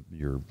do with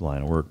your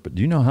line of work, but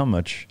do you know how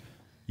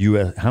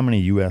many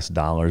U.S.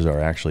 dollars are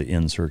actually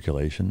in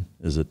circulation?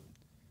 Is it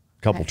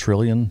a couple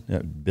trillion?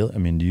 I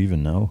mean, do you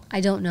even know?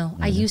 I don't know.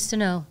 I used to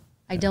know.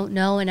 I don't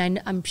know,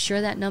 and I'm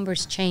sure that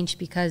number's changed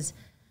because,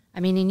 I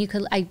mean, and you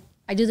could, I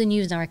do the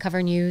news now. I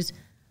cover news,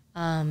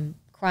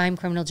 crime,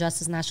 criminal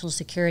justice, national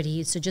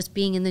security. So just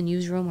being in the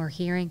newsroom or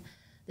hearing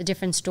the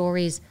different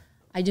stories,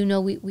 I do know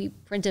we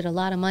printed a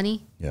lot of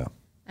money. Yeah.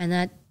 And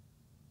that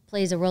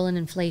plays a role in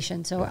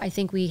inflation. So I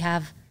think we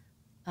have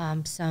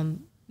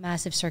some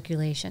massive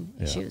circulation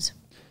issues.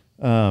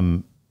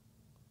 One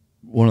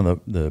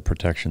of the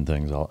protection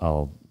things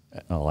I'll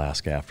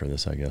ask after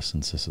this, I guess,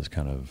 since this is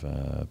kind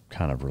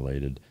of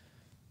related.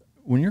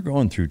 When you're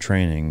going through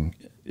training,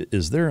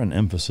 is there an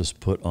emphasis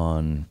put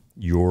on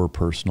your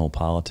personal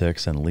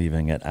politics and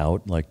leaving it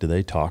out? Like, do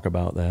they talk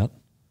about that?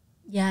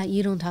 Yeah,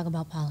 you don't talk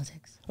about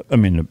politics. I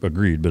mean,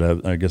 agreed,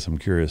 but I guess I'm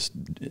curious,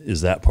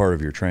 is that part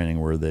of your training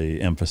where they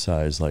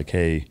emphasize, like,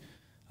 hey,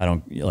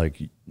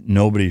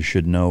 nobody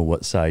should know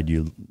what side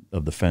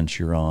of the fence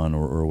you're on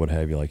or what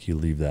have you, like you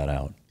leave that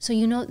out? So,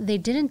 they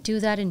didn't do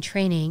that in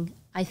training,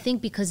 I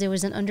think because there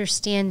was an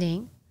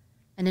understanding,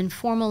 an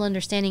informal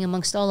understanding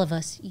amongst all of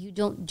us. You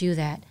don't do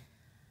that.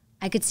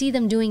 I could see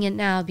them doing it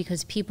now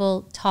because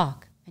people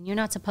talk, and you're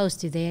not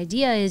supposed to. The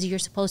idea is you're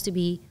supposed to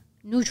be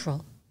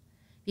neutral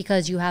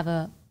because you have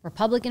a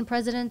Republican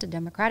president, a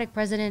Democratic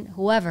president,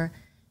 whoever,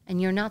 and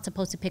you're not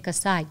supposed to pick a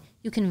side.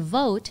 You can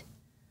vote,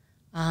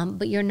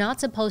 but you're not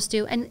supposed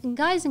to. And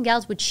guys and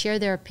gals would share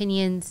their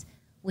opinions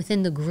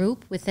within the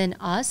group, within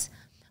us,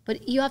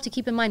 but you have to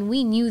keep in mind,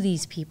 we knew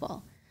these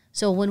people.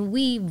 So when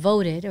we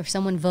voted, or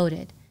someone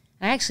voted,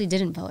 I actually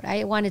didn't vote.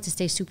 I wanted to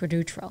stay super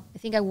neutral. I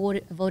think I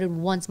voted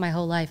once my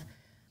whole life.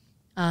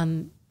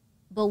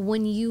 But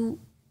when you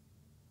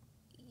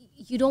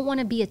don't want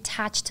to be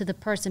attached to the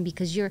person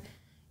because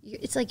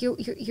it's like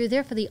you're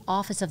there for the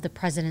office of the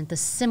president, the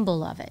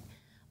symbol of it.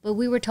 But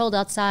we were told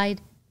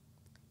outside,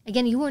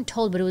 again, you weren't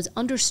told, but it was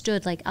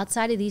understood, like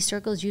outside of these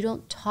circles, you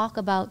don't talk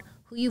about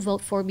who you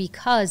vote for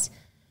because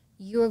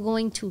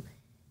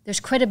there's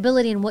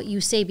credibility in what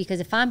you say, because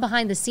if I'm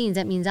behind the scenes,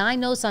 that means I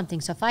know something.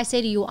 So if I say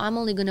to you, I'm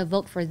only going to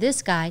vote for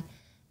this guy,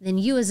 then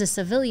you as a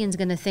civilian is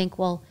going to think,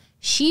 well,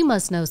 she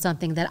must know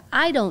something that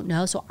I don't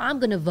know, so I'm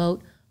going to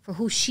vote for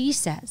who she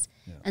says.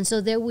 Yeah. And so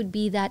there would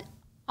be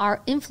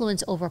our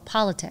influence over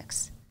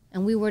politics,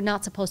 and we were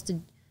not supposed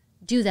to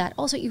do that.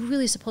 Also, you're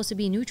really supposed to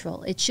be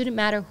neutral. It shouldn't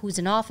matter who's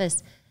in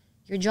office.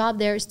 Your job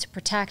there is to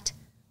protect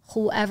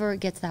whoever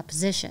gets that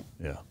position.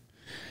 Yeah.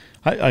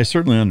 I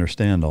certainly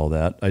understand all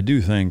that. I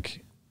do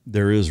think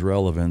there is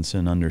relevance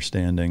in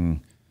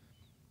understanding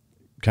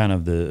kind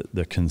of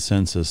the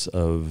consensus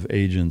of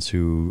agents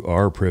who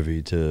are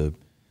privy to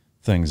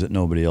things that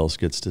nobody else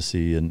gets to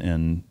see.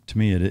 And to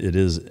me, it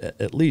is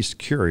at least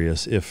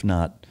curious, if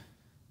not,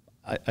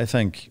 I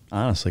think,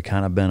 honestly,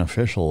 kind of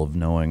beneficial of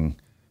knowing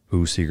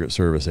who Secret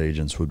Service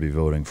agents would be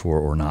voting for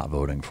or not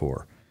voting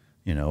for,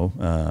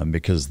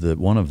 because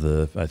one of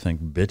the, I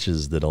think,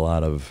 bitches that a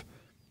lot of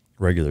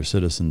regular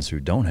citizens who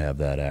don't have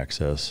that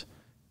access,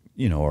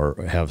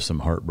 or have some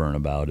heartburn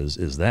about is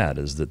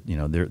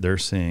that they're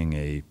seeing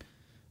a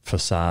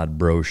facade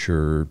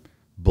brochure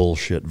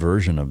bullshit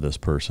version of this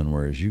person,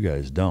 whereas you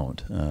guys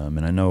don't.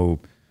 And I know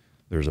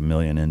there's a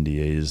million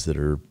NDAs that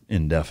are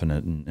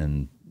indefinite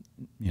and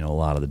a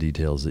lot of the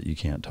details that you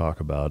can't talk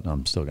about.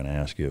 I'm still going to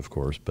ask you, of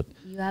course, but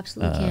you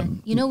absolutely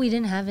can. We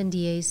didn't have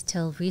NDAs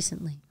till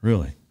recently.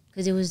 Really?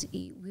 Because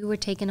we were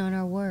taken on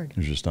our word. It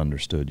was just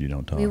understood you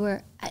don't talk.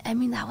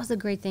 That was the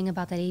great thing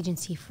about that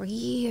agency for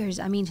years.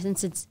 I mean,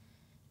 since its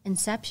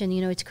inception,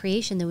 its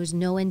creation, there was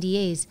no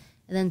NDAs.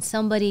 And then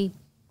somebody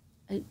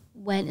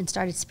went and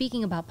started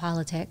speaking about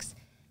politics,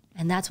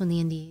 and that's when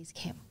the NDAs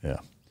came.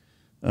 Yeah.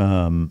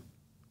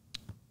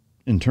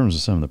 In terms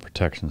of some of the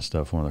protection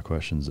stuff, one of the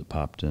questions that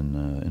popped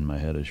in my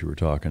head as you were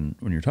talking,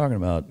 when you're talking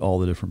about all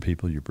the different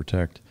people you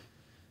protect,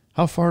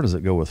 how far does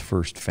it go with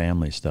first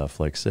family stuff?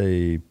 Like,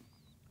 say,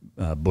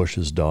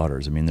 Bush's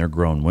daughters. I mean, they're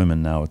grown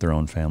women now with their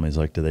own families.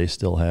 Like, do they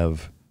still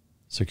have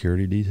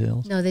security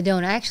details? No, they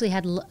don't. I actually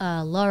had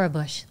Laura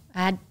Bush.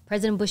 I had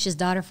President Bush's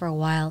daughter for a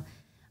while.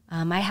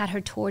 I had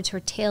her towards her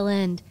tail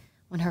end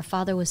when her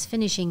father was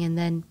finishing, and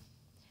then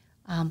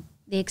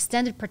they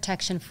extended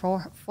protection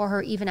for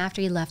her even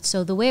after he left.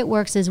 So the way it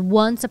works is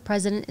once a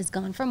president is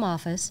gone from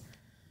office,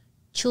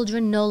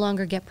 children no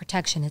longer get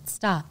protection. It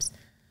stops.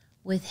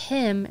 With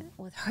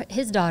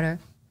his daughter,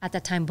 at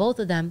that time, both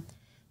of them,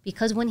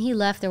 because when he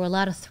left, there were a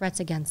lot of threats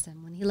against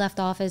him. When he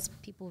left office,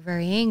 people were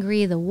very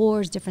angry, the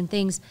wars, different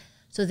things.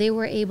 So they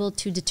were able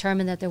to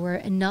determine that there were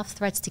enough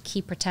threats to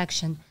keep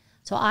protection.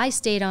 So I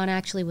stayed on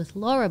actually with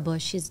Laura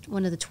Bush, she's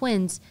one of the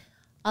twins,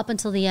 up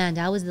until the end.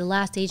 I was the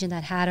last agent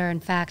that had her. In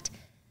fact,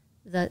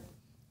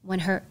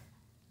 when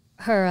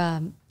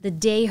the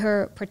day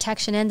her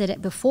protection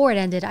ended, before it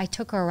ended, I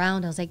took her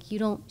around. I was like,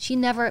 she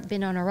never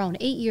been on her own.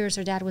 8 years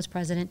her dad was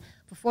president.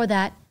 Before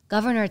that,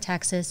 governor of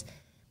Texas.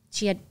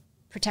 She had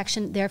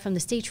protection there from the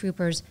state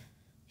troopers.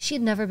 She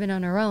had never been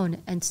on her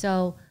own. And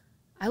so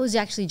I was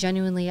actually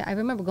genuinely, I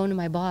remember going to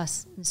my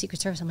boss in the Secret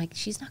Service. I'm like,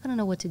 she's not going to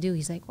know what to do.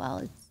 He's like, well,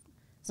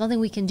 it's nothing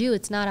we can do.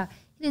 It's not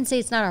he didn't say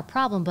it's not our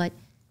problem, but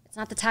it's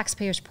not the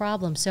taxpayer's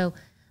problem. So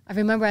I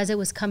remember as it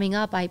was coming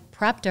up, I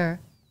prepped her.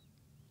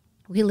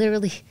 We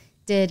literally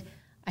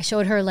I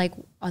showed her like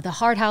the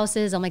hard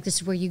houses. I'm like, this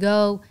is where you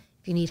go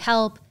if you need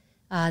help.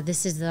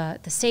 This is the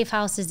safe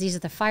houses. These are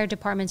the fire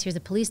departments. Here's the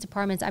police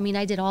departments. I mean,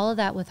 I did all of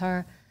that with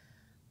her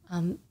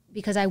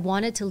because I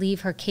wanted to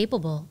leave her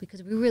capable,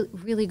 because we were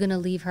really going to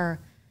leave her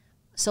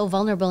so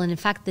vulnerable. And in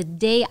fact, the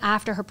day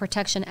after her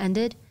protection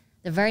ended,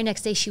 the very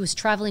next day she was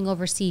traveling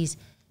overseas.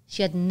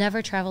 She had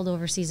never traveled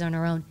overseas on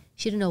her own.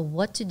 She didn't know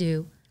what to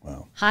do,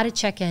 how to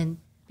check in,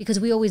 because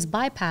we always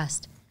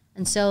bypassed.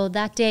 And so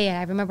that day,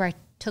 I remember I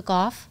took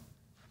off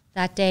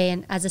that day,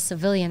 and as a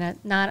civilian,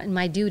 not in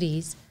my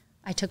duties,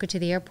 I took her to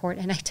the airport,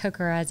 and I took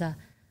her as a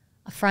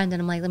friend,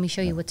 and I'm like, let me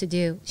show you what to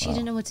do. She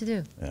didn't know what to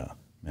do.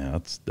 Yeah,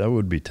 that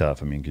would be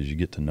tough. I mean, because you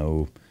get to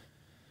know,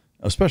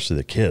 especially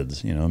the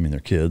kids, you know, I mean, they're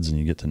kids, and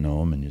you get to know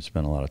them, and you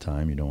spend a lot of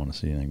time. You don't want to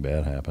see anything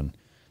bad happen.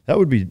 That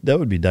would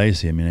be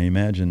dicey. I mean, I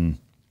imagine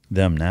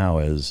them now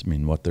as, I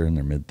mean, they're in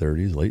their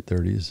mid-30s, late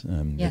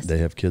 30s. Yes. They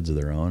have kids of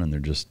their own, and they're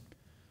just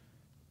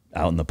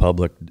out in the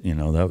public. You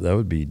know, that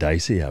would be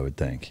dicey, I would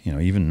think. You know,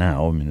 even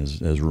now, I mean,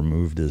 as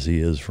removed as he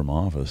is from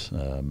office,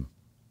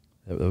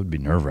 that would be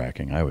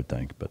nerve-wracking, I would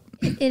think. But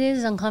it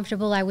is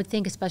uncomfortable, I would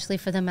think, especially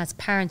for them as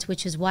parents,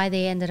 which is why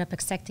they ended up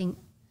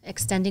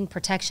extending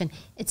protection.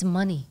 It's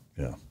money.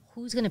 Yeah.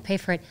 Who's going to pay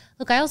for it?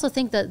 Look, I also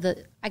think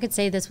that I could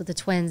say this with the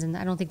twins, and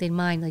I don't think they'd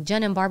mind. Like,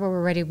 Jen and Barbara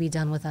were ready to be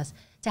done with us.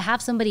 To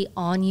have somebody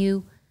on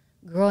you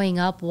growing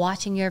up,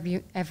 watching your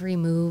every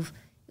move,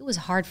 it was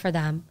hard for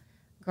them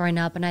growing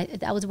up. And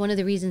that was one of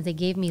the reasons they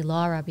gave me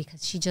Laura,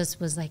 because she just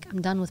was like,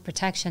 I'm done with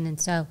protection. And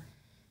so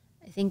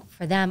I think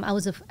for them,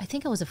 I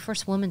think I was the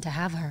first woman to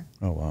have her.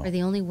 Oh, wow. Or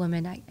the only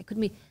woman. I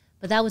couldn't be,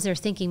 but that was their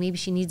thinking. Maybe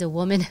she needs a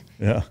woman.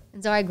 Yeah.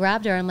 And so I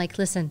grabbed her. I'm like,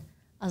 listen,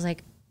 I was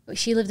like,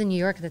 she lived in New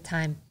York at the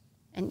time.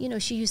 And, you know,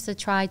 she used to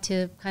try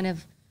to kind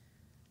of,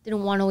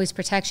 didn't want always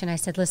protection. I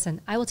said,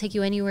 listen, I will take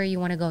you anywhere you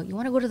want to go. You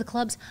want to go to the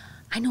clubs?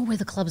 I know where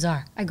the clubs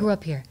are. I grew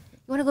up here. You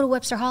want to go to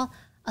Webster Hall?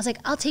 I was like,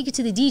 I'll take you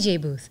to the DJ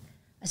booth.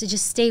 I said,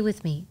 just stay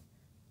with me.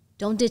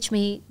 Don't ditch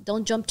me.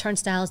 Don't jump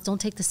turnstiles.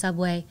 Don't take the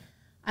subway.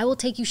 I will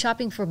take you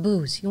shopping for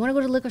booze. You want to go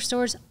to liquor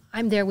stores?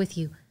 I'm there with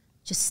you.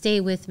 Just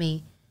stay with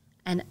me.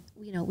 And,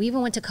 you know, we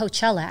even went to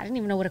Coachella. I didn't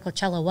even know what a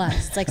Coachella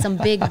was. It's like some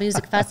big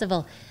music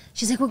festival.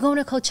 She's like, we're going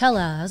to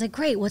Coachella. I was like,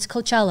 great, what's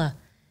Coachella?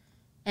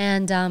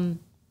 And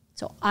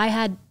so I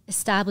had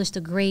established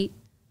a great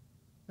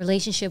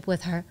relationship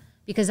with her,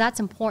 because that's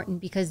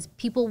important, because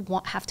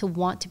people have to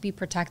want to be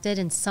protected,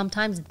 and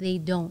sometimes they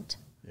don't.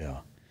 Yeah.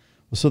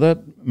 Well, so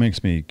that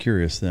makes me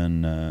curious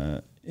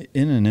then,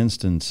 in an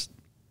instance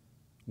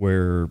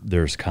where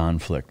there's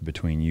conflict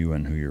between you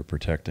and who you're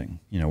protecting,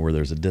 you know, where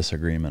there's a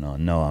disagreement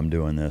on, no, I'm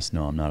doing this,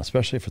 no, I'm not,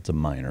 especially if it's a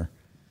minor,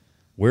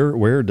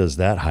 where does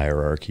that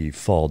hierarchy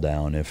fall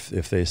down if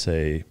they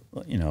say,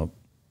 you know,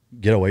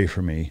 get away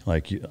from me,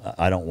 like,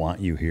 I don't want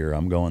you here,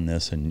 I'm going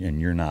this,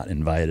 and you're not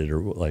invited,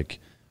 or like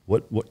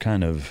what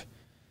kind of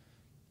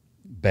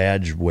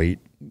badge weight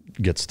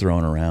gets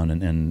thrown around,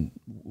 and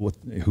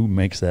who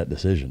makes that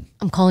decision?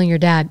 I'm calling your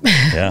dad.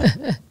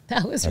 Yeah.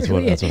 That's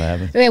what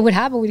happened. It would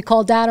happen. We'd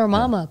call dad or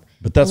mom up.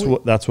 But that's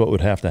what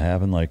would have to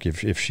happen. Like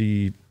if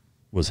she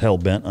was hell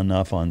bent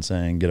enough on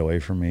saying, get away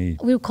from me.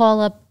 We would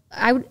call up,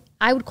 I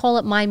would call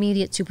up my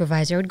immediate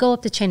supervisor. I would go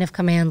up the chain of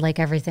command like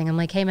everything. I'm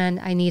like, hey man,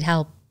 I need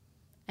help.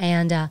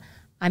 And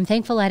I'm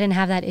thankful I didn't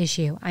have that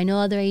issue. I know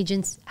other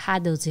agents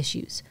had those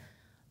issues.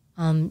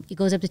 It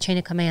goes up the chain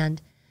of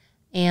command.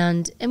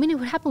 And, I mean, it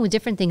would happen with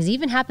different things. It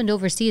even happened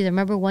overseas. I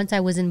remember once I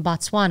was in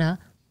Botswana.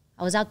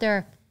 I was out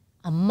there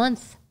a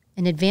month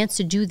in advance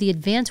to do the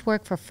advance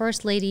work for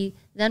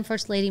then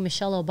First Lady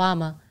Michelle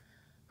Obama,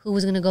 who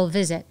was going to go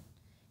visit.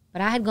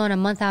 But I had gone a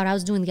month out. I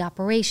was doing the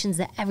operations,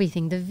 the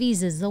everything, the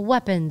visas, the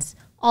weapons,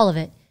 all of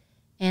it.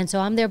 And so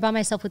I'm there by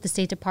myself with the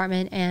State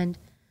Department and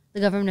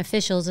the government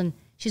officials, and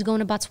she's going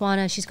to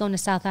Botswana, she's going to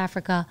South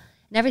Africa,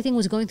 and everything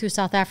was going through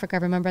South Africa, I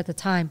remember at the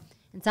time.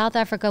 And South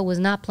Africa was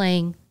not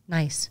playing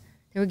nice.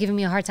 They were giving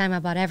me a hard time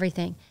about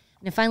everything.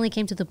 And it finally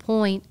came to the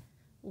point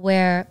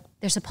where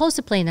they're supposed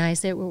to play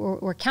nice.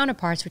 We're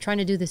counterparts. We're trying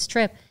to do this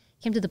trip.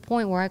 It came to the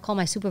point where I called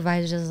my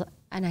supervisors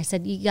and I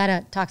said, you got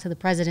to talk to the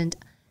president.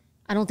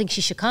 I don't think she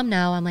should come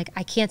now. I'm like,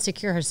 I can't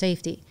secure her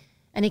safety.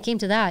 And it came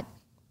to that.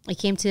 It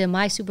came to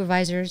my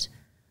supervisors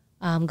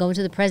going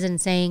to the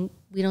president saying,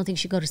 we don't think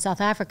she should go to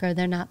South Africa.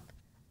 They're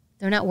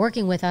not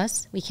working with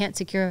us. We can't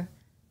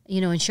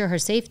ensure her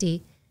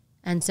safety.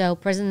 And so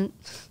President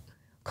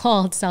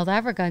called South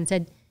Africa and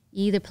said,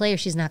 you either play or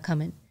she's not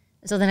coming.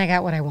 So then I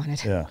got what I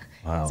wanted. Yeah.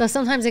 Wow. So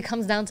sometimes it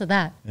comes down to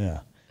that. Yeah.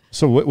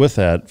 So with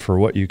that, for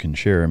what you can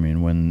share, I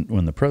mean,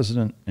 when the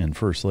president and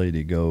first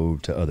lady go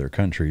to other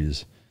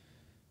countries,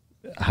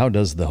 how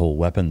does the whole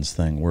weapons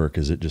thing work?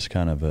 Is it just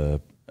kind of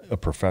a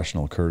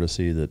professional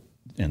courtesy that,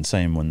 And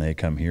same when they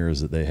come here,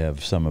 is that they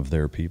have some of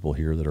their people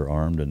here that are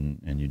armed,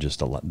 and you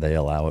just they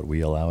allow it,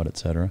 we allow it, et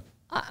cetera?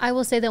 I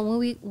will say that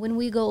when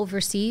we go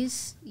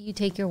overseas, you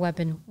take your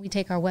weapon. We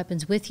take our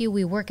weapons with you.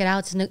 We work it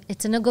out.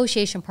 It's a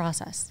negotiation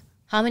process.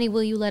 How many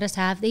will you let us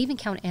have? They even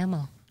count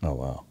ammo. Oh,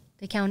 wow.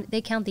 They count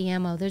the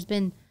ammo. There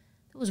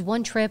was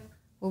one trip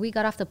where we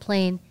got off the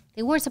plane.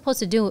 They weren't supposed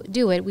to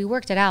do it. We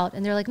worked it out,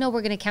 and they're like, no,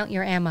 we're going to count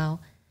your ammo.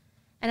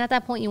 And at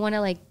that point, you want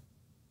to, like,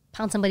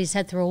 pound somebody's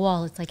head through a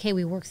wall. It's like, hey,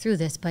 we worked through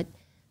this, but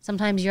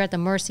sometimes you're at the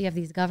mercy of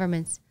these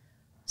governments.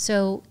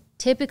 So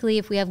typically,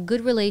 if we have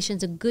good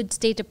relations, a good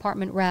State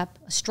Department rep,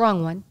 a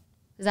strong one,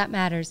 because that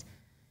matters,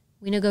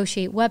 we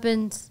negotiate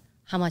weapons,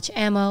 how much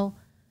ammo,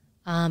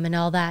 and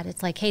all that.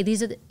 It's like, hey,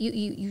 these are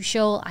you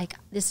show, like,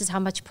 this is how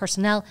much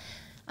personnel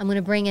I'm going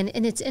to bring in.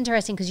 And it's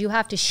interesting because you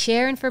have to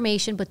share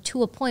information, but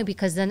to a point,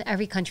 because then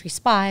every country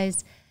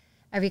spies,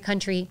 every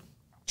country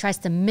tries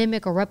to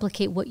mimic or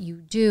replicate what you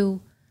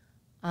do.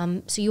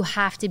 So you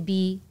have to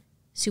be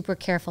super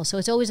careful. So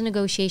it's always a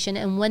negotiation.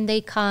 And when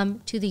they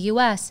come to the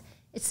U.S.,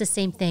 it's the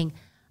same thing.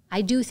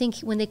 I do think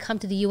when they come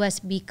to the U.S.,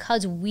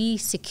 because we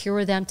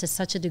secure them to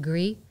such a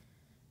degree,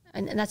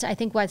 and that's, I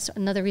think, that's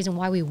another reason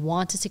why we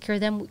want to secure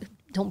them.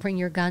 Don't bring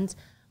your guns,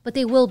 but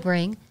they will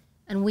bring,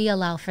 and we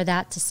allow for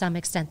that to some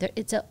extent.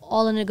 It's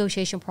all a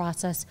negotiation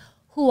process.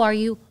 Who are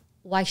you?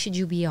 Why should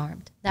you be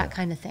armed? That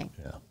kind of thing.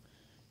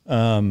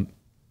 Yeah.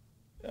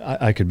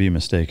 I could be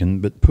mistaken,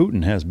 but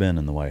Putin has been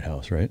in the White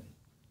House, right?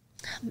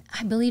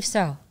 I believe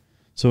so.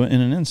 So in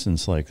an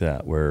instance like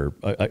that, where,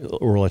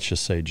 or let's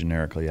just say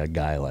generically, a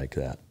guy like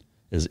that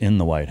is in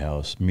the White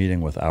House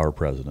meeting with our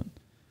president,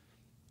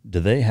 do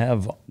they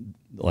have,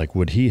 like,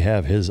 would he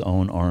have his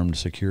own armed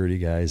security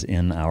guys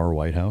in our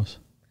White House?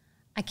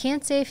 I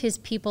can't say if his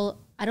people,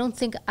 I don't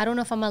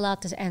know if I'm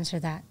allowed to answer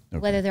that,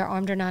 whether they're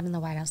armed or not in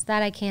the White House.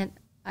 That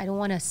I don't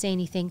want to say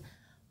anything,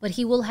 but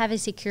he will have a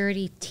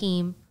security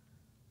team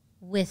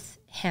with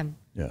him.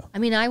 Yeah. I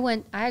mean, I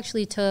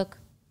actually took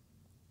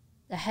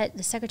the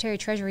Secretary of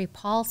Treasury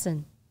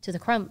Paulson to to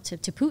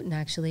Putin,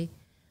 actually.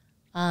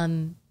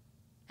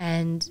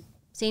 And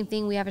same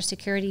thing, we have a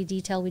security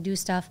detail, we do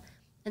stuff.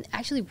 And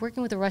actually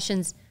working with the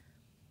Russians,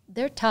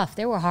 they're tough,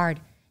 they were hard.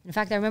 In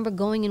fact, I remember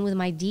going in with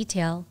my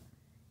detail,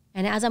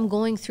 and as I'm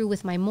going through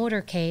with my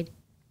motorcade,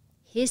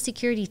 his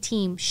security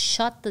team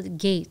shut the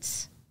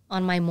gates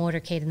on my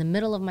motorcade, in the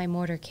middle of my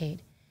motorcade,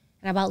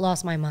 and I about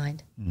lost my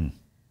mind. Mm.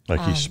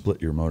 Like he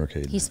split your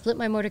motorcade. He split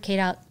my motorcade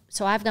out.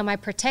 So I've got my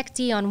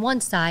protectee on one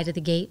side of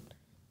the gate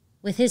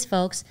with his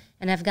folks,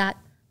 and I've got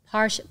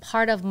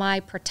part of my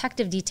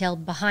protective detail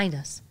behind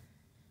us.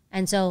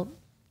 And so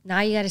now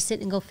you got to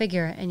sit and go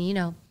figure. And, you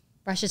know,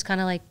 Russia's kind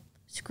of like,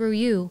 screw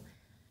you,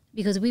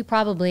 because we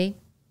probably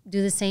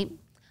do the same.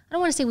 I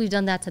don't want to say we've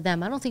done that to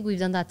them. I don't think we've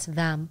done that to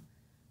them.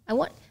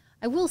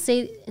 I will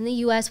say in the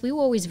U.S., we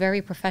were always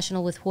very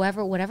professional with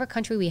whatever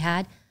country we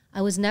had.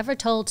 I was never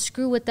told,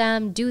 screw with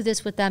them, do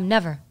this with them.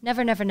 Never,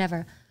 never, never,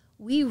 never.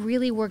 We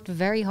really worked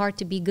very hard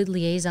to be good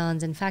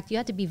liaisons. In fact, you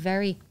had to be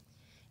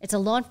it's a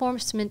law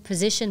enforcement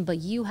position, but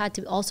you had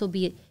to also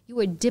you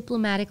were a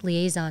diplomatic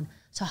liaison.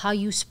 So how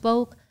you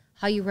spoke,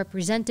 how you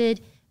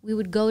represented, we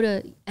would go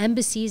to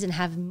embassies and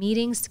have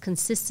meetings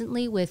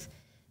consistently with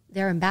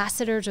their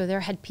ambassadors or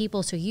their head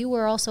people. So you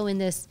were also in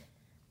this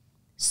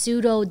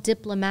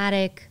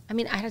pseudo-diplomatic, I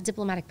mean, I had a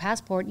diplomatic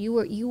passport. You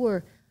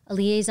were a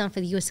liaison for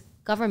the U.S.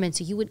 government,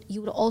 so you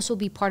would also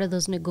be part of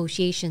those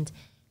negotiations,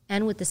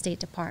 and with the State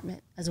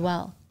Department as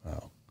well.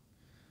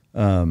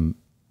 Wow.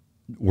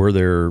 Were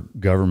there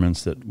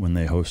governments that, when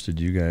they hosted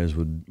you guys,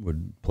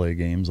 would play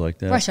games like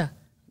that? Russia.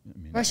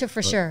 Russia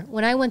for sure.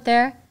 When I went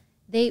there,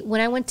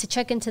 when I went to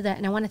check into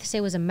and I wanted to say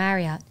it was a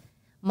Marriott,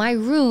 my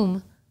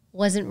room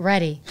wasn't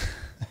ready.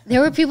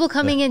 There were people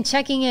coming in,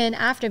 checking in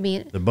after me.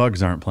 The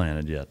bugs aren't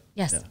planted yet.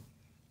 Yes. Yeah.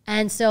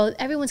 And so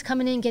everyone's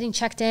coming in, getting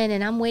checked in,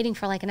 and I'm waiting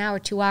for like an hour,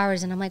 2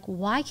 hours, and I'm like,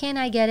 why can't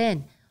I get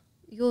in?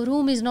 Your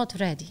room is not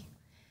ready.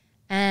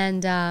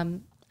 And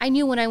I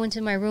knew when I went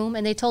to my room,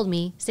 and they told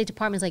me, State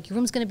Department's like, your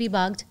room's going to be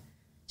bugged.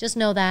 Just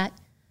know that.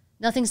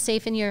 Nothing's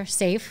safe in your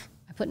safe.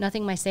 I put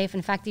nothing in my safe.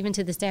 In fact, even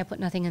to this day, I put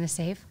nothing in a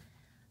safe.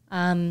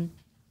 And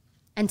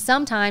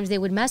sometimes they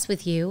would mess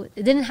with you.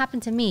 It didn't happen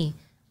to me,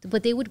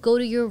 but they would go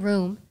to your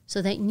room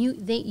so that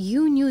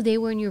you knew they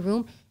were in your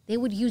room. They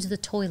would use the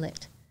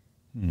toilet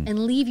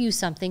and leave you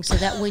something so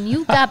that when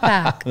you got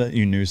back. That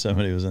you knew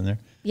somebody was in there?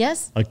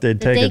 Yes. Like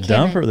they'd take a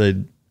dump or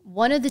they'd?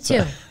 One of the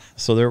two.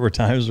 So there were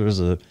times there was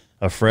a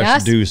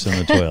fresh deuce in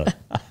the toilet.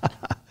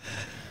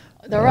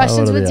 The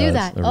Russians would do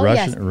that.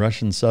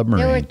 Russian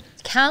submarine. There were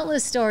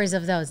countless stories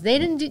of those. They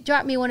didn't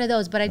drop me one of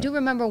those, but I do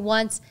remember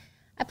once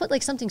I put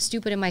like something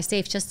stupid in my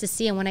safe just to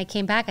see, and when I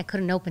came back, I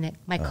couldn't open it.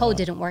 My code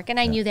didn't work, and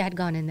I knew they had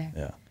gone in there.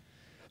 Yeah.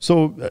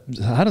 So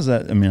how does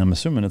that, I mean, I'm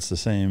assuming it's the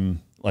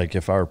same, like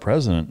if our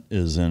president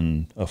is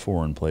in a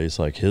foreign place,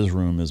 like his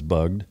room is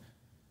bugged,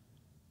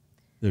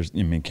 there's,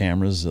 I mean,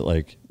 cameras that,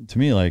 like, to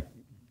me, like,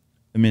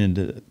 I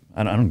mean,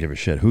 I don't give a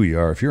shit who you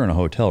are. If you're in a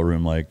hotel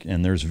room, like,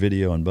 and there's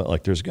video and, but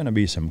like, there's going to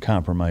be some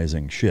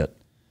compromising shit.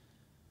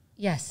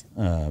 Yes.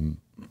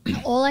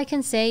 All I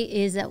can say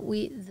is that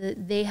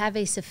they have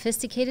a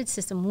sophisticated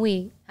system.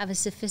 We have a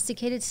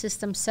sophisticated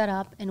system set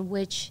up in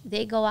which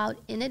they go out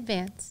in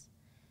advance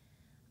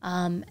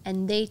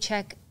and they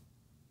check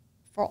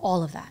for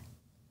all of that.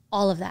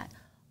 All of that.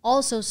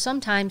 Also,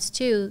 sometimes,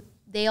 too,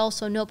 they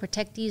also know,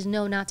 protectees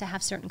know not to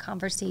have certain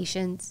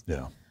conversations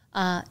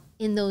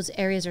in those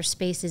areas or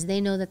spaces.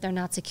 They know that they're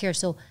not secure.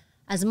 So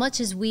as much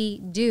as we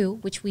do,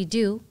 which we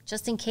do,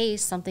 just in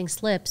case something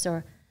slips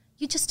or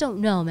you just don't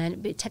know,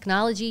 man.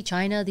 Technology,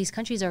 China, these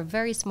countries are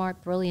very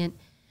smart, brilliant.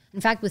 In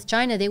fact, with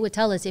China, they would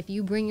tell us, if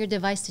you bring your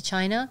device to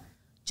China,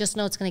 just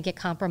know it's going to get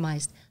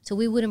compromised. So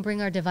we wouldn't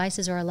bring our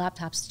devices or our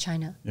laptops to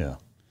China. Yeah.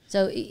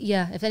 So,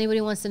 yeah, if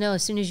anybody wants to know,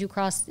 as soon as you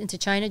cross into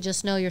China,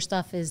 just know your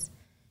stuff is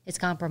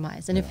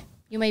compromised. And if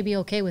you may be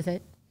okay with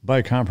it.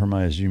 By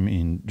compromised, you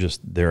mean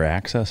just they're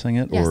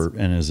accessing it? Yes.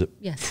 And is it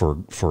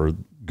for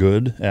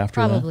good after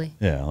Probably.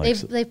 that?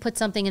 Yeah. They've put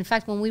something. In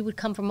fact, when we would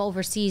come from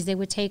overseas, they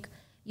would take,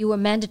 you were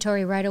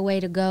mandatory right away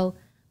to go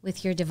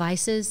with your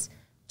devices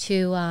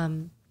to,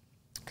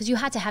 because you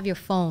had to have your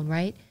phone,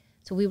 right?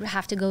 So we would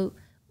have to go,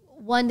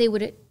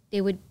 they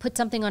would put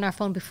something on our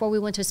phone before we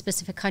went to a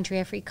specific country.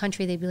 Every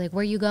country, they'd be like,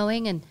 where are you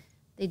going? And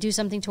they do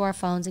something to our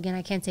phones. Again,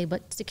 I can't say,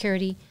 but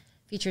security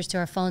features to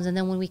our phones. And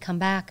then when we come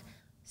back,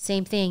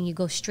 same thing. You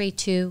go straight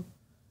to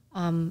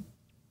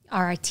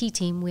our IT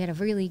team. We had a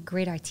really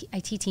great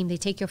IT team. They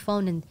take your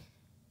phone and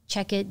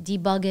check it,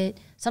 debug it.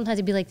 Sometimes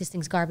it'd be like, this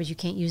thing's garbage. You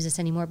can't use this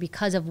anymore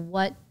because of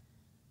what,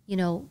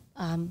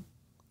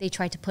 they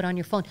tried to put on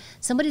your phone.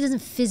 Somebody doesn't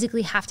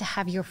physically have to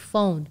have your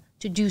phone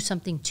to do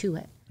something to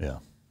it. Yeah.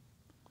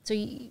 So,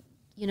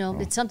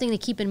 it's something to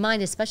keep in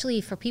mind,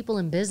 especially for people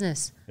in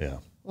business. Yeah.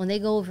 When they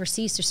go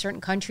overseas to certain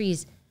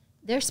countries,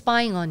 they're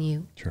spying on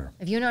you. Sure.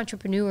 If you're an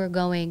entrepreneur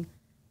going...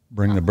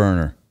 Bring the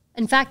burner.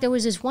 In fact, there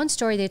was this one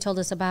story they told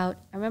us about.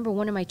 I remember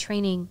one of my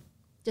training,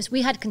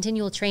 we had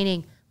continual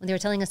training when they were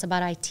telling us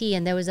about IT,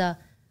 and there was a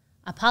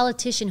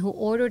politician who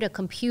ordered a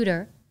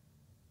computer,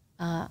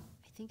 a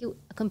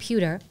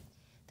computer.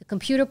 The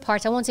computer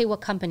parts, I won't say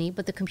what company,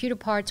 but the computer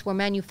parts were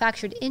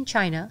manufactured in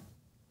China,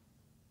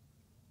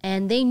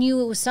 and they knew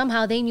it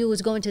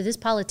was going to this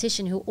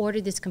politician who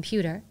ordered this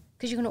computer,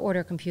 because you're going to order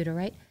a computer,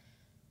 right?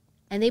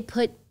 And they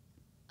put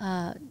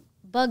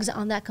bugs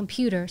on that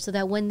computer so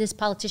that when this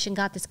politician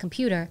got this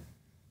computer,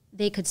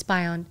 they could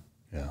spy on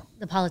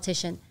the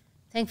politician.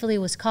 Thankfully, it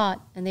was caught,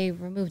 and they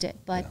removed it.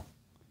 But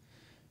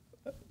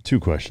two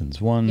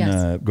questions. One,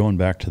 going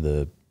back to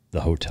the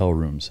hotel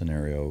room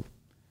scenario.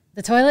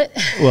 The toilet?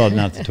 Well,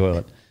 not the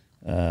toilet.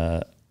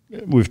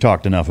 We've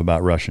talked enough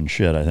about Russian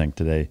shit, I think,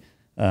 today.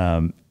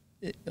 When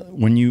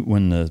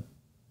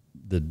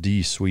the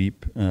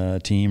D-sweep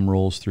team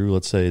rolls through,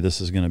 let's say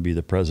this is going to be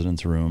the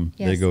president's room.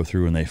 Yes. They go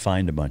through and they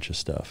find a bunch of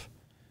stuff.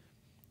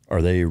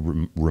 Are they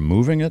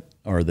removing it?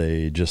 Are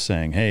they just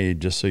saying, hey,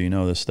 just so you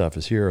know, this stuff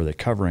is here? Are they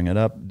covering it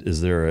up?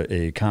 Is there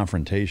a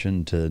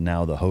confrontation to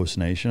now the host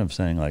nation of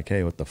saying, like,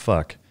 hey, what the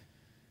fuck?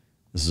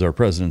 This is our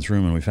president's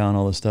room and we found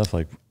all this stuff?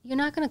 Like, you're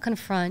not going to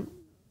confront.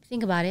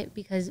 Think about it,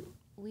 because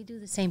we do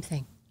the same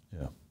thing.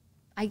 Yeah.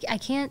 I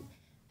can't.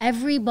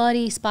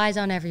 Everybody spies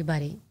on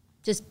everybody.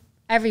 Just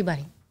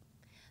everybody.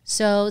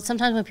 So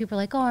sometimes when people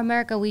are like, oh,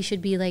 America, we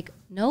should be like,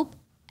 nope.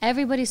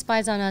 Everybody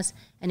spies on us,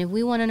 and if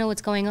we want to know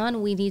what's going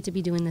on, we need to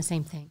be doing the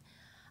same thing.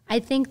 I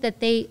think that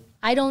it's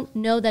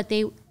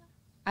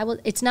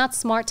not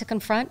smart to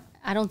confront.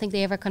 I don't think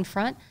they ever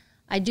confront.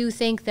 I do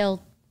think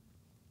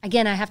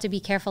again, I have to be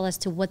careful as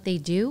to what they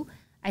do.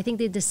 I think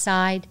they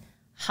decide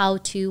how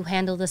to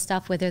handle the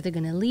stuff, whether they're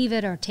going to leave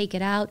it or take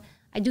it out.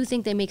 I do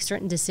think they make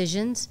certain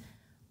decisions,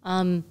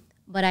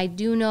 but I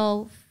do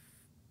know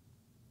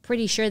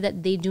pretty sure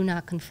that they do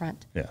not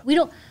confront. Yeah.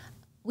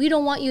 We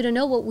don't want you to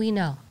know what we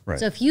know. Right.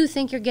 So if you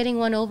think you're getting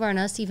one over on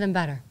us, even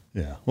better.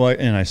 Yeah. Well,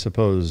 and I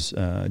suppose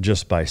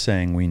just by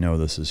saying we know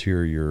this is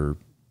here, you're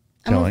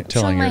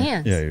showing my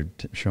hands. Yeah, you're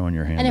showing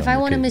your hand. And if I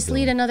want to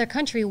mislead another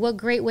country, what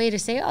great way to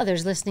say, oh,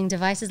 there's listening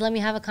devices. Let me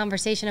have a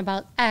conversation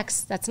about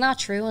X that's not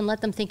true and let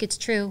them think it's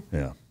true.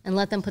 Yeah. And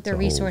let them put their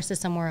resources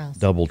somewhere else.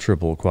 Double,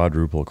 triple,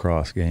 quadruple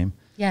cross game.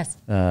 Yes.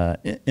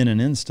 In an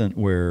instant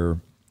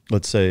where,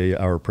 let's say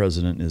our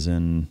president is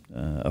in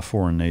a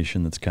foreign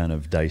nation that's kind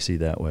of dicey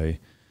that way,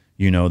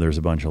 there's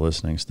a bunch of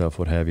listening stuff,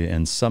 what have you,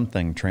 and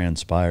something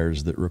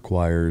transpires that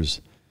requires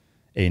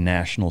a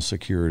national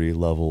security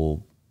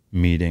level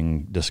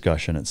meeting,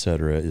 discussion, et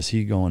cetera. Is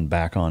he going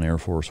back on Air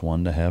Force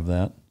One to have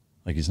that?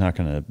 Like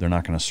they're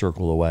not going to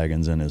circle the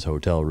wagons in his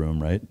hotel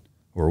room, right?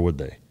 Or would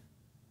they?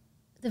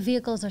 The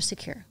vehicles are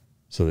secure.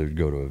 So they'd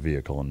go to a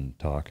vehicle and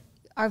talk?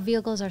 Our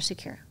vehicles are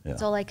secure. Yeah.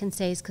 That's all I can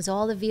say, is because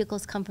all the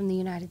vehicles come from the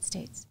United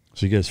States.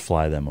 So you guys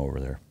fly them over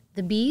there?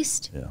 The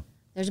Beast? Yeah.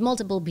 There's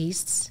multiple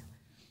Beasts.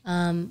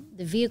 The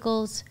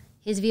vehicles,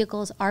 his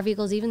vehicles, our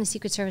vehicles, even the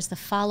Secret Service, the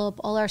follow-up,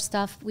 all our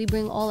stuff, we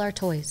bring all our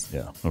toys.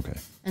 Yeah, okay.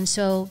 And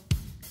so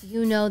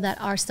that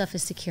our stuff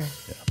is secure.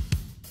 Yeah.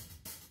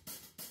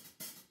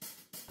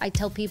 I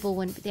tell people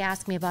when they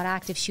ask me about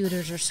active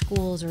shooters or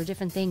schools or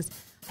different things,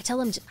 I tell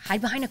them,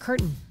 hide behind a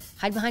curtain,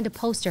 hide behind a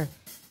poster.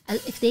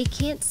 If they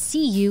can't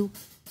see you,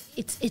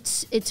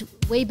 it's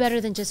way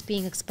better than just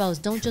being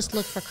exposed. Don't just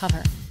look for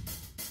cover.